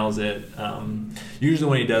down, nails it. Usually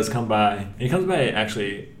when he does come by, and he comes by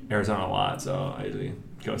actually Arizona a lot, so I usually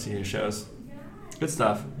go see his shows. Good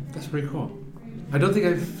stuff. That's pretty cool. I don't think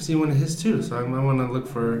I've seen one of his too, so I want to look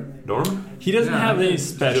for... Norm? He doesn't have any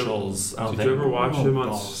specials. Did you ever watch him on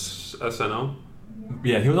SNL?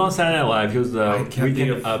 Yeah, he was on Saturday Night Live. He was the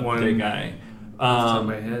Weekend Update guy. Off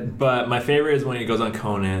my head. But my favorite is when he goes on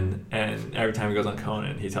Conan, and every time he goes on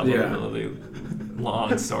Conan, he tells a really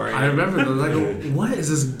long story. I remember, like, what is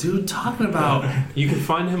this dude talking about? You can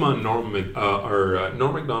find him on Norm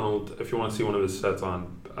Macdonald if you want to see one of his sets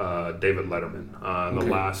on David Letterman, the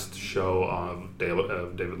last show of David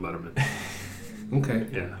Letterman. Okay.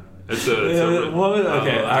 Yeah.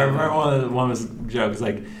 I remember one of his jokes,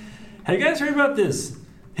 like, have you guys heard about this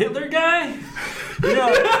Hitler guy?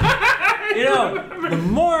 You know, the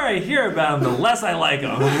more I hear about him, the less I like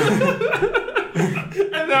him.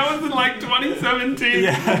 And that was in like 2017.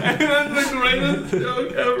 Yeah. That's the greatest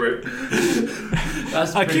joke ever.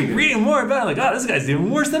 I keep reading more about it, like, oh, this guy's even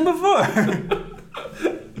worse than before.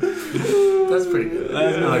 That's pretty good.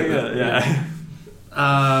 That's really good, yeah.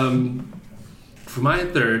 For my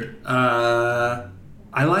third,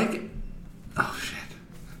 I like... Oh, shit.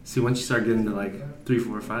 See, once you start getting to like 3,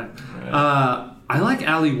 4, 5. I like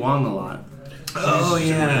Ali Wong a lot.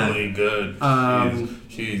 She's really good.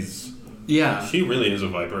 She's she really is a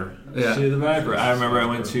viper. Yeah. She's a viper. I remember I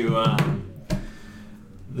went to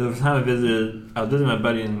the time I was visiting my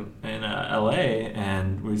buddy in LA,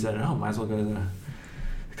 and we said, oh, might as well go to the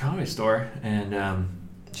comedy store, and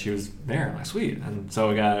she was there. I'm like, sweet. And so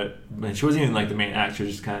we got it, and she wasn't even like the main act, she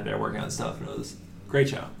was just kind of there working on stuff, and it was a great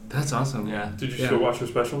show. That's awesome. Yeah. Did you still watch her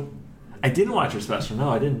special? I didn't watch her special. No,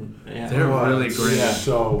 I didn't. Yeah. They're really great. Yeah.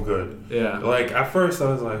 So good. Yeah. Like, at first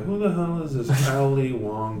I was like, who the hell is this Ali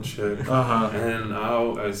Wong chick? And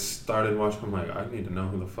I started watching, I'm like, I need to know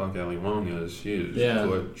who the fuck Ali Wong is. She is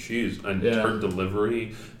good. Her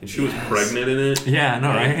delivery, and she was pregnant in it. Yeah, no,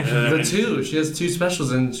 right? She has 2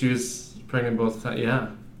 specials, and she was pregnant both times. Yeah.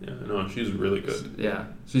 Yeah, no, she's really good. Yeah.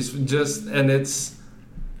 She's just, and it's,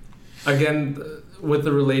 again... with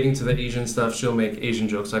the relating to the Asian stuff, she'll make Asian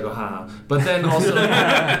jokes. I go, haha. But then also...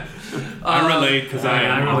 I relate, because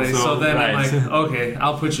I relate. So then I'm like, okay,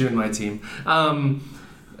 I'll put you in my team.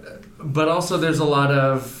 But also there's a lot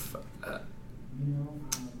of...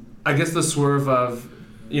 I guess the swerve of,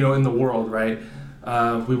 in the world, right?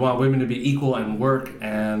 We want women to be equal and work,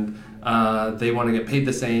 and they want to get paid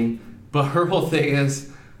the same. But her whole thing is...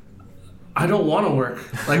 I don't want to work.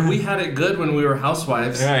 Like, we had it good when we were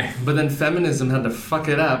housewives, but then feminism had to fuck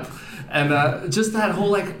it up. And just that whole,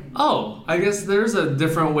 like, I guess there's a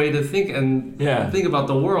different way to think and think about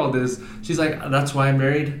the world is, she's like, that's why I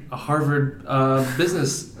married a Harvard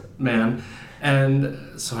businessman. And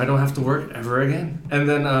so I don't have to work ever again. And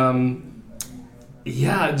then,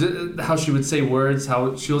 how she would say words,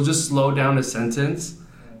 how she'll just slow down a sentence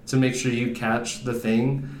to make sure you catch the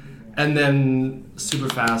thing. And then super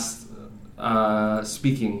fast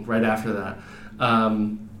speaking right after that.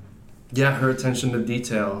 Her attention to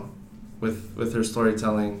detail with her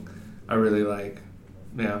storytelling, I really like.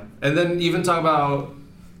 Yeah. And then even talk about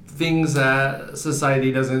things that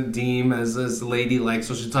society doesn't deem as ladylike.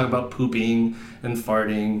 So she'll talk about pooping and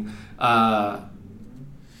farting,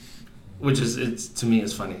 which is to me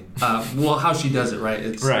is funny. How she does it, right?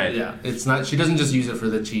 It's right. Yeah. It's not. She doesn't just use it for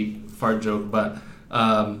the cheap fart joke, but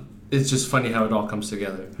it's just funny how it all comes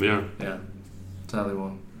together. Yeah. Yeah. Totally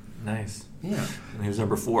won. Nice. Yeah. And he was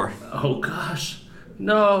number 4. Oh gosh,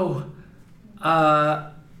 no.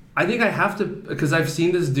 I think I have to, because I've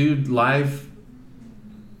seen this dude live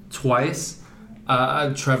twice.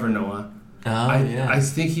 Trevor Noah. Oh, I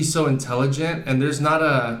think he's so intelligent, and there's not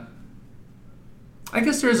a. I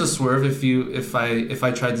guess there is a swerve if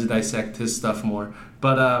I tried to dissect his stuff more,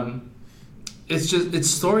 but it's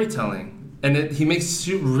storytelling, and he makes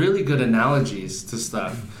really good analogies to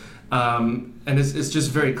stuff, and it's just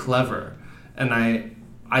very clever, and I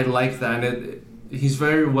like that, and he's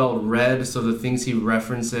very well read, so the things he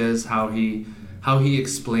references, how he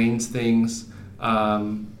explains things,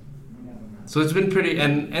 so it's been pretty,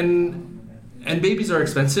 and babies are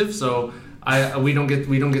expensive, so we don't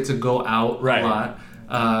get to go out a lot.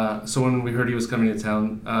 So when we heard he was coming to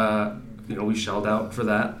town, we shelled out for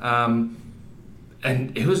that.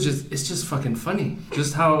 And it's just fucking funny,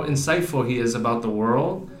 just how insightful he is about the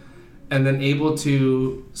world, and then able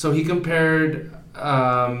to. So he compared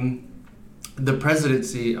the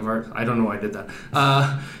presidency of I don't know why I did that,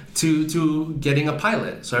 to getting a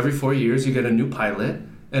pilot. So every 4 years you get a new pilot,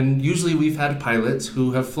 and usually we've had pilots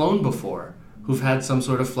who have flown before, who've had some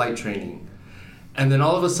sort of flight training. And then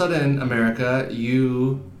all of a sudden, America,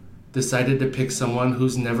 you decided to pick someone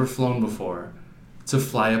who's never flown before to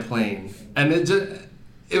fly a plane. And it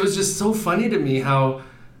was just so funny to me how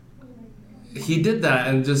he did that,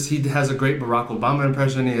 and he has a great Barack Obama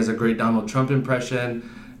impression, he has a great Donald Trump impression,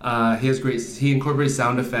 he incorporates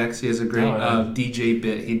sound effects, he has a great DJ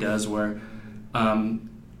bit he does where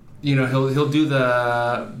he'll do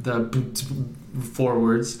the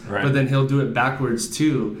forwards, but then he'll do it backwards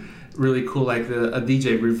too, really cool, like a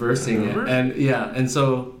DJ reversing it, and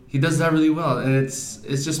so he does that really well, and it's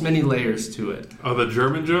just many layers to it. Oh, the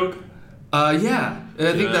German joke? I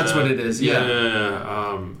think that's what it is.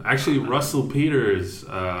 Actually, Russell Peters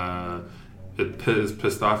is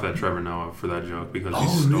pissed off at Trevor Noah for that joke because he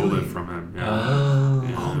stole it from him.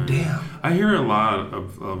 Damn. I hear a lot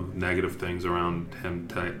of negative things around him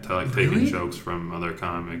taking jokes from other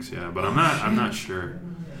comics. Yeah, but I'm not sure.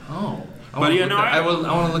 Oh, I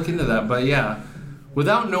want to look into that. But yeah,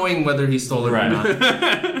 without knowing whether he stole it or not,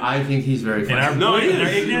 I think he's very funny.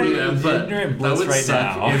 Ignorant bliss right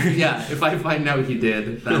now. If I find out he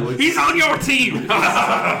did, that would. He's on your team.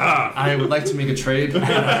 I would like to make a trade.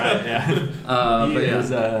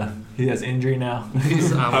 He has injury now. I'm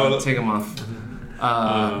gonna take him off. Get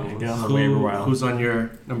on the waiver wire. Who's on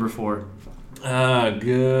your number 4?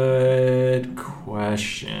 Good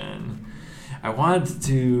question. I wanted to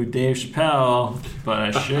do Dave Chappelle, but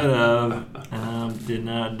I should have. Did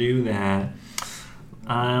not do that.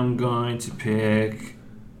 I'm going to pick.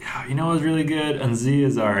 You know what's really good? Anzia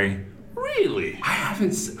Ansari. Really? I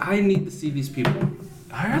need to see these people.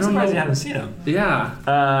 I'm surprised you haven't seen him. Yeah.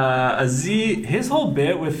 His whole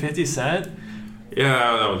bit with 50 Cent.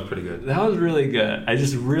 Yeah, that was pretty good. That was really good. I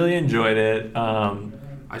just really enjoyed it.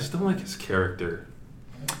 I just don't like his character.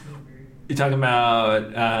 You're talking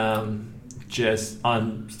about just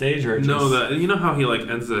on stage or just... No, you know how he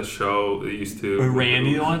ends the show? They used to...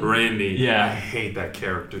 Randy one? Randy. Yeah. I hate that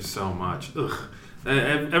character so much. Ugh.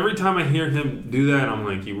 And every time I hear him do that, I'm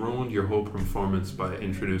like, you ruined your whole performance by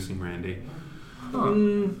introducing Randy. Huh.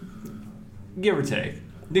 Give or take.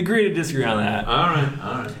 Agree to disagree on that. All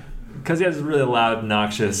right. Because he has a really loud,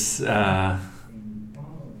 obnoxious just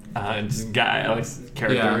guy,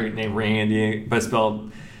 character named Randy, but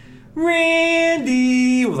spelled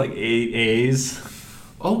Randy with 8 A's.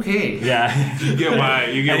 Okay. Yeah. You get why.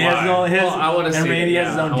 I want to see. Randy has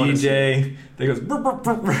his own DJ that goes. Brr, brr,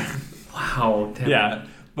 brr, brr. Wow. Damn. Yeah,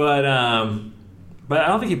 but I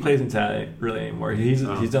don't think he plays into that really anymore. He's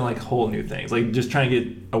done whole new things, just trying to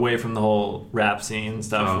get away from the whole rap scene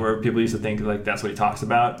stuff where people used to think that's what he talks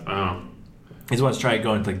about. Oh. He just wants to try to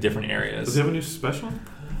go into different areas. Does he have a new special?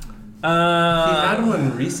 He had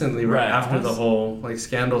one recently, right after the whole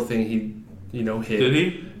scandal thing. He hit. Did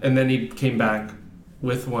he? And then he came back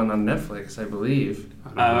with one on Netflix, I believe.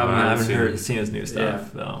 I haven't seen his new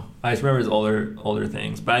stuff though. I just remember his older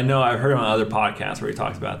things, but I know I've heard him on other podcasts where he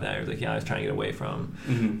talks about that. He was I was trying to get away from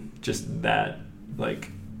just that.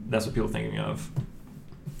 That's what people think of.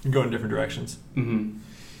 Go in different directions. Mm-hmm.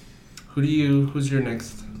 Who's your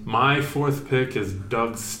next? My 4th pick is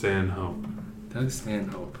Doug Stanhope. Doug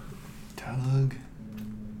Stanhope.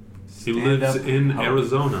 He lives in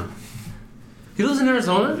Arizona. He lives in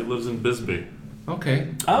Arizona? He lives in Bisbee.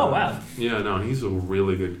 Okay. Oh, wow. Yeah, no, he's a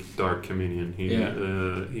really good dark comedian. He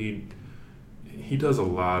does a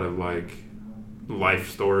lot of life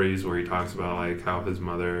stories where he talks about like how his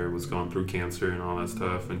mother was going through cancer and all that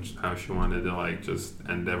stuff, and how she wanted to like just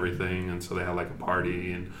end everything, and so they had like a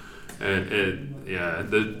party, and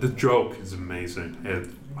the joke is amazing.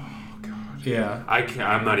 Yeah.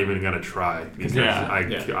 I'm not even gonna try because Yeah.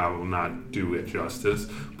 I will not do it justice.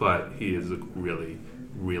 But he is a really,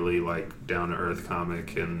 really like down to earth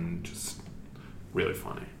comic and just really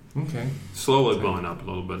funny. Okay. Slowly blowing up a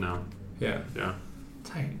little bit now. Yeah. Yeah.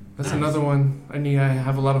 Tight. That's Nice. another one. I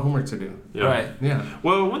have a lot of homework to do. Yeah. Right. Yeah.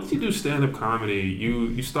 Well, once you do stand-up comedy,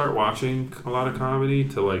 you start watching a lot of comedy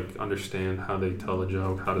to like understand how they tell a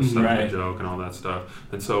joke, how to set up a Right. joke, and all that stuff.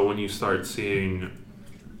 And so when you start seeing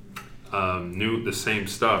the same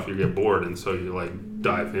stuff, you get bored, and so you like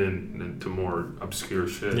dive into more obscure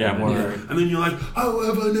shit. Yeah, and more. And then you're like, how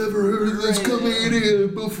have I never heard of this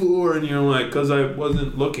comedian before? And you're like, because I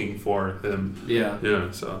wasn't looking for him. Yeah. Yeah.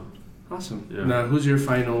 So Awesome. Yeah. Now, who's your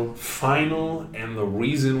final? and the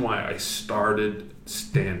reason why I started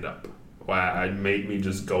stand-up, why it made me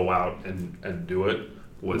just go out and do it,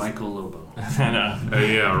 was Michael Lobo. I know.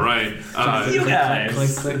 yeah, right. You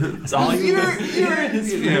guys. Click, click. It's all you.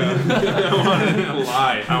 yeah.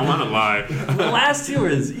 I want to lie. The last two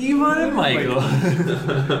is Ivan and Michael.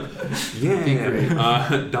 Yeah. great.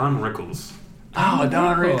 Don Rickles. Oh,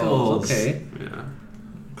 Don Rickles. Okay. Yeah.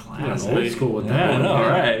 Yeah, Classic. old school with Yeah, that I one. know,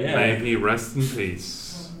 right? Yeah. May he rest in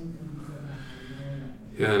peace.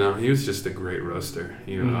 Yeah, no, he was just a great roaster.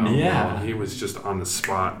 Yeah. He was just on the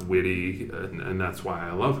spot, witty, and that's why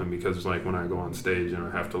I love him, because like when I go on stage and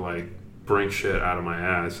I have to like bring shit out of my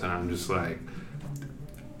ass, and I'm just like,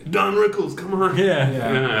 Don Rickles, come on. Yeah.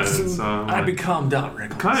 Yeah. So, I become Don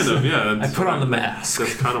Rickles. kind of, yeah. I that's put on the what mask.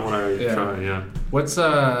 That's kind of what I Yeah. try, yeah. What's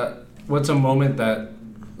a moment that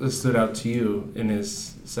stood out to you in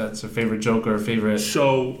his sets? A favorite joke or a favorite?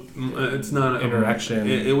 So it's not Interaction.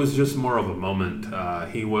 It was just more of a moment.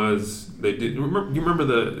 He was. They did. You remember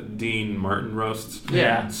the Dean Martin roasts?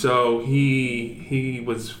 Yeah. So he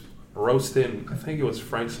was roasting. I think it was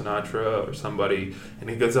Frank Sinatra or somebody, and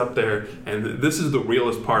he goes up there, and this is the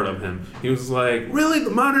realest part of him. He was like, "Really, the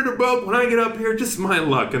monitor broke when I get up here? Just my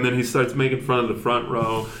luck." And then he starts making fun of the front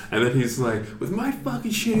row, and then he's like, "With my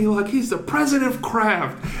fucking shitty luck, he's the president of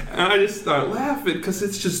Kraft." And I just start laughing because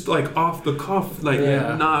it's just like off the cuff, like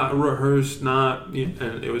Yeah. not rehearsed, and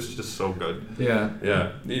it was just so good. Yeah.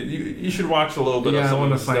 Yeah, you should watch a little bit. of Yeah, I some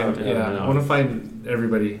want to of the find. stuff. Yeah, I want to find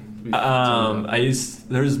everybody. There's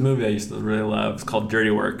this movie I used to really love. It's called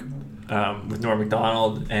Dirty Work, with Norm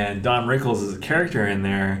Macdonald, and Don Rickles is a character in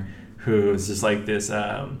there who is just like this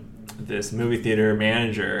movie theater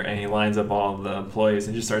manager, and he lines up all the employees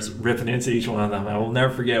and just starts ripping into each one of them. I will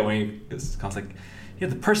never forget when he was like, "You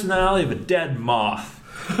have the personality of a dead moth."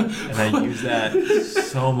 And I use that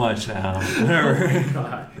so much now.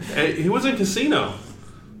 Hey, he was in Casino.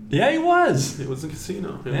 Yeah, he was. It was in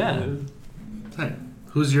Casino. Yeah. Hi.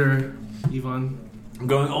 Who's your Yvonne? I'm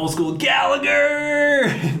going old school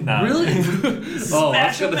Gallagher. No. Really?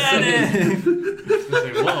 Smash him at it.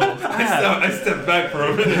 Whoa. I stepped back for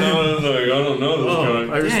a minute. I was like, I don't know this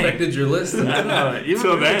I guy. respected your list. I know.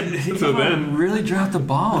 Till then. really dropped the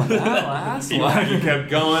ball on that last one. He kept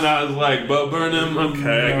going. I was like, Bo Burnham.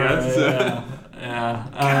 Okay, I guess.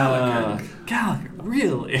 Yeah. Gallagher,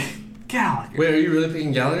 really? Gallagher. Wait, are you really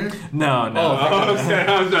picking Gallagher? No. Oh, okay.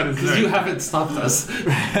 I was trying to Because say. you haven't stopped us.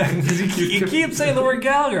 You keep saying the word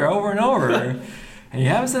Gallagher over and over, and you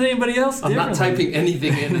haven't said anybody else I'm not differently. typing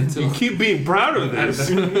anything in until. You keep being proud of this.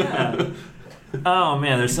 Yeah. Oh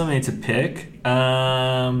man, there's so many to pick.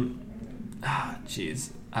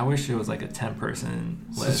 Jeez. I wish it was like a 10-person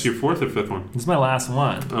Is this list. your fourth or fifth one? This is my last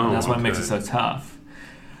one. Oh, and that's what makes it okay. so tough.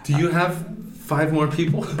 Do you have 5 more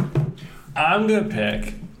people? I'm gonna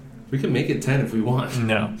pick. We can make it 10 if we want.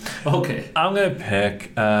 No. Okay. I'm gonna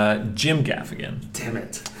pick Jim Gaffigan. Damn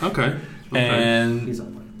it. Okay. And He's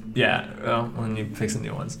on mine. yeah, well, when you pick some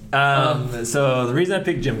new ones. So the reason I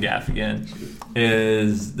picked Jim Gaffigan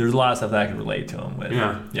is there's a lot of stuff that I can relate to him with.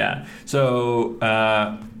 Yeah. Yeah. So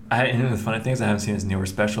and the funny thing is I haven't seen his newer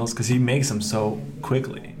specials because he makes them so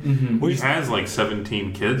quickly. Mm-hmm. He has like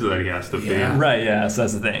 17 kids that he has to feed. Yeah. Right. Yeah. So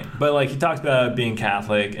that's the thing. But like he talks about being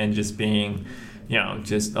Catholic and just being,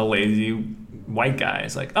 just a lazy white guy.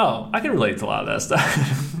 It's like, oh, I can relate to a lot of that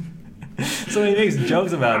stuff. So he makes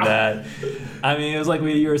jokes about that. I mean, it was like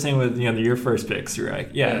what you were saying with your first picks. You're like,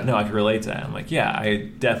 Yeah. no, I can relate to that. I'm like, yeah,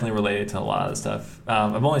 I definitely related to a lot of the stuff.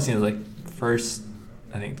 I've only seen his like first,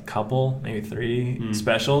 I think, couple, maybe 3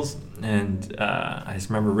 specials, and I just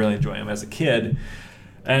remember really enjoying him as a kid.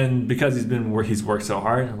 And because he's worked so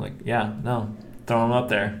hard, I'm like, yeah, no, throw him up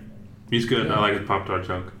there. He's good. I like his Pop-Tart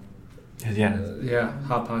joke. Yeah.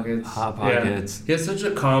 Hot Pockets. Hot Pockets. Yeah. He has such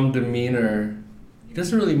a calm demeanor. He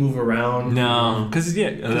doesn't really move around. No, because he's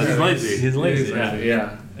lazy. He's lazy.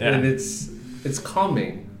 Yeah. And it's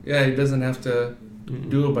calming. Yeah, he doesn't have to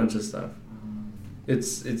do a bunch of stuff.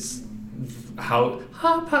 It's how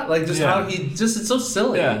how he just it's so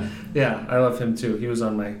silly. Yeah, I love him too. He was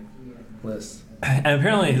on my list. And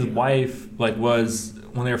apparently his wife was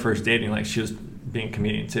when they were first dating, she was being a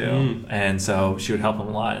comedian too, and so she would help him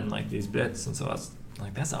a lot in these bits, and so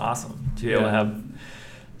that's awesome to be able to have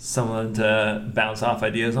someone to bounce off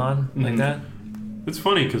ideas on like that. It's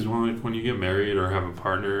funny because when you get married or have a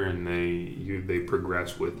partner and they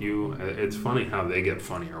progress with you, it's funny how they get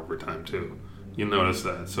funnier over time too. You notice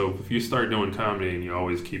that. So if you start doing comedy and you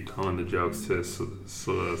always keep telling the jokes to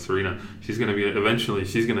Serena, she's gonna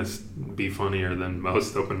be funnier than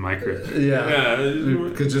most open micers.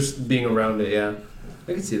 Because just being around it,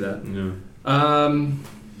 I can see that. Yeah.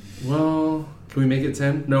 Well, can we make it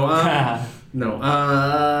 10? No. No.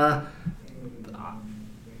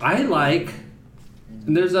 I like.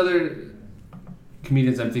 And there's other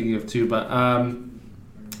comedians I'm thinking of too, but I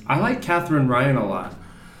like Catherine Ryan a lot.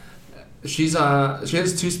 She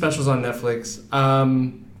has 2 specials on Netflix,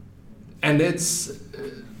 and it's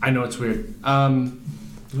I know it's weird.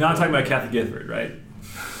 You're not talking about Kathy Gifford, right?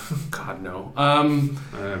 God no. I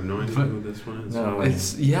have no idea who this one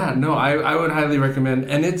is. No, I would highly recommend,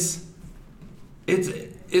 and it's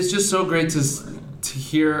just so great to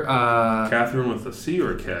hear. Catherine with a C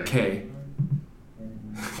or a K? K.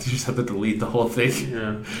 You just have to delete the whole thing.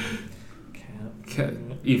 Yeah.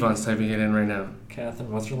 Yvonne's typing it in right now.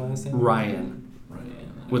 Catherine, what's her last name? Ryan.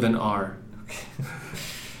 With an R.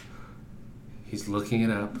 He's looking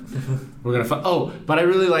it up. We're gonna find. Oh, but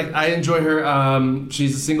I enjoy her.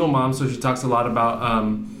 She's a single mom, so she talks a lot about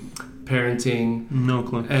parenting. No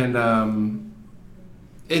clue. And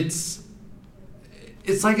it's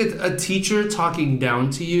like a teacher talking down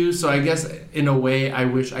to you. So I guess in a way, I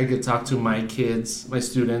wish I could talk to my kids, my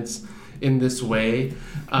students, in this way.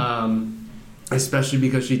 Especially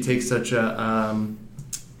because she takes such a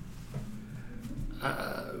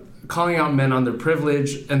calling out men on their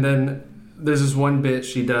privilege, and then there's this one bit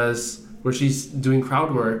she does where she's doing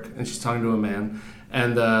crowd work and she's talking to a man,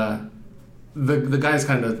 and the guy's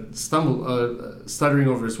kind of stuttering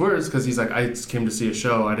over his words because he's like, I just came to see a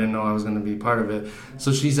show, I didn't know I was going to be part of it.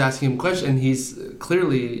 So she's asking him questions and he's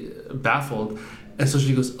clearly baffled. And so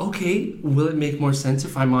she goes, okay, will it make more sense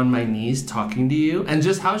if I'm on my knees talking to you? And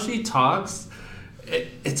just how she talks,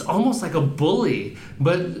 it's almost like a bully,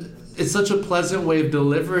 but it's such a pleasant way of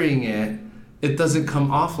delivering it. It doesn't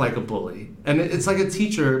come off like a bully. And it's like a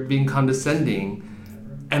teacher being condescending.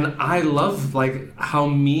 And I love how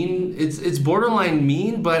mean, it's borderline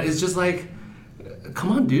mean, but it's just like,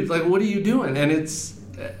 come on, dude, what are you doing? And it's,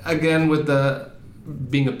 again, with the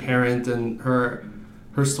being a parent and her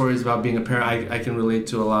stories about being a parent, I can relate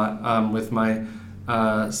to a lot with my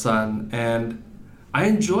son, and I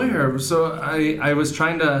enjoy her. So I was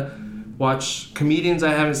trying to watch comedians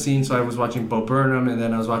I haven't seen, so I was watching Bo Burnham, and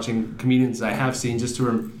then I was watching comedians I have seen just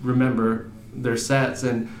to remember their sets,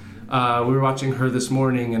 and we were watching her this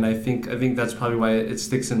morning, and I think that's probably why it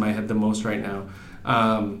sticks in my head the most right now.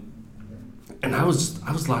 And I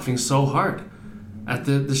was laughing so hard at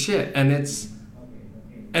the shit, and it's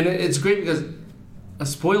great because, a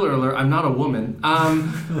spoiler alert, I'm not a woman.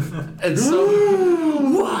 And so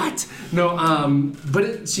what? No,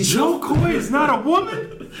 but she's Joe Coy is not a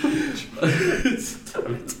woman.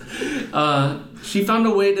 She found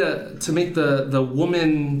a way to make the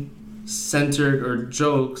woman centered or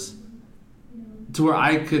jokes to where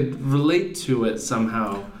I could relate to it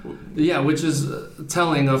somehow. Yeah, which is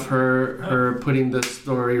telling of her putting the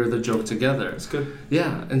story or the joke together. That's good.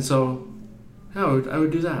 Yeah, and so I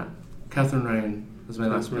would do that. Catherine Ryan was my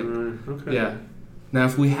last pick. Okay. Yeah. Now,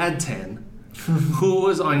 if we had 10, who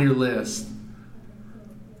was on your list?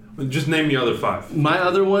 Just name the other 5. My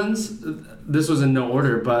other ones, this was in no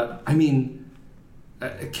order, but I mean,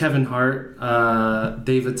 Kevin Hart,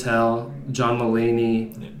 Dave Attell, John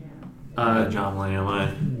Mulaney, John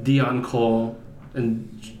Mulaney, Dion Cole,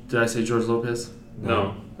 and did I say George Lopez?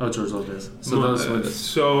 No. Oh, George Lopez. So those ones.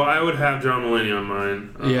 So I would have John Mulaney on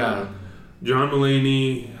mine. Yeah. John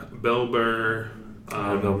Mulaney, Bill Burr.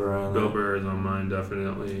 Bill Burr. Bill Burr is on mine,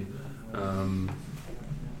 definitely.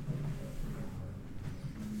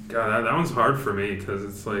 God, that one's hard for me because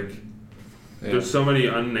it's like there's so many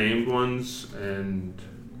unnamed ones, and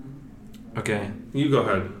okay, you go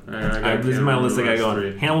ahead. This is my list. I gotta go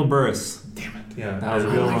on. Hannibal Buress. Damn it! Yeah, that was a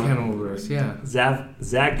I good like one. Hannibal Buress. Yeah.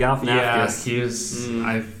 Zach Galifianakis. Yeah, he was.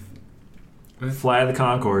 Flight of the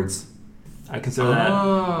Conchords. I consider that.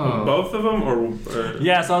 Oh. Both of them, or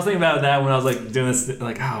Yeah, so I was thinking about that when I was like doing this.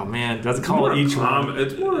 Like, oh man, does it call it each one?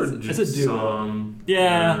 It's more It's a duo. song.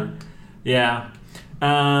 Yeah.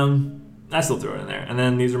 I still throw it in there. And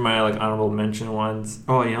then these are my like honorable mention ones.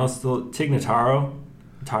 Oh, you know, still Tig Notaro.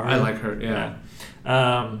 I like her. Yeah.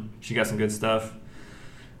 She got some good stuff.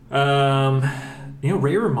 You know,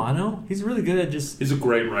 Ray Romano. He's really good at just. He's a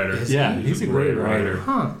great writer. He's a great writer.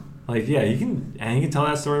 Huh. Like, yeah, you can tell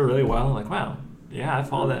that story really well. Like, wow, yeah, I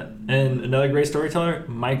follow that. And another great storyteller,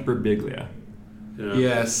 Mike Birbiglia. Yeah.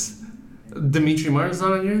 Yes. Dimitri Martin's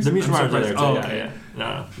not on yours? Dimitri I'm Martin's there too. surprised. Oh, Yeah, okay. yeah.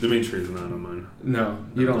 No. Dimitri's not on mine. No,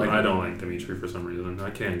 you don't like I him. don't like Dimitri for some reason. I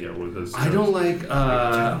can't get with his. I don't like.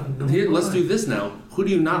 Here, let's do this now. Who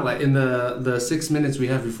do you not like in the 6 minutes we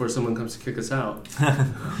have before someone comes to kick us out?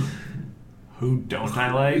 Who don't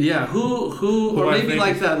I like? Yeah, who or I maybe think-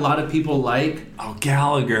 like that a lot of people like. Oh,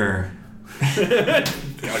 Gallagher. God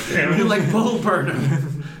damn You it. like Bo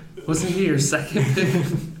Burnham. Wasn't he your second pick?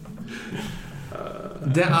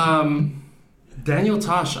 Daniel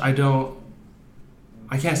Tosh, I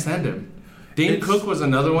can't stand him. Dane It's- Cook was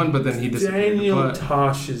another one, but then he disappeared. Daniel But-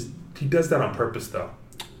 Tosh he does that on purpose though.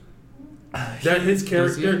 That his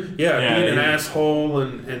character, Does Yeah, being an he- asshole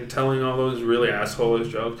and telling all those really asshole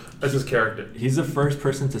jokes. That's his character. He's the first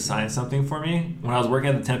person to sign something for me. When I was working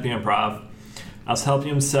at the Tempe Improv, I was helping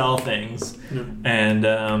him sell things, Yeah.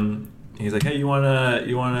 and he's like, "Hey, you want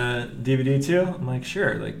a DVD too?" I'm like,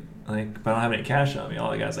 "Sure." Like, but I don't have any cash on me.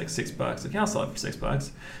 All I got is like $6. Like, yeah, I'll sell it for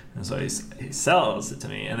 $6. And so he sells it to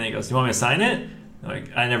me, and then he goes, "Do you want me to sign it?" I'm like,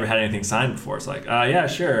 I never had anything signed before, so like, yeah,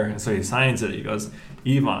 sure. And so he signs it. He goes,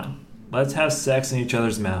 "Yvonne, let's have sex in each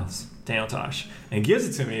other's mouths." Daniel Tosh, and he gives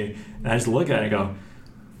it to me, and I just look at it and go,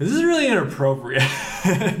 "This is really inappropriate."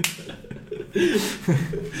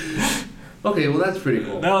 Okay, well that's pretty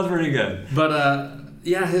cool. That was pretty good. But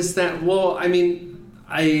yeah, his stand. Well, I mean,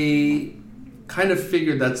 I kind of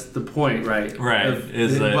figured that's the point, right? Right.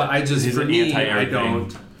 But I just he's for an me, I anti-everything.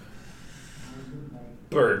 don't.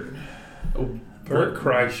 Bert. Bert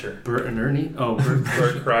Kreischer. Bert and Ernie. Oh, Bert.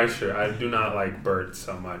 Bert Kreischer. I do not like Bert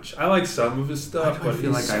so much. I like some of his stuff, I but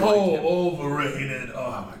feel he's like I so like him. overrated.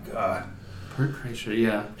 Oh my god. Bert Kreischer.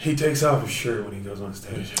 Yeah. He takes off his shirt when he goes on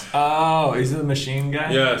stage. Oh, is it the machine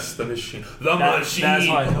guy? Yes, the machine. The machine. That's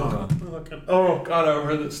why I know. Oh god, I've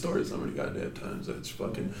heard that story so many goddamn times. It's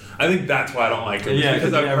fucking. I think that's why I don't like him. Yeah, because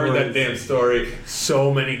 'cause I've heard that everyone's- damn story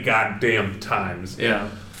so many goddamn times. Yeah.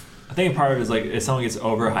 I think part of it is like if someone gets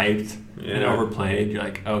overhyped and Yeah. overplayed, you're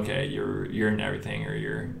like, okay, you're in everything,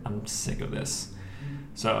 or I'm sick of this.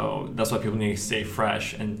 So that's why people need to stay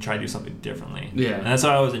fresh and try to do something differently. Yeah. And that's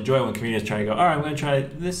why I always enjoy when comedians try to go, all right, I'm going to try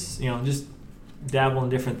this, just dabble in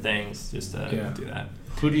different things, just to Yeah. do that.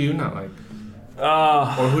 Who do you not like,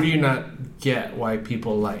 Uh, or who do you not get? Why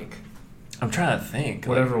people like? I'm trying to think.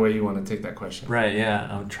 Whatever way you want to take that question. Right, yeah.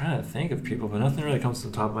 I'm trying to think of people, but nothing really comes to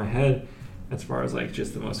the top of my head as far as like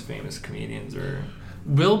just the most famous comedians or.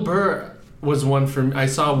 Bill Burr was one for me. I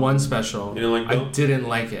saw one special. You didn't like Bill? I didn't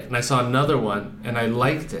like it, and I saw another one, and I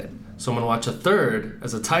liked it. So I'm gonna watch a third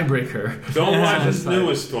as a tiebreaker. Don't watch his Fine.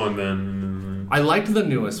 newest one then. I liked the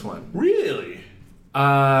newest one. Really?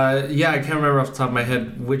 Yeah, I can't remember off the top of my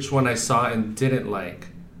head which one I saw and didn't like.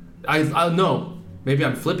 I no, maybe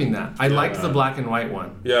I'm flipping that. I liked the black and white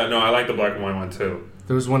one. Yeah, no, I like the black and white one too.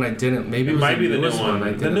 There was one I didn't. Maybe It it was might the be the newest new one.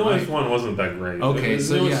 I The didn't newest like. one wasn't that great. Okay, the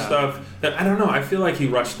so newest yeah. stuff. I don't know. I feel like he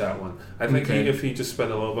rushed that one. I think Okay. if he just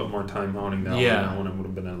spent a little bit more time honing that Yeah. one, it would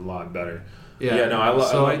have been a lot better. Yeah. no, I love.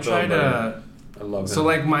 So I love try Bill to. Burr. I love So him.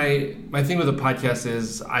 like my thing with the podcast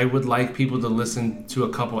is I would like people to listen to a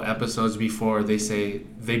couple episodes before they say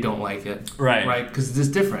they don't like it. Right. Right? Because it's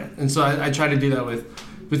different. And so I try to do that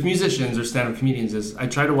with musicians or stand-up comedians. Is I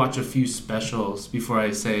try to watch a few specials before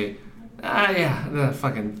I say,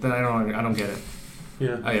 fucking, then I don't get it.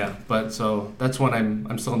 yeah, Oh yeah. But so that's when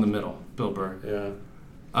I'm still in the middle. Bill Burr. yeah.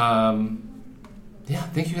 Yeah.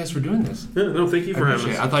 Thank you guys for doing this. Yeah, no, thank you I for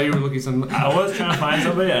appreciate having it. us. I thought you were looking something. I was trying to find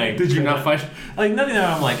somebody. Like, Did you not find? Like nothing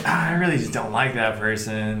that I'm like, I really just don't like that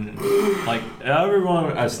person. Like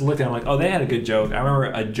everyone, I was looking, I'm like, oh, they had a good joke. I remember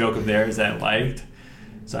a joke of theirs that I liked,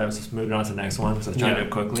 so I was just moving on to the next one. So I was trying to do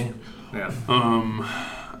it quickly. Yeah.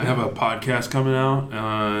 I have a podcast coming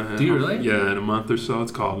out. Do you really? Yeah, in a month or so.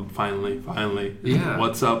 It's called Finally. Yeah.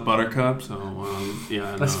 What's Up, Buttercup? So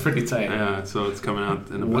yeah, That's no. pretty tight. Yeah, so it's coming out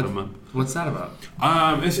in about a month. What's that about?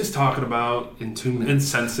 It's just talking about In 2 minutes.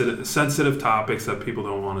 sensitive topics that people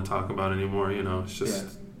don't want to talk about anymore. It's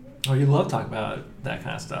just Oh, you love talking about that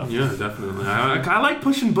kind of stuff. yeah, definitely. I like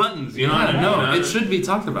pushing buttons. You know what I mean? no, it should be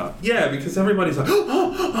talked about. Yeah, because everybody's like,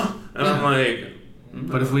 and I'm like,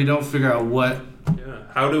 But if we don't figure out what yeah.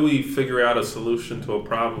 how do we figure out a solution to a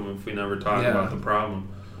problem if we never talk Yeah. about the problem?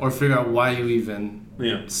 Or figure out why you even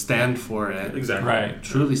Yeah, stand for it. exactly. Right.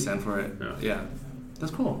 Truly stand for it. Yeah. Yeah.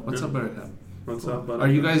 That's cool. What's Yeah. up, Buttercup? What's up, buddy? Are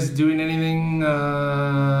you guys doing anything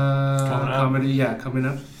up? comedy? Yeah, coming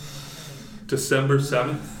up. December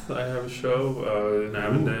 7th, I have a show in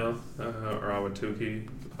Avondale, or Awatuki.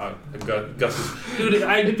 Gus is, dude,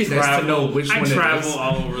 It'd be nice to know which I one it travel is.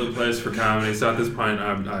 all over the place for comedy, so at this point,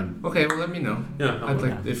 I'm Okay, well, let me know. yeah, I'd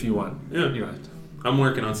like if you want. yeah, You want. I'm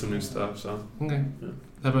working on some new stuff, so Okay. Yeah.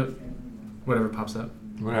 How about whatever pops up?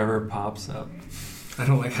 Whatever pops up. I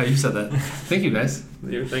don't like how you said that. Thank you, guys.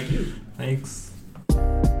 thank you. Thanks.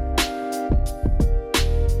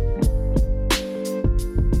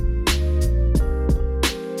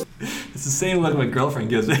 It's the same look my girlfriend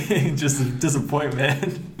gives me. Just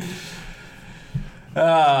disappointment.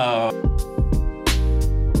 Oh.